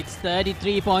Kandy. It's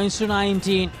 33 points to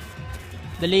 19.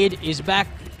 The lead is back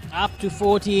up to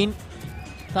 14.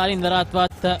 Tharinder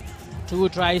Ratvat, 2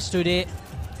 tries today.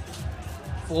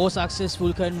 4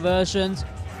 successful conversions.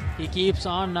 He keeps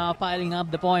on piling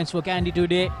up the points for Kandy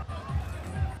today.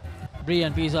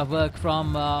 Brilliant piece of work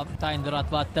from Tharinder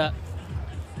Ratvat.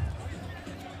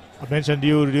 I mentioned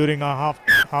you during our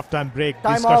halftime break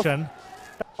discussion.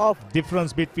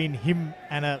 Difference between him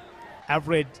and an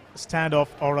average standoff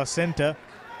or a center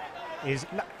is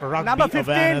rugby 15,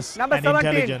 awareness and 17.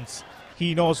 intelligence.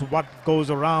 He knows what goes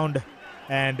around,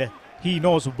 and he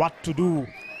knows what to do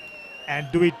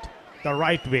and do it the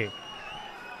right way.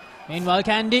 Meanwhile,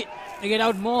 Kandy, they get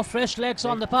out more fresh legs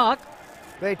on the park.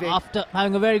 After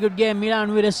having a very good game, Miran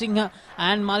Virasinghe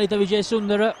and Malita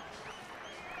Vijayasundara,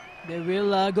 they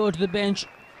will go to the bench.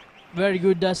 Very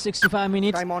good 65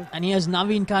 minutes. And here's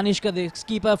Naveen Kanishka, the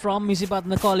keeper from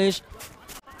Misipatna College.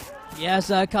 He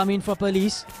has come in for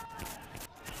police.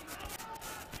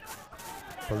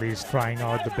 Police trying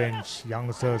out the bench.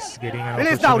 Youngsters getting an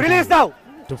Release opportunity now.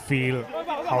 to feel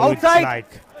how it's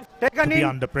like to be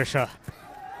under pressure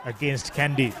against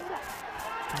Kandy.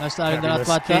 Tharinder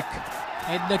Ratvat.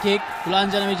 Hit the kick.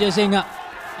 Dulanjana Vijayasinghe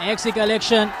makes the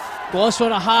collection. Goes for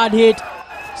a hard hit.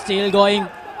 Still going.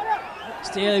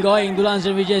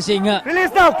 Dulanjana Vijayasinghe.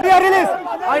 Release now. Clear release.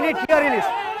 I need clear release.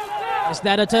 Is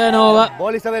that a turnover?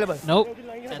 Ball is available. No,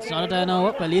 that's not a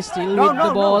turnover. Police still with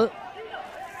the ball.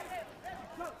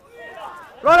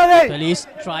 Police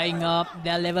trying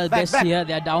their level best here.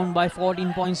 They are down by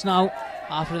 14 points now.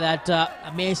 After that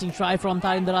amazing try from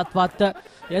Tarinder Ratwatta.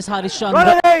 Yes,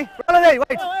 Harishchandra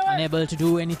unable to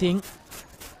do anything.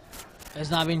 As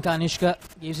Navin Kanishka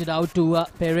gives it out to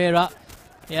Pereira.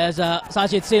 Here's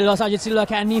Sajid Silva. Sajid Silva,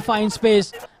 can he find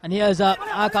space? And here's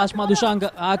Akash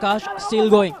Madhushankar. Akash still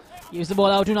going. Gives the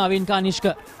ball out to Navin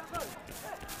Kanishka.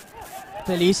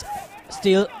 Police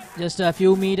still just a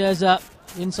few meters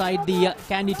inside the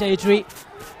Kandy territory.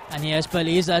 And here's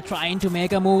Police trying to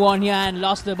make a move on here and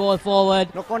lost the ball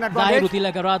forward. Dairu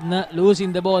Tilakaratne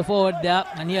losing the ball forward there.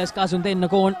 And here's Kasun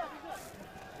Tennakon.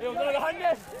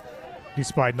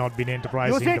 Despite not being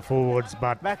enterprising the forwards,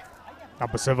 but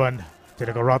number 7,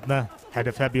 Tilakaratne, had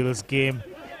a fabulous game.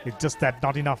 It's just that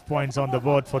not enough points on the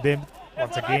board for them.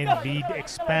 Once again, lead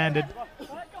expanded.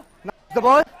 The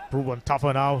ball. Proven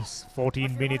tougher now.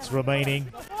 14 minutes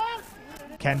remaining.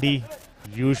 Kandy,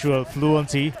 usual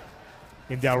fluency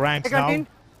in their ranks now.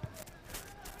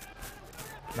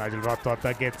 Nigel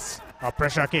Ratwatta gets a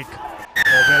pressure kick.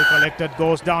 Oh, well collected,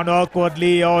 goes down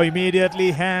awkwardly. Oh,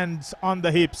 immediately hands on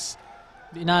the hips.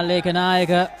 Dinaleka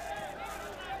Nayaka.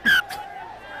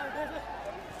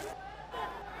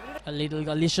 A little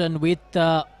collision with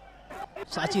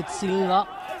Sajid Silva.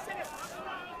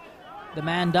 The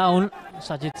man down,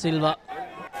 Sajid Silva.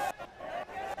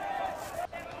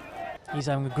 He's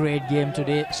having a great game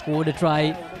today. Scored a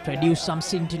try, produced some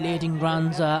scintillating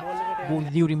runs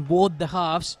during both the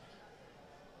halves.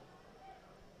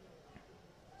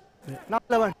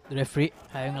 The referee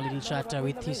having a little chat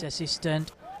with his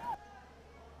assistant.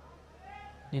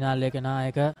 Dinaleka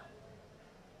Nayaka.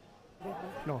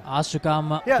 Asked to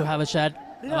come to have a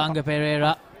chat. Avanga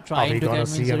Pereira trying to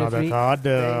convince see the another referee.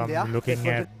 card. Looking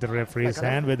at the referee's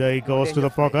hand, whether he goes to the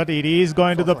pocket. It is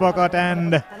going to the pocket,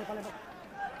 and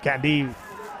Kandy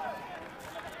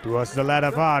towards the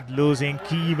latter part, losing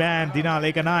key man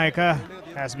Dinaleka Nayaka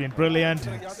has been brilliant.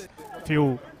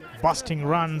 Few busting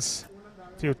runs,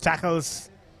 few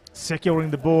tackles, securing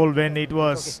the ball when it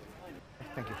was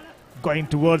going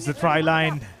towards the try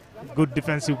line. Good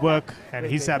defensive work, and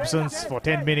his absence for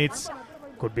 10 minutes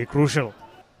could be crucial.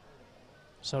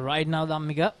 So right now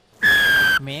Dhammika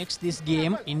makes this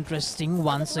game interesting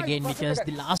once again, because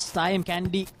the last time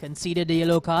Kandy conceded a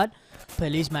yellow card,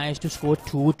 Police managed to score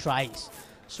 2 tries.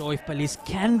 So if Police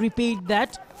can repeat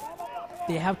that,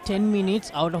 they have 10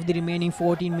 minutes out of the remaining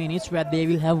 14 minutes where they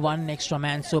will have 1 extra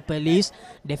man. So Police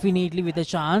definitely with a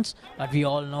chance, but we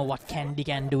all know what Kandy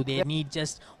can do. They need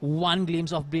just 1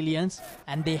 glimpse of brilliance,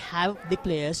 and they have the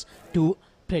players to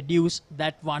produce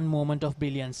that 1 moment of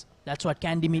brilliance. That's what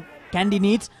Kandy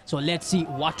needs. So let's see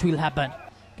what will happen.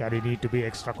 Kandy need to be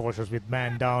extra cautious with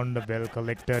man down, well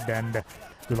collected, and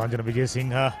Dulanjana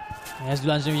Vijayasinghe. Yes,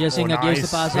 Dulanjana Vijayasinghe gives the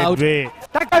pass headway.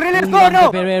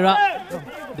 out. Pereira.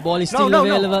 The ball is still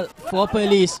available for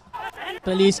Police.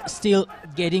 Police still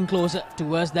getting closer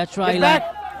towards that try line.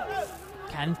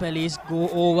 Can Police go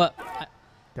over?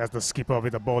 That's the skipper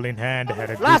with the ball in hand. Had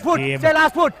a Last good foot, game. say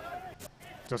last foot.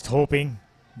 Just hoping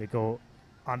they go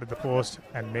under the post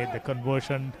and made the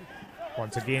conversion.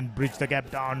 Once again, bridge the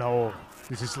gap down. Oh,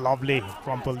 this is lovely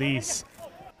from Police.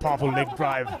 Powerful leg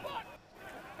drive.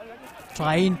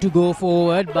 Trying to go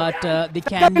forward, but the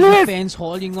Kandy defense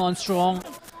holding on strong.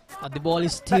 The ball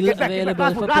is still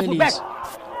available for Police.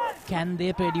 Can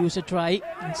they produce a try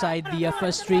inside the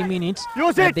first 3 minutes?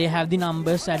 But they have the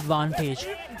numbers advantage.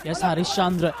 Yes,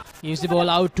 Harishchandra gives the ball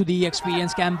out to the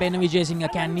experienced campaigner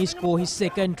Vijayasinghe. Can he score his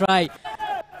 2nd try?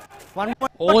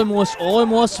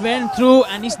 Almost went through.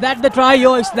 And is that the try,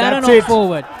 or is that an off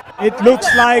forward? It looks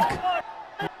like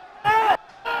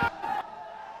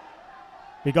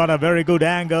we got a very good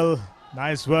angle.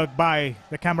 Nice work by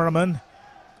the cameraman.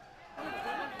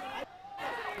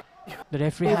 The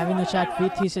referee having a chat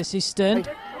with his assistant.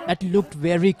 That looked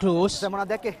very close.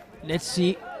 Let's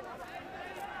see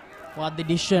what the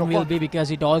decision will be, because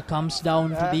it all comes down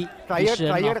to the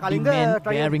decision of the men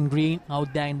wearing green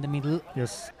out there in the middle.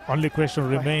 Yes, only question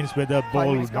remains whether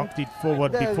ball knocked it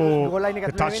forward before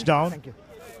the touchdown.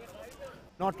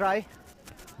 No try.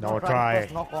 No try.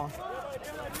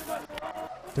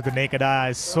 To the naked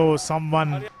eye, so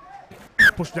someone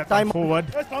pushed that one forward.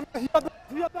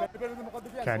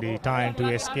 Kandy time to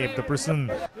escape the prison.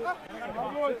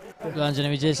 Dulanjana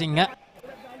Vijayasinghe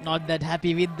not that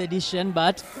happy with the decision,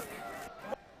 but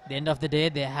the end of the day,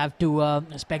 they have to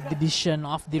respect the decision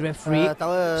of the referee.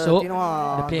 So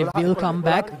the play will come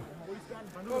back.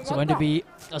 It's going to be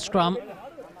a scrum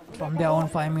from their own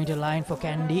 5-meter line for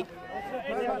Kandy.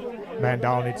 Man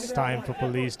down, it's time for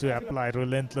police to apply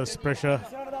relentless pressure.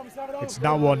 It's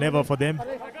now or never for them.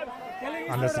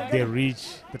 Unless if they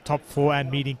reach the top 4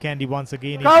 and meeting Kandy once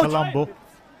again in Colombo.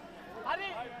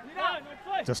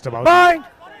 Just about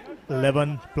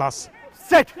 11 plus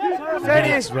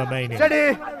minutes remaining.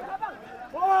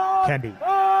 Kandy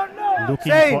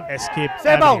looking for escape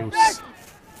avenues.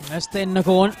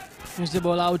 Tennakoon moves the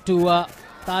ball out to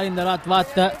Tarinda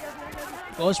Ratwatta.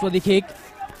 Goes for the kick.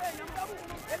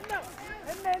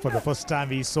 For the first time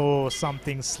we saw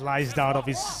something sliced out of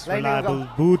his reliable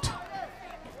boot.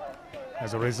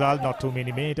 As a result, not too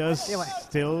many meters.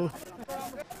 Still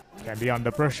Kandy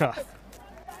under pressure.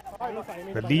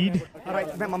 The lead,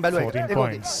 14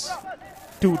 points.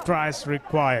 2 tries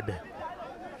required.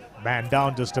 Man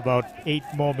down, just about 8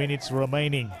 more minutes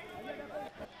remaining.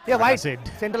 Like I said,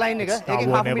 center line it's now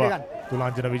or never.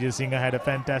 Tulanjana Vijayasinghe had a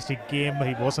fantastic game.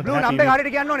 He wasn't happy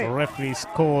with the referee's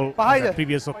call on the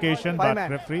previous occasion, but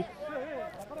referee,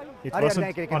 it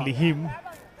wasn't only him.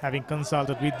 Having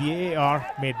consulted with the AR,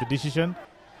 made the decision.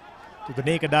 To the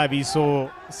naked eye, we saw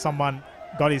someone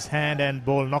got his hand and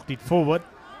ball knocked it forward.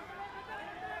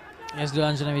 Yes,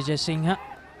 Tulanjana Vijayasinghe.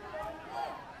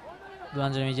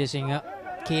 Tulanjana Vijayasinghe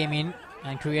came in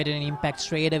and created an impact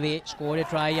straight away, scored a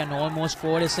try and almost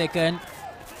scored a second.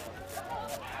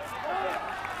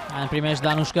 And Primesh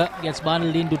Danushka gets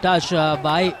bundled into touch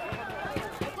by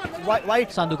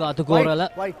Sandukathu Korala.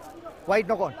 White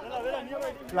knock on.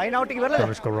 Line out.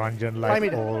 Danushka Ranjan,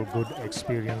 like all good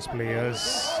experienced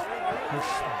players,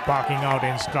 barking out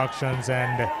instructions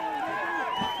and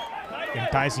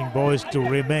enticing boys to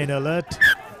remain alert,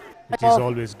 which is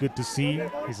always good to see.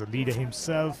 He's a leader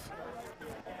himself.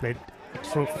 Played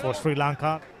for Sri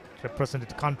Lanka, represented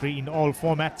the country in all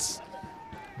formats.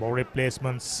 More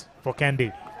replacements for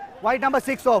Kandy. White number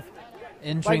 6 off.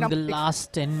 Entering the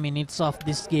last 10 minutes of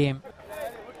this game.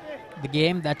 The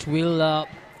game that will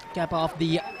cap off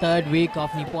the 3rd week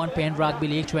of Nippon Paint Rugby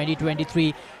League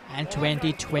 2023 and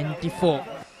 2024.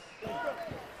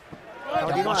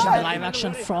 Watching the live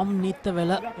action from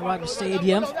Nittawela Rugby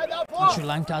Stadium on Sri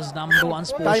Lanka's #1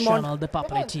 sports channel,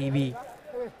 ThePapare TV.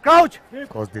 Crouch! Of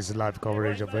course, this is live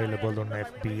coverage available on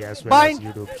FB as well as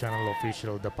YouTube channel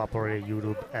official, the Papare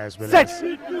YouTube as well as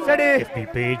FB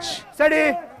page,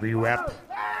 ViU app,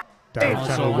 Dialog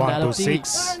channel 1 to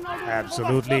 6.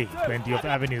 Absolutely, plenty of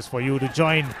avenues for you to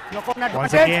join.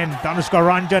 Once again, Danushka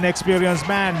Ranjan, experienced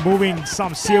man, moving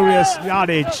some serious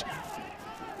yardage.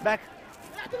 Back.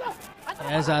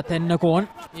 There's Tennakoon.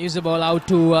 Use the ball out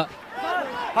to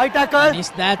high tackle. Is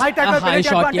that a high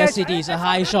shot? Yes, it is a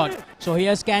high shot. So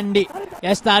here's Kandy.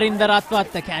 Yes, Tarinda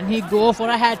Ratwatta. Can he go for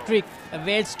a hat-trick?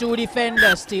 Waits 2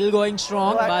 defenders. Still going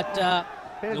strong, but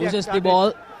loses the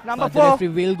ball. But the referee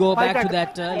will go back to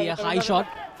that earlier high shot.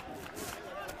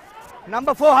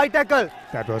 Number 4, high tackle.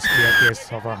 That was clear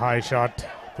case of a high shot.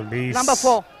 Police. Number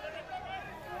 4.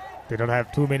 They don't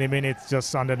have too many minutes,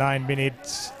 just under 9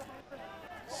 minutes.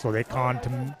 So they can't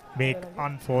make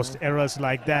unforced errors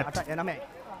like that.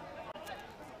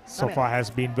 So far has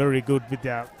been very good with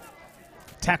their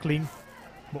tackling,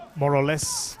 more or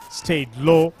less stayed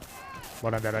low,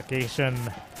 but on that occasion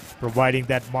providing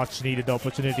that much needed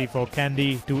opportunity for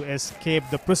Kandy to escape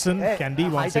the prison. Kandy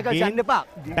once again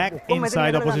back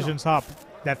inside opposition's half.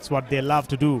 That's what they love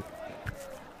to do.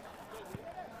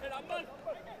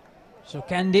 So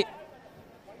Kandy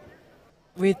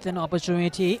with an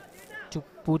opportunity to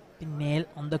put the nail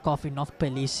on the coffin of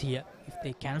police here. If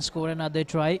they can score another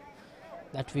try,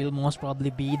 that will most probably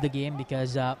be the game,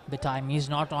 because the time is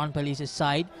not on police's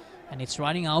side and it's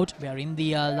running out. We are in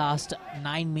the last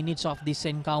 9 minutes of this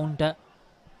encounter.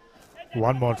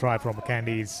 One more try from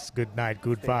Kandy is good night,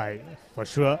 goodbye for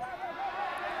sure.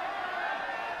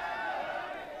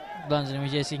 Tulanjana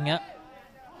Vijayasinghe.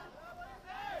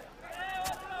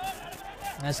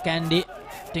 As Kandy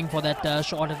waiting for that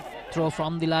short throw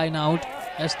from the line out.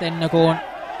 As Tennakoon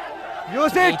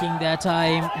taking their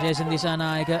time. Jason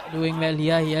Disanayake doing well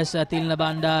here. Here's Tilna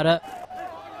Bandara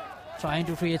trying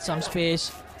to create some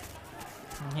space.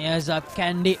 Here's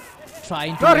Kandy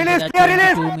trying to enter that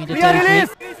 22-meter territory.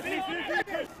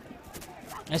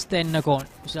 Yes, Tennakoon.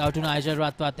 It's out to Nigel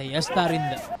Ratwatta. Yes,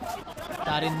 Tarinda.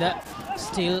 Tarinda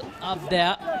still up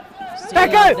there.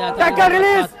 Tackle,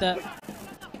 release!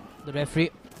 The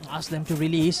referee asked them to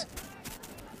release.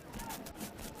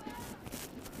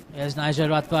 Here's Nigel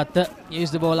Ratwatta.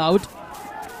 Use the ball out.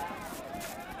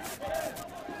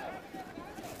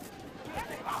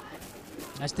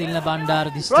 Astilna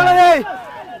Bandar this time.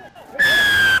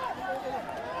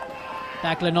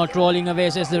 Tackler not rolling away,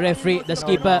 says the referee. The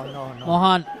skipper,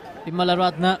 Mohan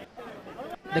Vimalaratna,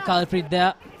 the culprit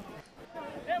there.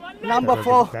 Number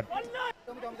 4.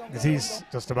 This is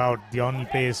just about the only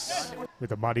place with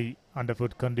the muddy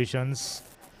underfoot conditions.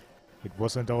 It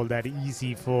wasn't all that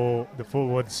easy for the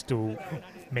forwards to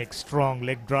make strong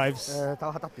leg drives.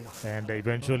 And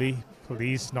eventually,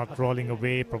 Police not rolling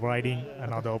away, providing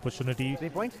another opportunity. 3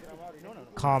 points.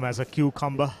 Calm as a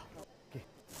cucumber.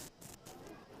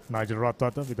 Nigel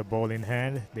Ratata with the ball in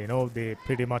hand. They know they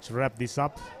pretty much wrap this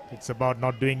up. It's about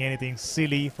not doing anything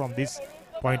silly from this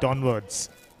point onwards.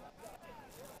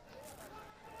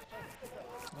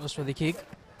 Goes for the kick.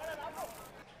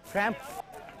 Cramp.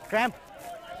 Cramp.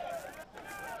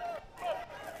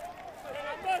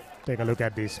 Take a look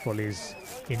at this. Police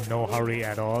in no hurry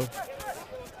at all.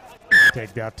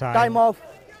 Take their time. Time off.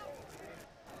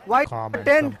 White Calm and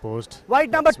 10. composed. White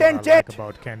number That's what 10, I check. like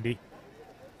about Kandy.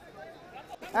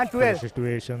 And For the 12.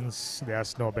 situations,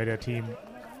 there's no better team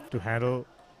to handle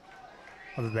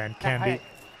other than Kandy.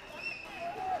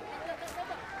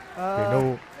 They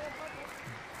know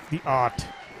the art.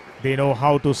 They know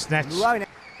how to snatch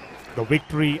the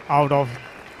victory out of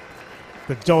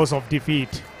the jaws of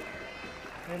defeat.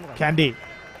 Kandy,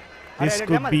 this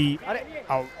could be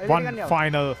one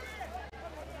final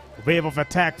wave of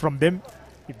attack from them.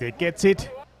 If they get it,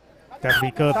 that'll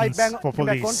be curtains for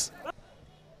Police.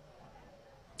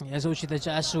 Yes, Ushita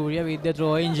Chasuriya with the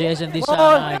throw in. Jason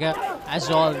Dissanayake, as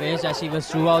always, as he was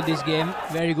throughout this game,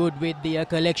 very good with the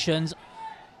collections.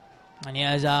 And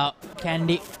here's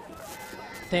Kandy.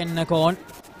 Tennakon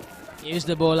gives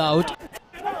the ball out.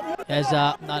 There's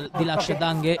Dilaksha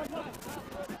Dange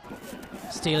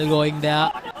still going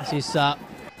there. This is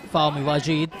Fahmi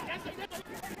Wajid.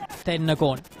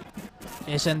 Tennakon.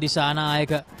 Jason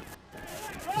Dissanayake.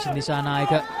 Jason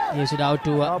Dissanayake gives it out to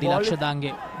Dilaksha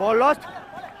Dange. Ball lost.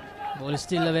 Ball is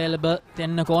still available.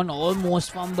 Tennakon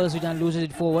almost fumbles it and loses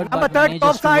it forward. Number but 30 manages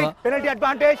offside. to Penalty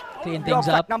advantage. clean things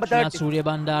up. Number 30. Surya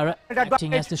Bandara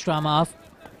acting as the scrum half.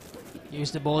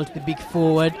 Gives the ball to the big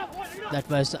forward. That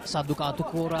was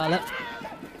Sadukatu Korala.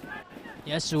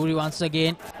 Yes, Suri once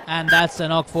again. And that's a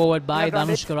knock forward by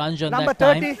Danushka Ranjan Number that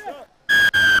time. 30.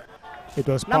 It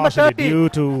was Number partially 30. due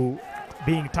to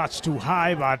being touched too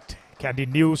high, but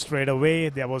Kandy knew straight away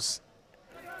there was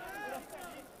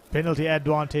penalty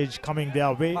advantage coming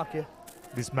their way. Okay.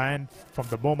 This man, from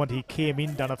the moment he came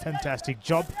in, done a fantastic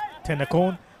job.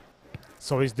 Tennakon.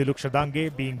 So is Diluksha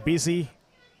Dange being busy,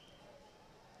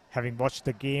 having watched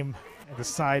the game at the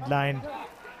sideline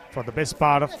for the best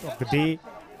part of the day.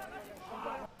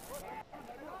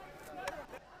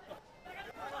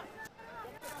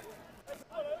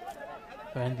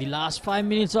 In the last 5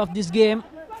 minutes of this game,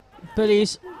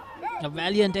 Police, a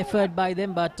valiant effort by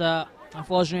them, but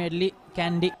unfortunately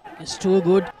Kandy is too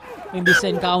good in this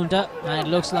encounter, and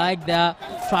it looks like they're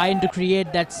trying to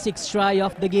create that 6th try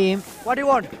of the game. What do you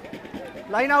want?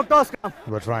 Line out toss.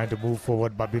 We were trying to move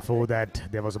forward, but before that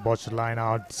there was a botched line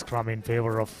out scrum in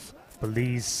favor of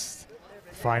Police.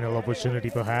 Final opportunity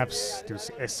perhaps to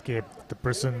escape the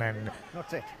prison and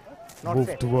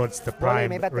move towards the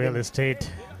prime real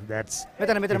estate that's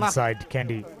inside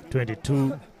Kandy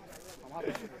 22.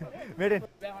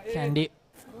 Kandy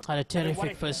had a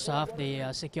terrific first half. They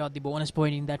secured the bonus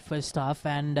point in that first half,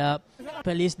 and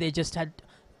Police, they just had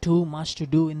too much to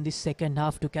do in this second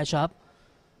half to catch up.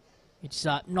 It's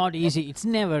not easy. It's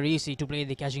never easy to play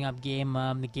the catching up game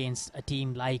against a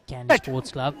team like Kandy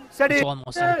Sports Club. It's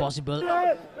almost impossible.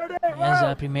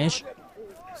 Here's Primesh.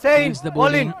 Gives the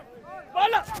ball in.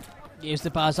 Gives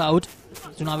the pass out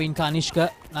to Naveen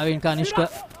Kanishka. Naveen Kanishka.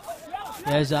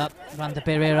 There's Ranta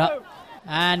Pereira.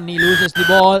 And he loses the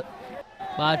ball.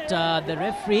 But the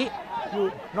referee...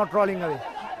 Not rolling away.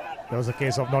 There was a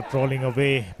case of not rolling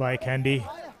away by Kandy.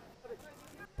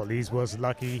 Police was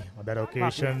lucky on that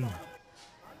occasion.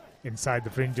 Inside the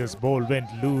fringes, ball went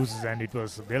loose and it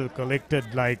was well collected,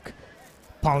 like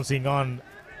pouncing on,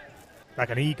 like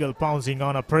an eagle pouncing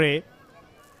on a prey.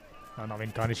 And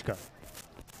Naveen Kanishka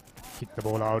kicked the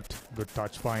ball out. Good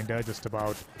touch finder, just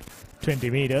about 20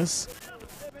 meters.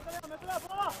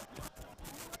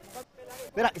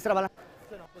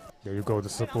 There you go, the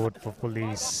support for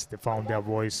Police. They found their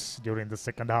voice during the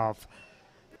second half.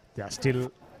 They are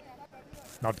still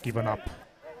not given up.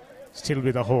 Still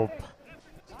with a hope.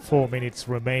 4 minutes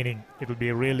remaining. It will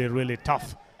be really, really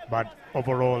tough. But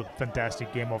overall,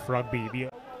 fantastic game of rugby. We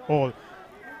all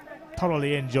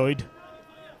thoroughly enjoyed.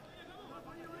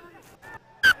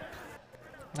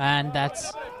 And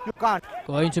that's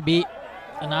going to be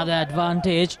another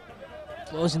advantage.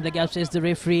 Closing the gap, says the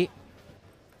referee.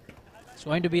 It's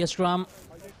going to be a scrum.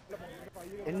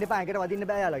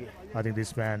 I think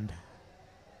this man,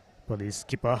 police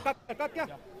keeper,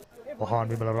 Mohan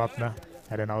Vimalaratna,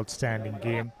 had an outstanding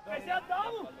game.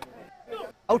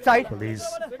 Outside. Police,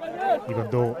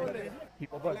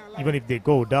 even if they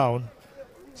go down,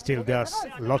 still there's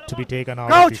a lot to be taken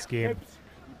out of this game.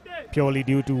 Purely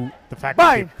due to the fact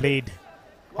that they played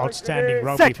outstanding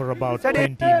rugby for about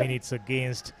 20 minutes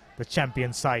against the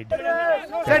champion side.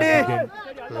 They had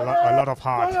a lot of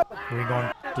heart going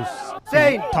on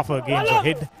to tougher games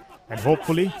ahead and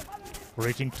hopefully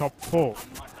reaching top 4.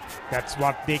 That's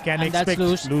what they can expect.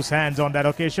 Loose hands on that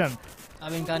occasion.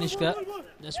 Avin Kanishka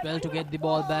just well to get the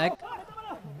ball back,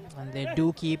 and they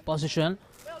do keep possession.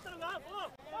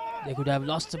 They could have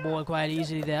lost the ball quite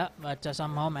easily there, but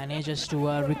somehow manages to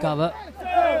recover.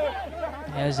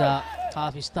 Here's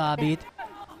Hafiz Thabit,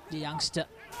 the youngster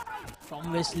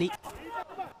from Wesley.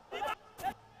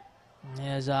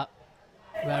 Here's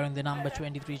wearing the number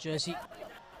 23 jersey,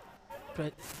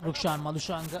 Rukshan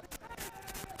Madhushanga.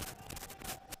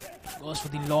 Goes for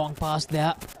the long pass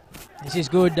there. This is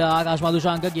good. Akash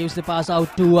Madhushanga gives the pass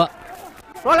out to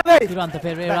Duranta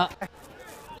Pereira.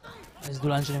 There's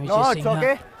Dulanjana Vijay Singh.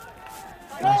 Okay.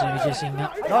 Dulanjana Vijay Singh. No.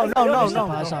 The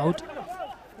pass out.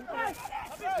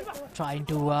 Trying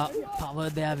to power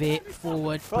their way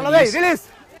forward. Release.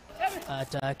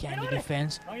 At Kandy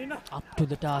defense. Up to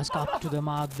the task, up to the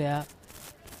mark there.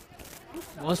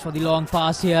 Goes for the long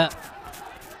pass here.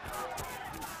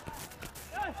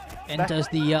 Enters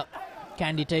the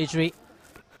Kandy territory.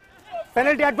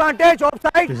 Penalty advantage,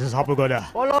 offside. This is Hapugoda.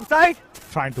 All offside.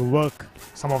 Trying to work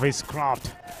some of his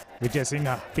craft. Vijay Singh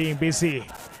being busy.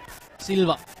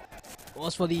 Silva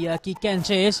goes for the kick and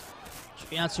chase.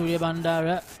 Srinath Surya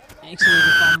Bandara excellent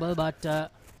fumble,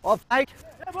 but offside.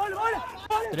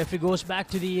 The referee goes back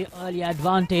to the early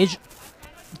advantage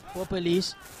for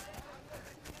police.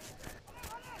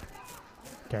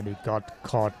 Kandy got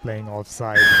caught playing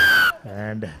offside,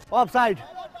 and offside.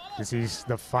 This is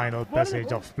the final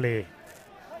passage of play.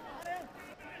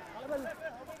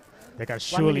 They can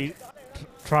surely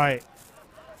try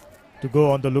to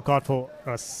go on the lookout for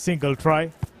a single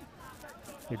try.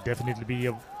 It definitely be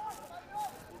a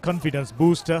confidence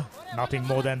booster, nothing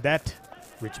more than that,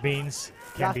 which means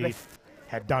Kandy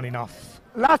had done enough.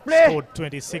 Last play. Scored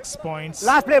 26 points.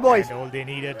 Last play, boys. And all they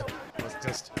needed was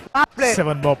just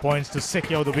 7 more points to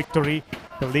secure the victory.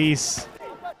 Police,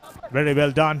 very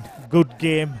well done. Good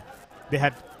game. They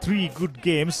had 3 good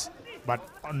games, but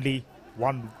only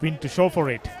 1 win to show for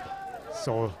it.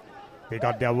 So they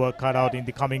got their work cut out in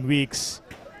the coming weeks.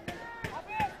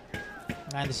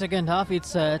 And the second half,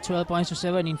 it's 12 points to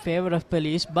 7 in favor of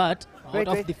police, but out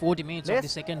of the 40 minutes of the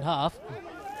second half,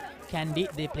 Kandy,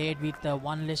 they played with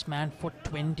one less man for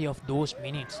 20 of those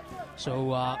minutes.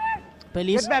 So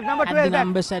police had the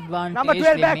numbers advantage,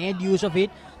 they made use of it,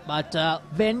 but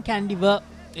when Kandy were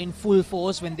in full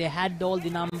force, when they had all the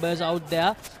numbers out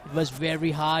there, it was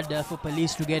very hard for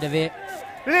police to get away.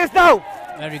 Release now!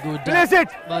 Very good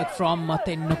work from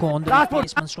Tennukon, the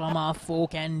replacement scrum for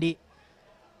Kandy.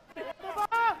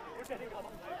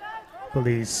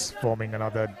 Police forming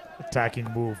another attacking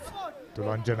move to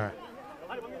Lanjana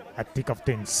at thick of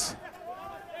things.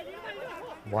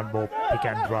 One more pick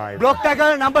and drive. Block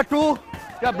tackle number 2.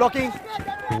 Yeah, blocking.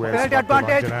 Penalty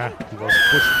advantage. He was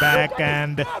pushed back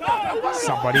and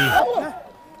somebody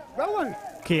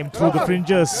came through the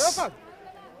fringes.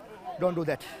 Don't do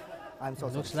that. I'm so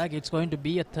Looks like it's going to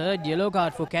be a third yellow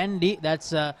card for Kandy.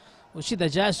 That's Ushita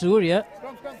Jayasuriya.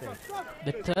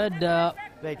 The third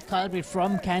culprit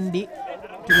from Kandy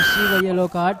to receive a yellow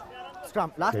card.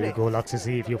 There you go,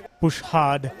 Laksisi. If you push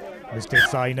hard,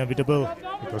 mistakes are inevitable.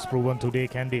 It was proven today,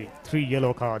 Kandy. 3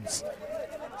 yellow cards.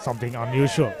 Something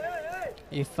unusual.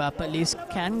 If police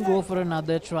can go for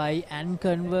another try and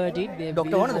convert it, they will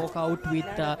walk out with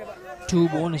 2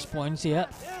 bonus points here.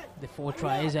 The 4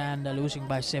 tries and losing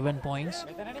by 7 points.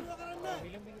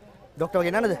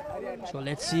 So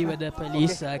let's see whether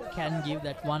police can give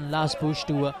that one last push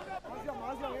to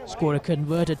score a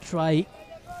converted try.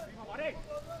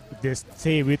 If they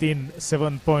stay within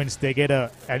 7 points, they get an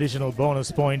additional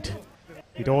bonus point.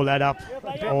 It all adds up.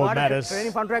 It all matters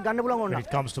when it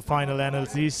comes to final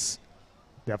analysis.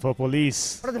 Therefore,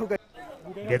 police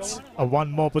gets a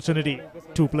 1 more opportunity.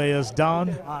 2 players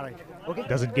down.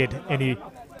 Doesn't get any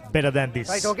better than this.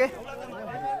 Right, okay.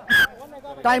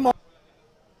 Time on.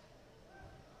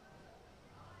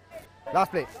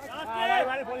 Last play.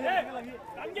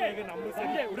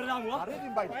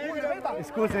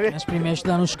 Yes, Primesh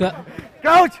Danushka.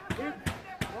 Crouch.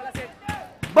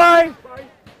 Bind.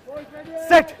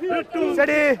 Set.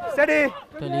 Steady.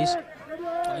 Police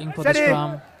going for the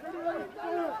scrum.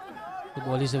 The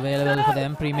ball is available for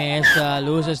them. Primesh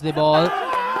loses the ball.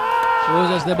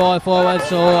 Loses the ball forward,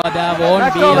 so there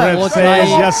won't be a fourth try.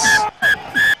 Yes.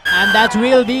 And that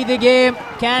will be the game.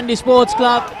 Kandy Sports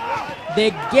Club,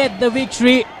 they get the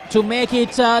victory to make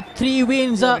it 3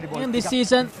 wins in this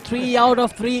season. 3 out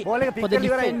of 3 for the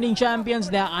defending champions.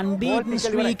 Their unbeaten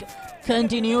streak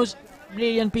continues.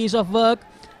 Brilliant piece of work.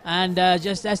 And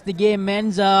just as the game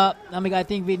ends, Namika, I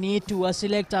think we need to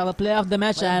select our player of the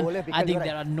match, and I think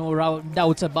there are no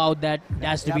doubts about that. It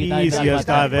has to be the easiest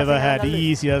I've ever had.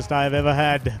 Easiest I've ever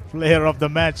had. Player of the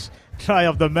match, try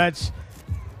of the match.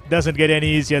 Doesn't get any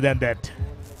easier than that.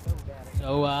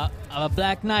 So our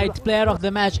Black Knight player of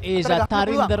the match is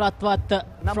Tharinder Ratwat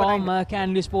from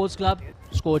Kandy Sports Club.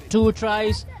 Scored 2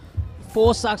 tries,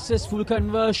 4 successful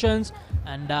conversions,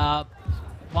 and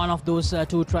one of those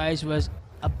 2 tries was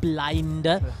a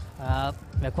blinder.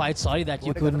 We're quite sorry that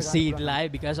you couldn't see it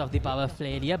live because of the power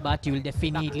failure, but you will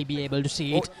definitely be able to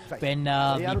see it when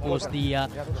we post the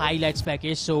highlights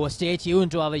package. So stay tuned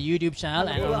to our YouTube channel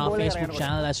and on our Facebook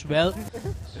channel as well.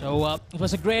 So it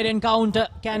was a great encounter.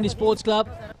 Kandy Sports Club,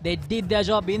 they did their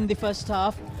job in the first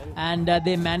half, and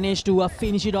they managed to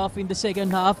finish it off in the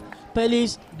second half.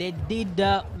 Police, they did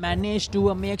manage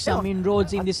to make some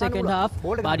inroads in the second half,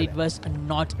 but it was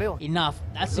not enough.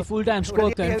 That's the full-time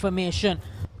score confirmation.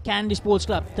 Kandy Sports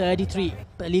Club 33,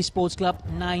 Police Sports Club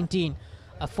 19.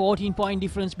 A 14-point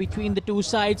difference between the two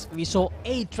sides. We saw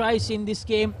 8 tries in this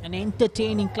game. An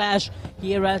entertaining clash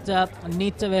here at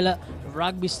Nittawela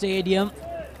Rugby Stadium.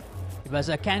 It was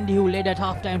Kandy who led at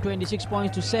halftime 26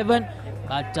 points to 7.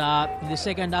 But in the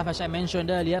second half, as I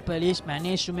mentioned earlier, Police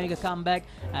managed to make a comeback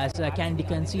as Kandy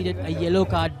conceded a yellow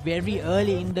card very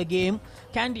early in the game.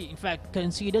 Kandy, in fact,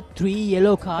 conceded 3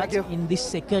 yellow cards in the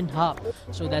second half.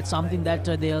 So that's something that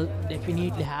they'll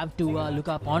definitely have to look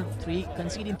up on.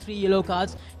 Conceding 3 yellow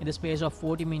cards in the space of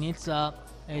 40 minutes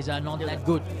is not that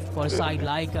good for a side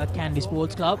like Kandy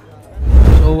Sports Club.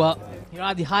 So here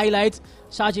are the highlights.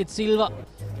 Sajid Silva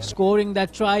scoring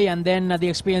that try, and then the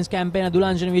experienced campaigner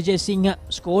Dulanjan Vijay Singh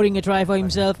scoring a try for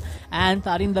himself, and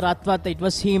Tharinder Ratwat, it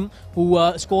was him who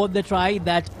scored the try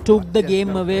that took the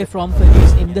game away from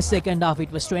Police in the second half. It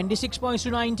was 26 points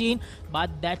to 19, but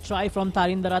that try from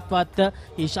Tharinder Ratwat,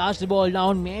 he charged the ball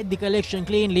down, made the collection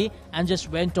cleanly, and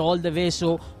just went all the way.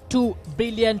 So 2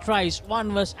 brilliant tries.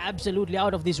 One was absolutely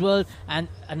out of this world, and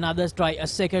another try, a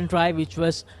second try, which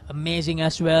was amazing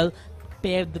as well.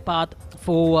 Paved the path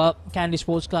for Kandy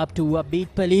Sports Club to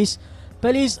beat Police.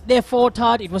 Police, they fought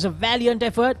hard. It was a valiant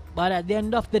effort, but at the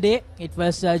end of the day, it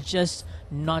was just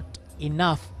not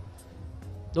enough.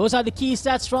 Those are the key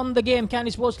stats from the game.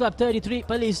 Kandy Sports Club 33,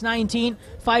 Police 19.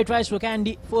 5 tries for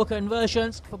Kandy, 4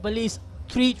 conversions. For Police,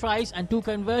 3 tries and 2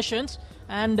 conversions.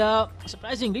 And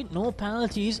surprisingly, no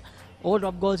penalties or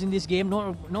drop goals in this game.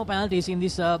 No penalties in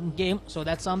this game. So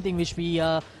that's something which we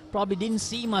probably didn't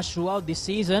see much throughout this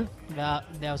season.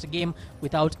 There was a game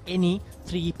without any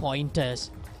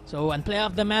 3-pointers. So, and player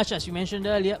of the match, as you mentioned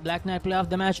earlier, Black Knight player of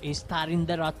the match is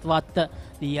Tharinder Ratwat,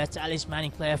 the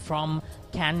talismanic player from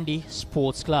Kandy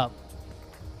Sports Club.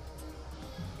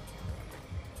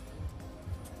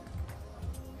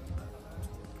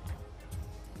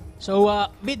 So,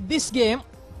 with this game,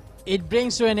 it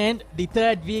brings to an end the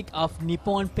 3rd week of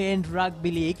Nippon Paint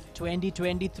Rugby League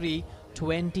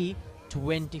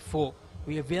 2023-2024.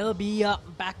 We will be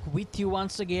back with you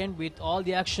once again with all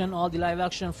the action, all the live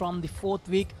action from the 4th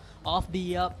week of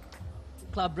the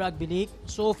Club Rugby League.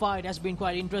 So far, it has been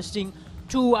quite interesting.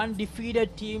 2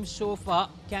 undefeated teams so far.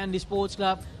 Kandy Sports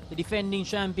Club, the defending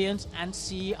champions, and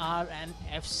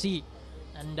CRNFC.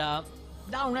 And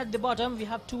down at the bottom, we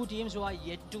have 2 teams who are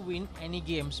yet to win any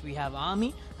games. We have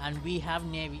Army and we have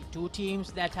Navy. 2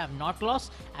 teams that have not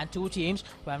lost and 2 teams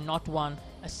who have not won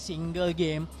a single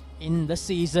game in the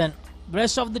season. The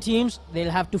rest of the teams,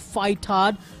 they'll have to fight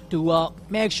hard to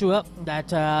make sure that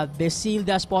they seal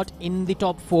their spot in the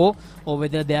top 4, or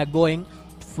whether they are going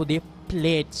for the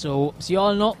plate. So, as you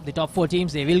all know, the top 4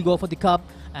 teams, they will go for the cup,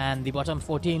 and the bottom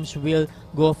 4 teams will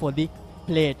go for the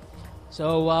plate.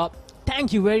 So,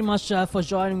 thank you very much for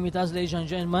joining with us, ladies and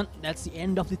gentlemen. That's the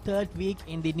end of the 3rd week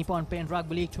in the Nippon Paint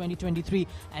Rugby League 2023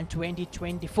 and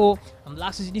 2024. I'm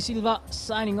Laxis De Silva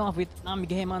signing off with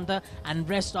Namika Hemanta and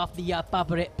rest of the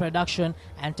Papare production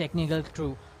and technical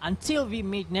crew. Until we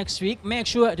meet next week, make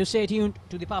sure to stay tuned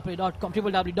to ThePapare.com,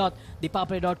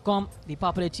 www.ThePapare.com, the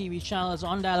Papare TV channels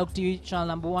on Dialog TV channel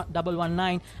number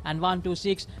 119 and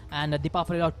 126, and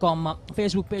ThePapare.com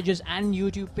Facebook pages and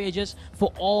YouTube pages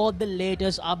for all the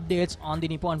latest updates on the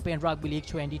Nippon Paint Rugby League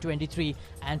 2023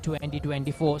 and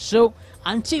 2024. So,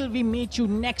 until we meet you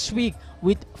next week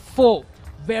with 4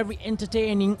 very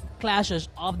entertaining clashes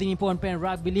of the Nippon Pen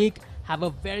Rugby League. Have a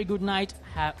very good night.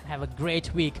 Have a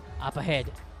great week up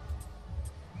ahead.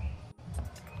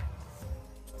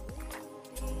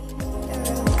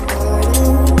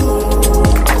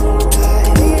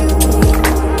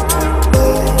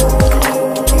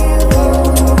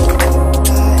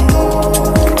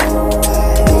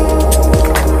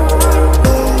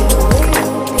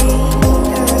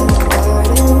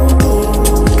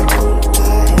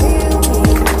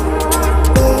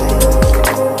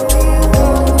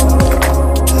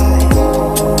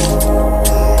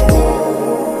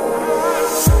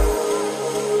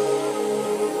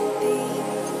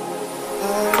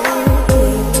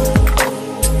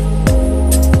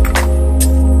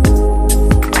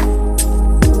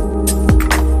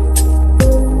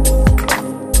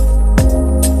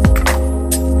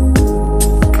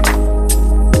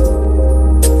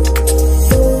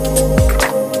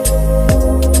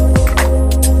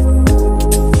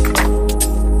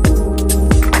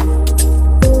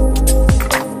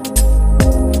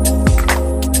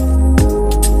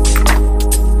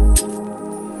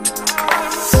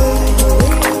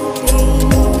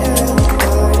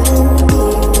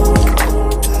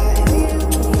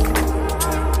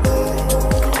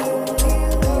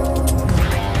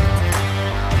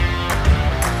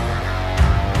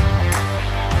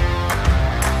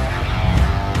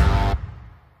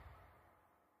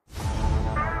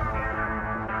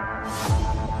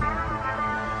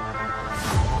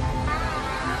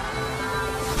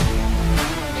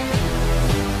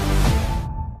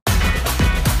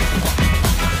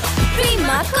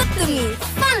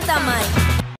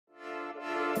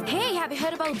 Hey, have you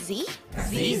heard about Z?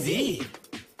 Z.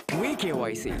 We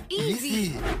KYC.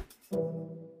 Easy.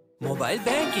 Mobile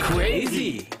banking.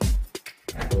 Crazy.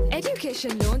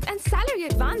 Education loans and salary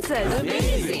advances.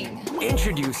 Amazing.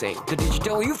 Introducing the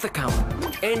digital youth account.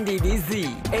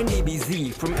 NDBZ.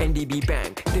 NDBZ from NDB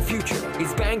Bank. The future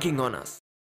is banking on us.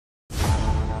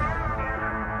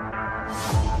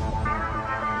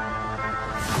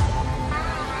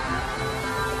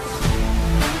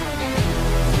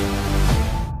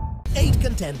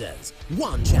 Contenders,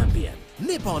 1 champion.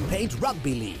 Nippon Paint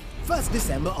Rugby League, 1st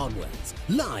December onwards.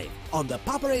 Live on the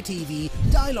Papare TV,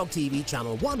 Dialog TV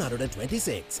Channel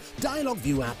 126, Dialog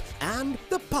ViU app and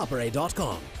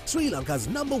ThePapare.com, Sri Lanka's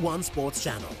 #1 sports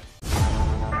channel.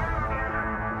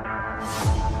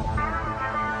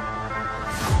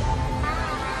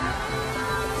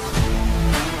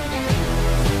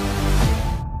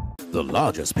 The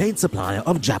largest paint supplier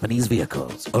of Japanese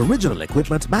vehicles, original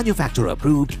equipment manufacturer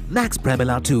approved, Nax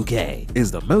Premila 2K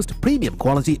is the most premium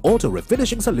quality auto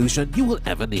refinishing solution you will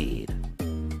ever need.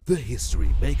 The history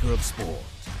maker of sport.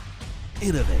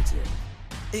 Innovative,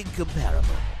 incomparable,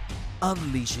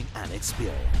 unleashing an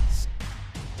experience.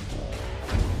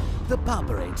 The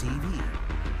Papare TV.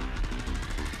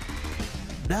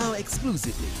 Now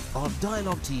exclusively on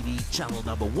Dialog TV channel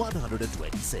number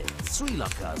 126, Sri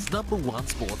Lanka's #1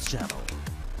 sports channel.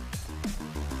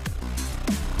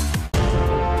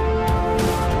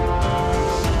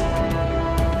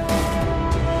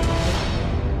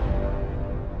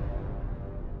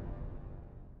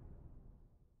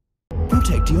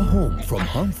 Protect your home from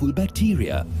harmful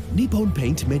bacteria. Nippon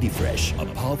Paint Medifresh, a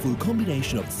powerful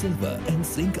combination of silver and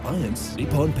zinc ions.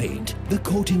 Nippon Paint, the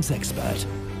coatings expert.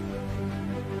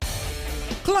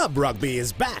 Club Rugby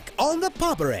is back on the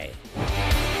Papare.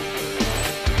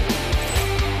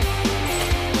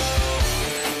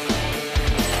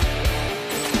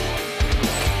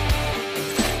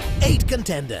 Eight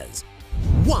contenders,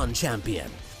 1 champion.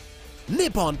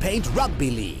 Nippon Paint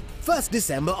Rugby League, 1st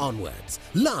December onwards.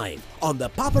 Live on the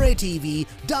Papare TV,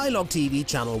 Dialog TV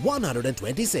Channel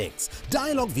 126,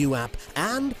 Dialog ViU app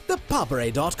and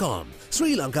ThePapare.com,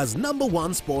 Sri Lanka's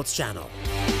 #1 sports channel.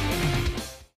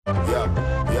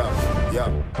 Yeah.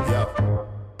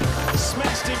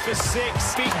 Smashed him for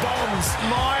 6. Big bombs.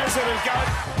 Myers at a go.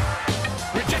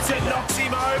 Richardson knocks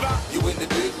him over. You win the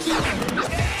big league.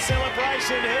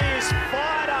 Celebration. He is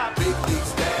fired up. Big league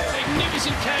stand.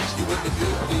 Magnificent catch. You win the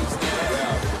big league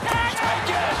stand. Take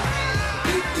it.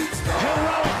 Big league stand.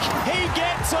 Heroic. He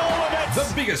gets all of it. The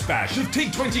biggest bash of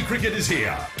T20 cricket is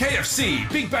here. KFC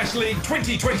Big Bash League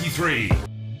 2023.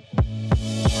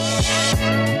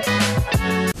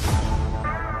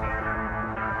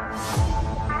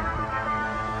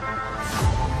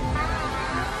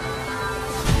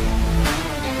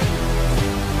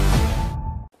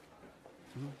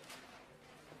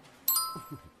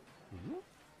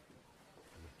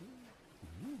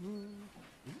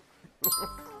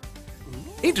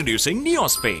 Introducing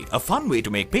NeosPay, a fun way to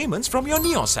make payments from your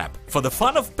Neos app. For the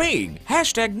fun of paying,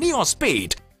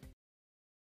 #NeosPay.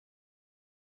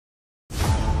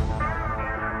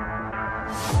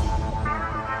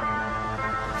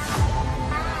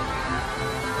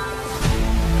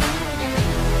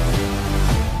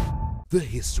 The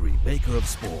history maker of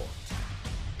sport.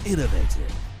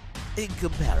 Innovative,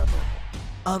 incomparable,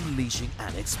 unleashing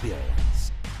an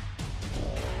experience.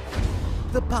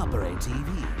 The Papare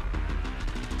TV.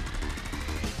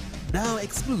 Now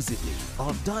exclusively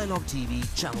on Dialog TV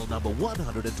channel number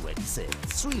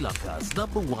 126, Sri Lanka's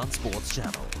 #1 sports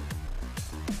channel.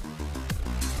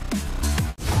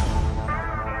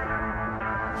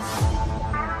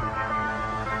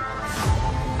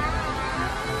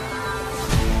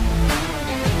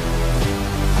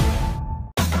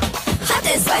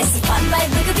 Spicy fun by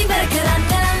Rugby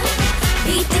Marakaranga.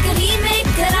 Beat the remake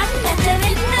Karanga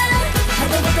Nittawela.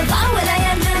 Hada wada bawala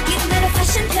yana. Give me a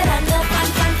fashion Karanga.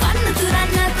 Fun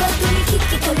Turanga. Kotumi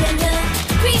kiki kolena.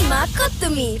 Prima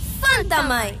kotumi. Fun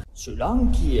tamai. ශ්‍රී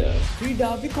ලාංකීය ක්‍රීඩා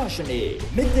විකාශනයේ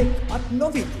මෙතෙක් අත්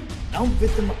නොවිති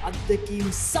නව්‍යතම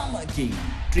අත්දැකීම් සමගින්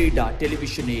ක්‍රීඩා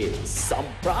ටෙලිවිෂනයේ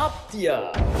සම්ප්‍රාප්තිය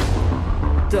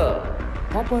The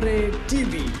Papare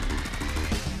TV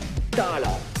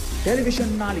Dialog Television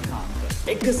නාලිකාංක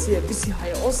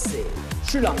 126 ඔස්සේ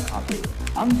ශ්‍රී ලංකාවේ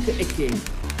අංක 1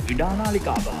 ක්‍රීඩා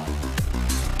නාලිකාව.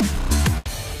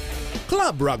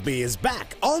 Club Rugby is back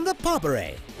on the Papare.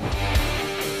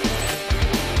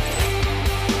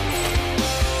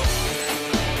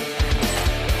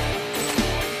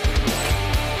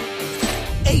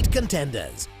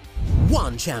 Contenders,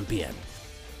 1 champion.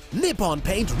 Nippon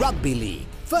Paint Rugby League,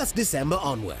 1st December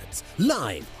onwards.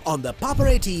 Live on the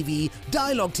Papare TV,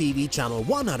 Dialog TV channel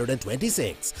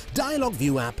 126, Dialog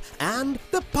ViU app and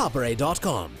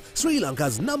ThePapare.com, Sri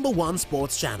Lanka's #1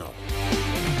 sports channel.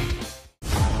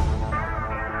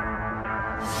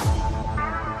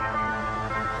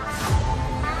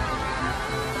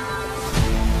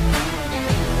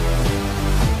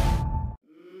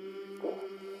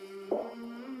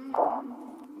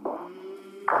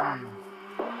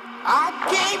 I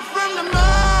came from the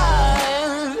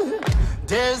mud,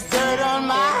 there's dirt on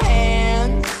my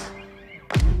hands.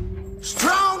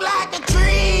 Strong like a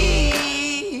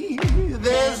tree,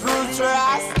 there's roots where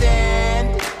I stand.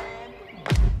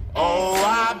 Oh,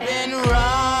 I've been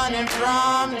running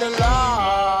from the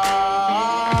law.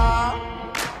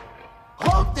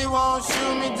 Hope they won't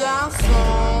shoot me down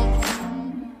soon.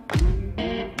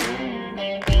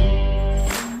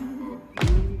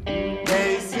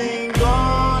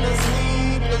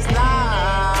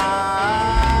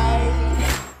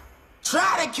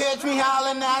 Catch me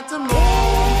howling at the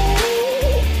moon.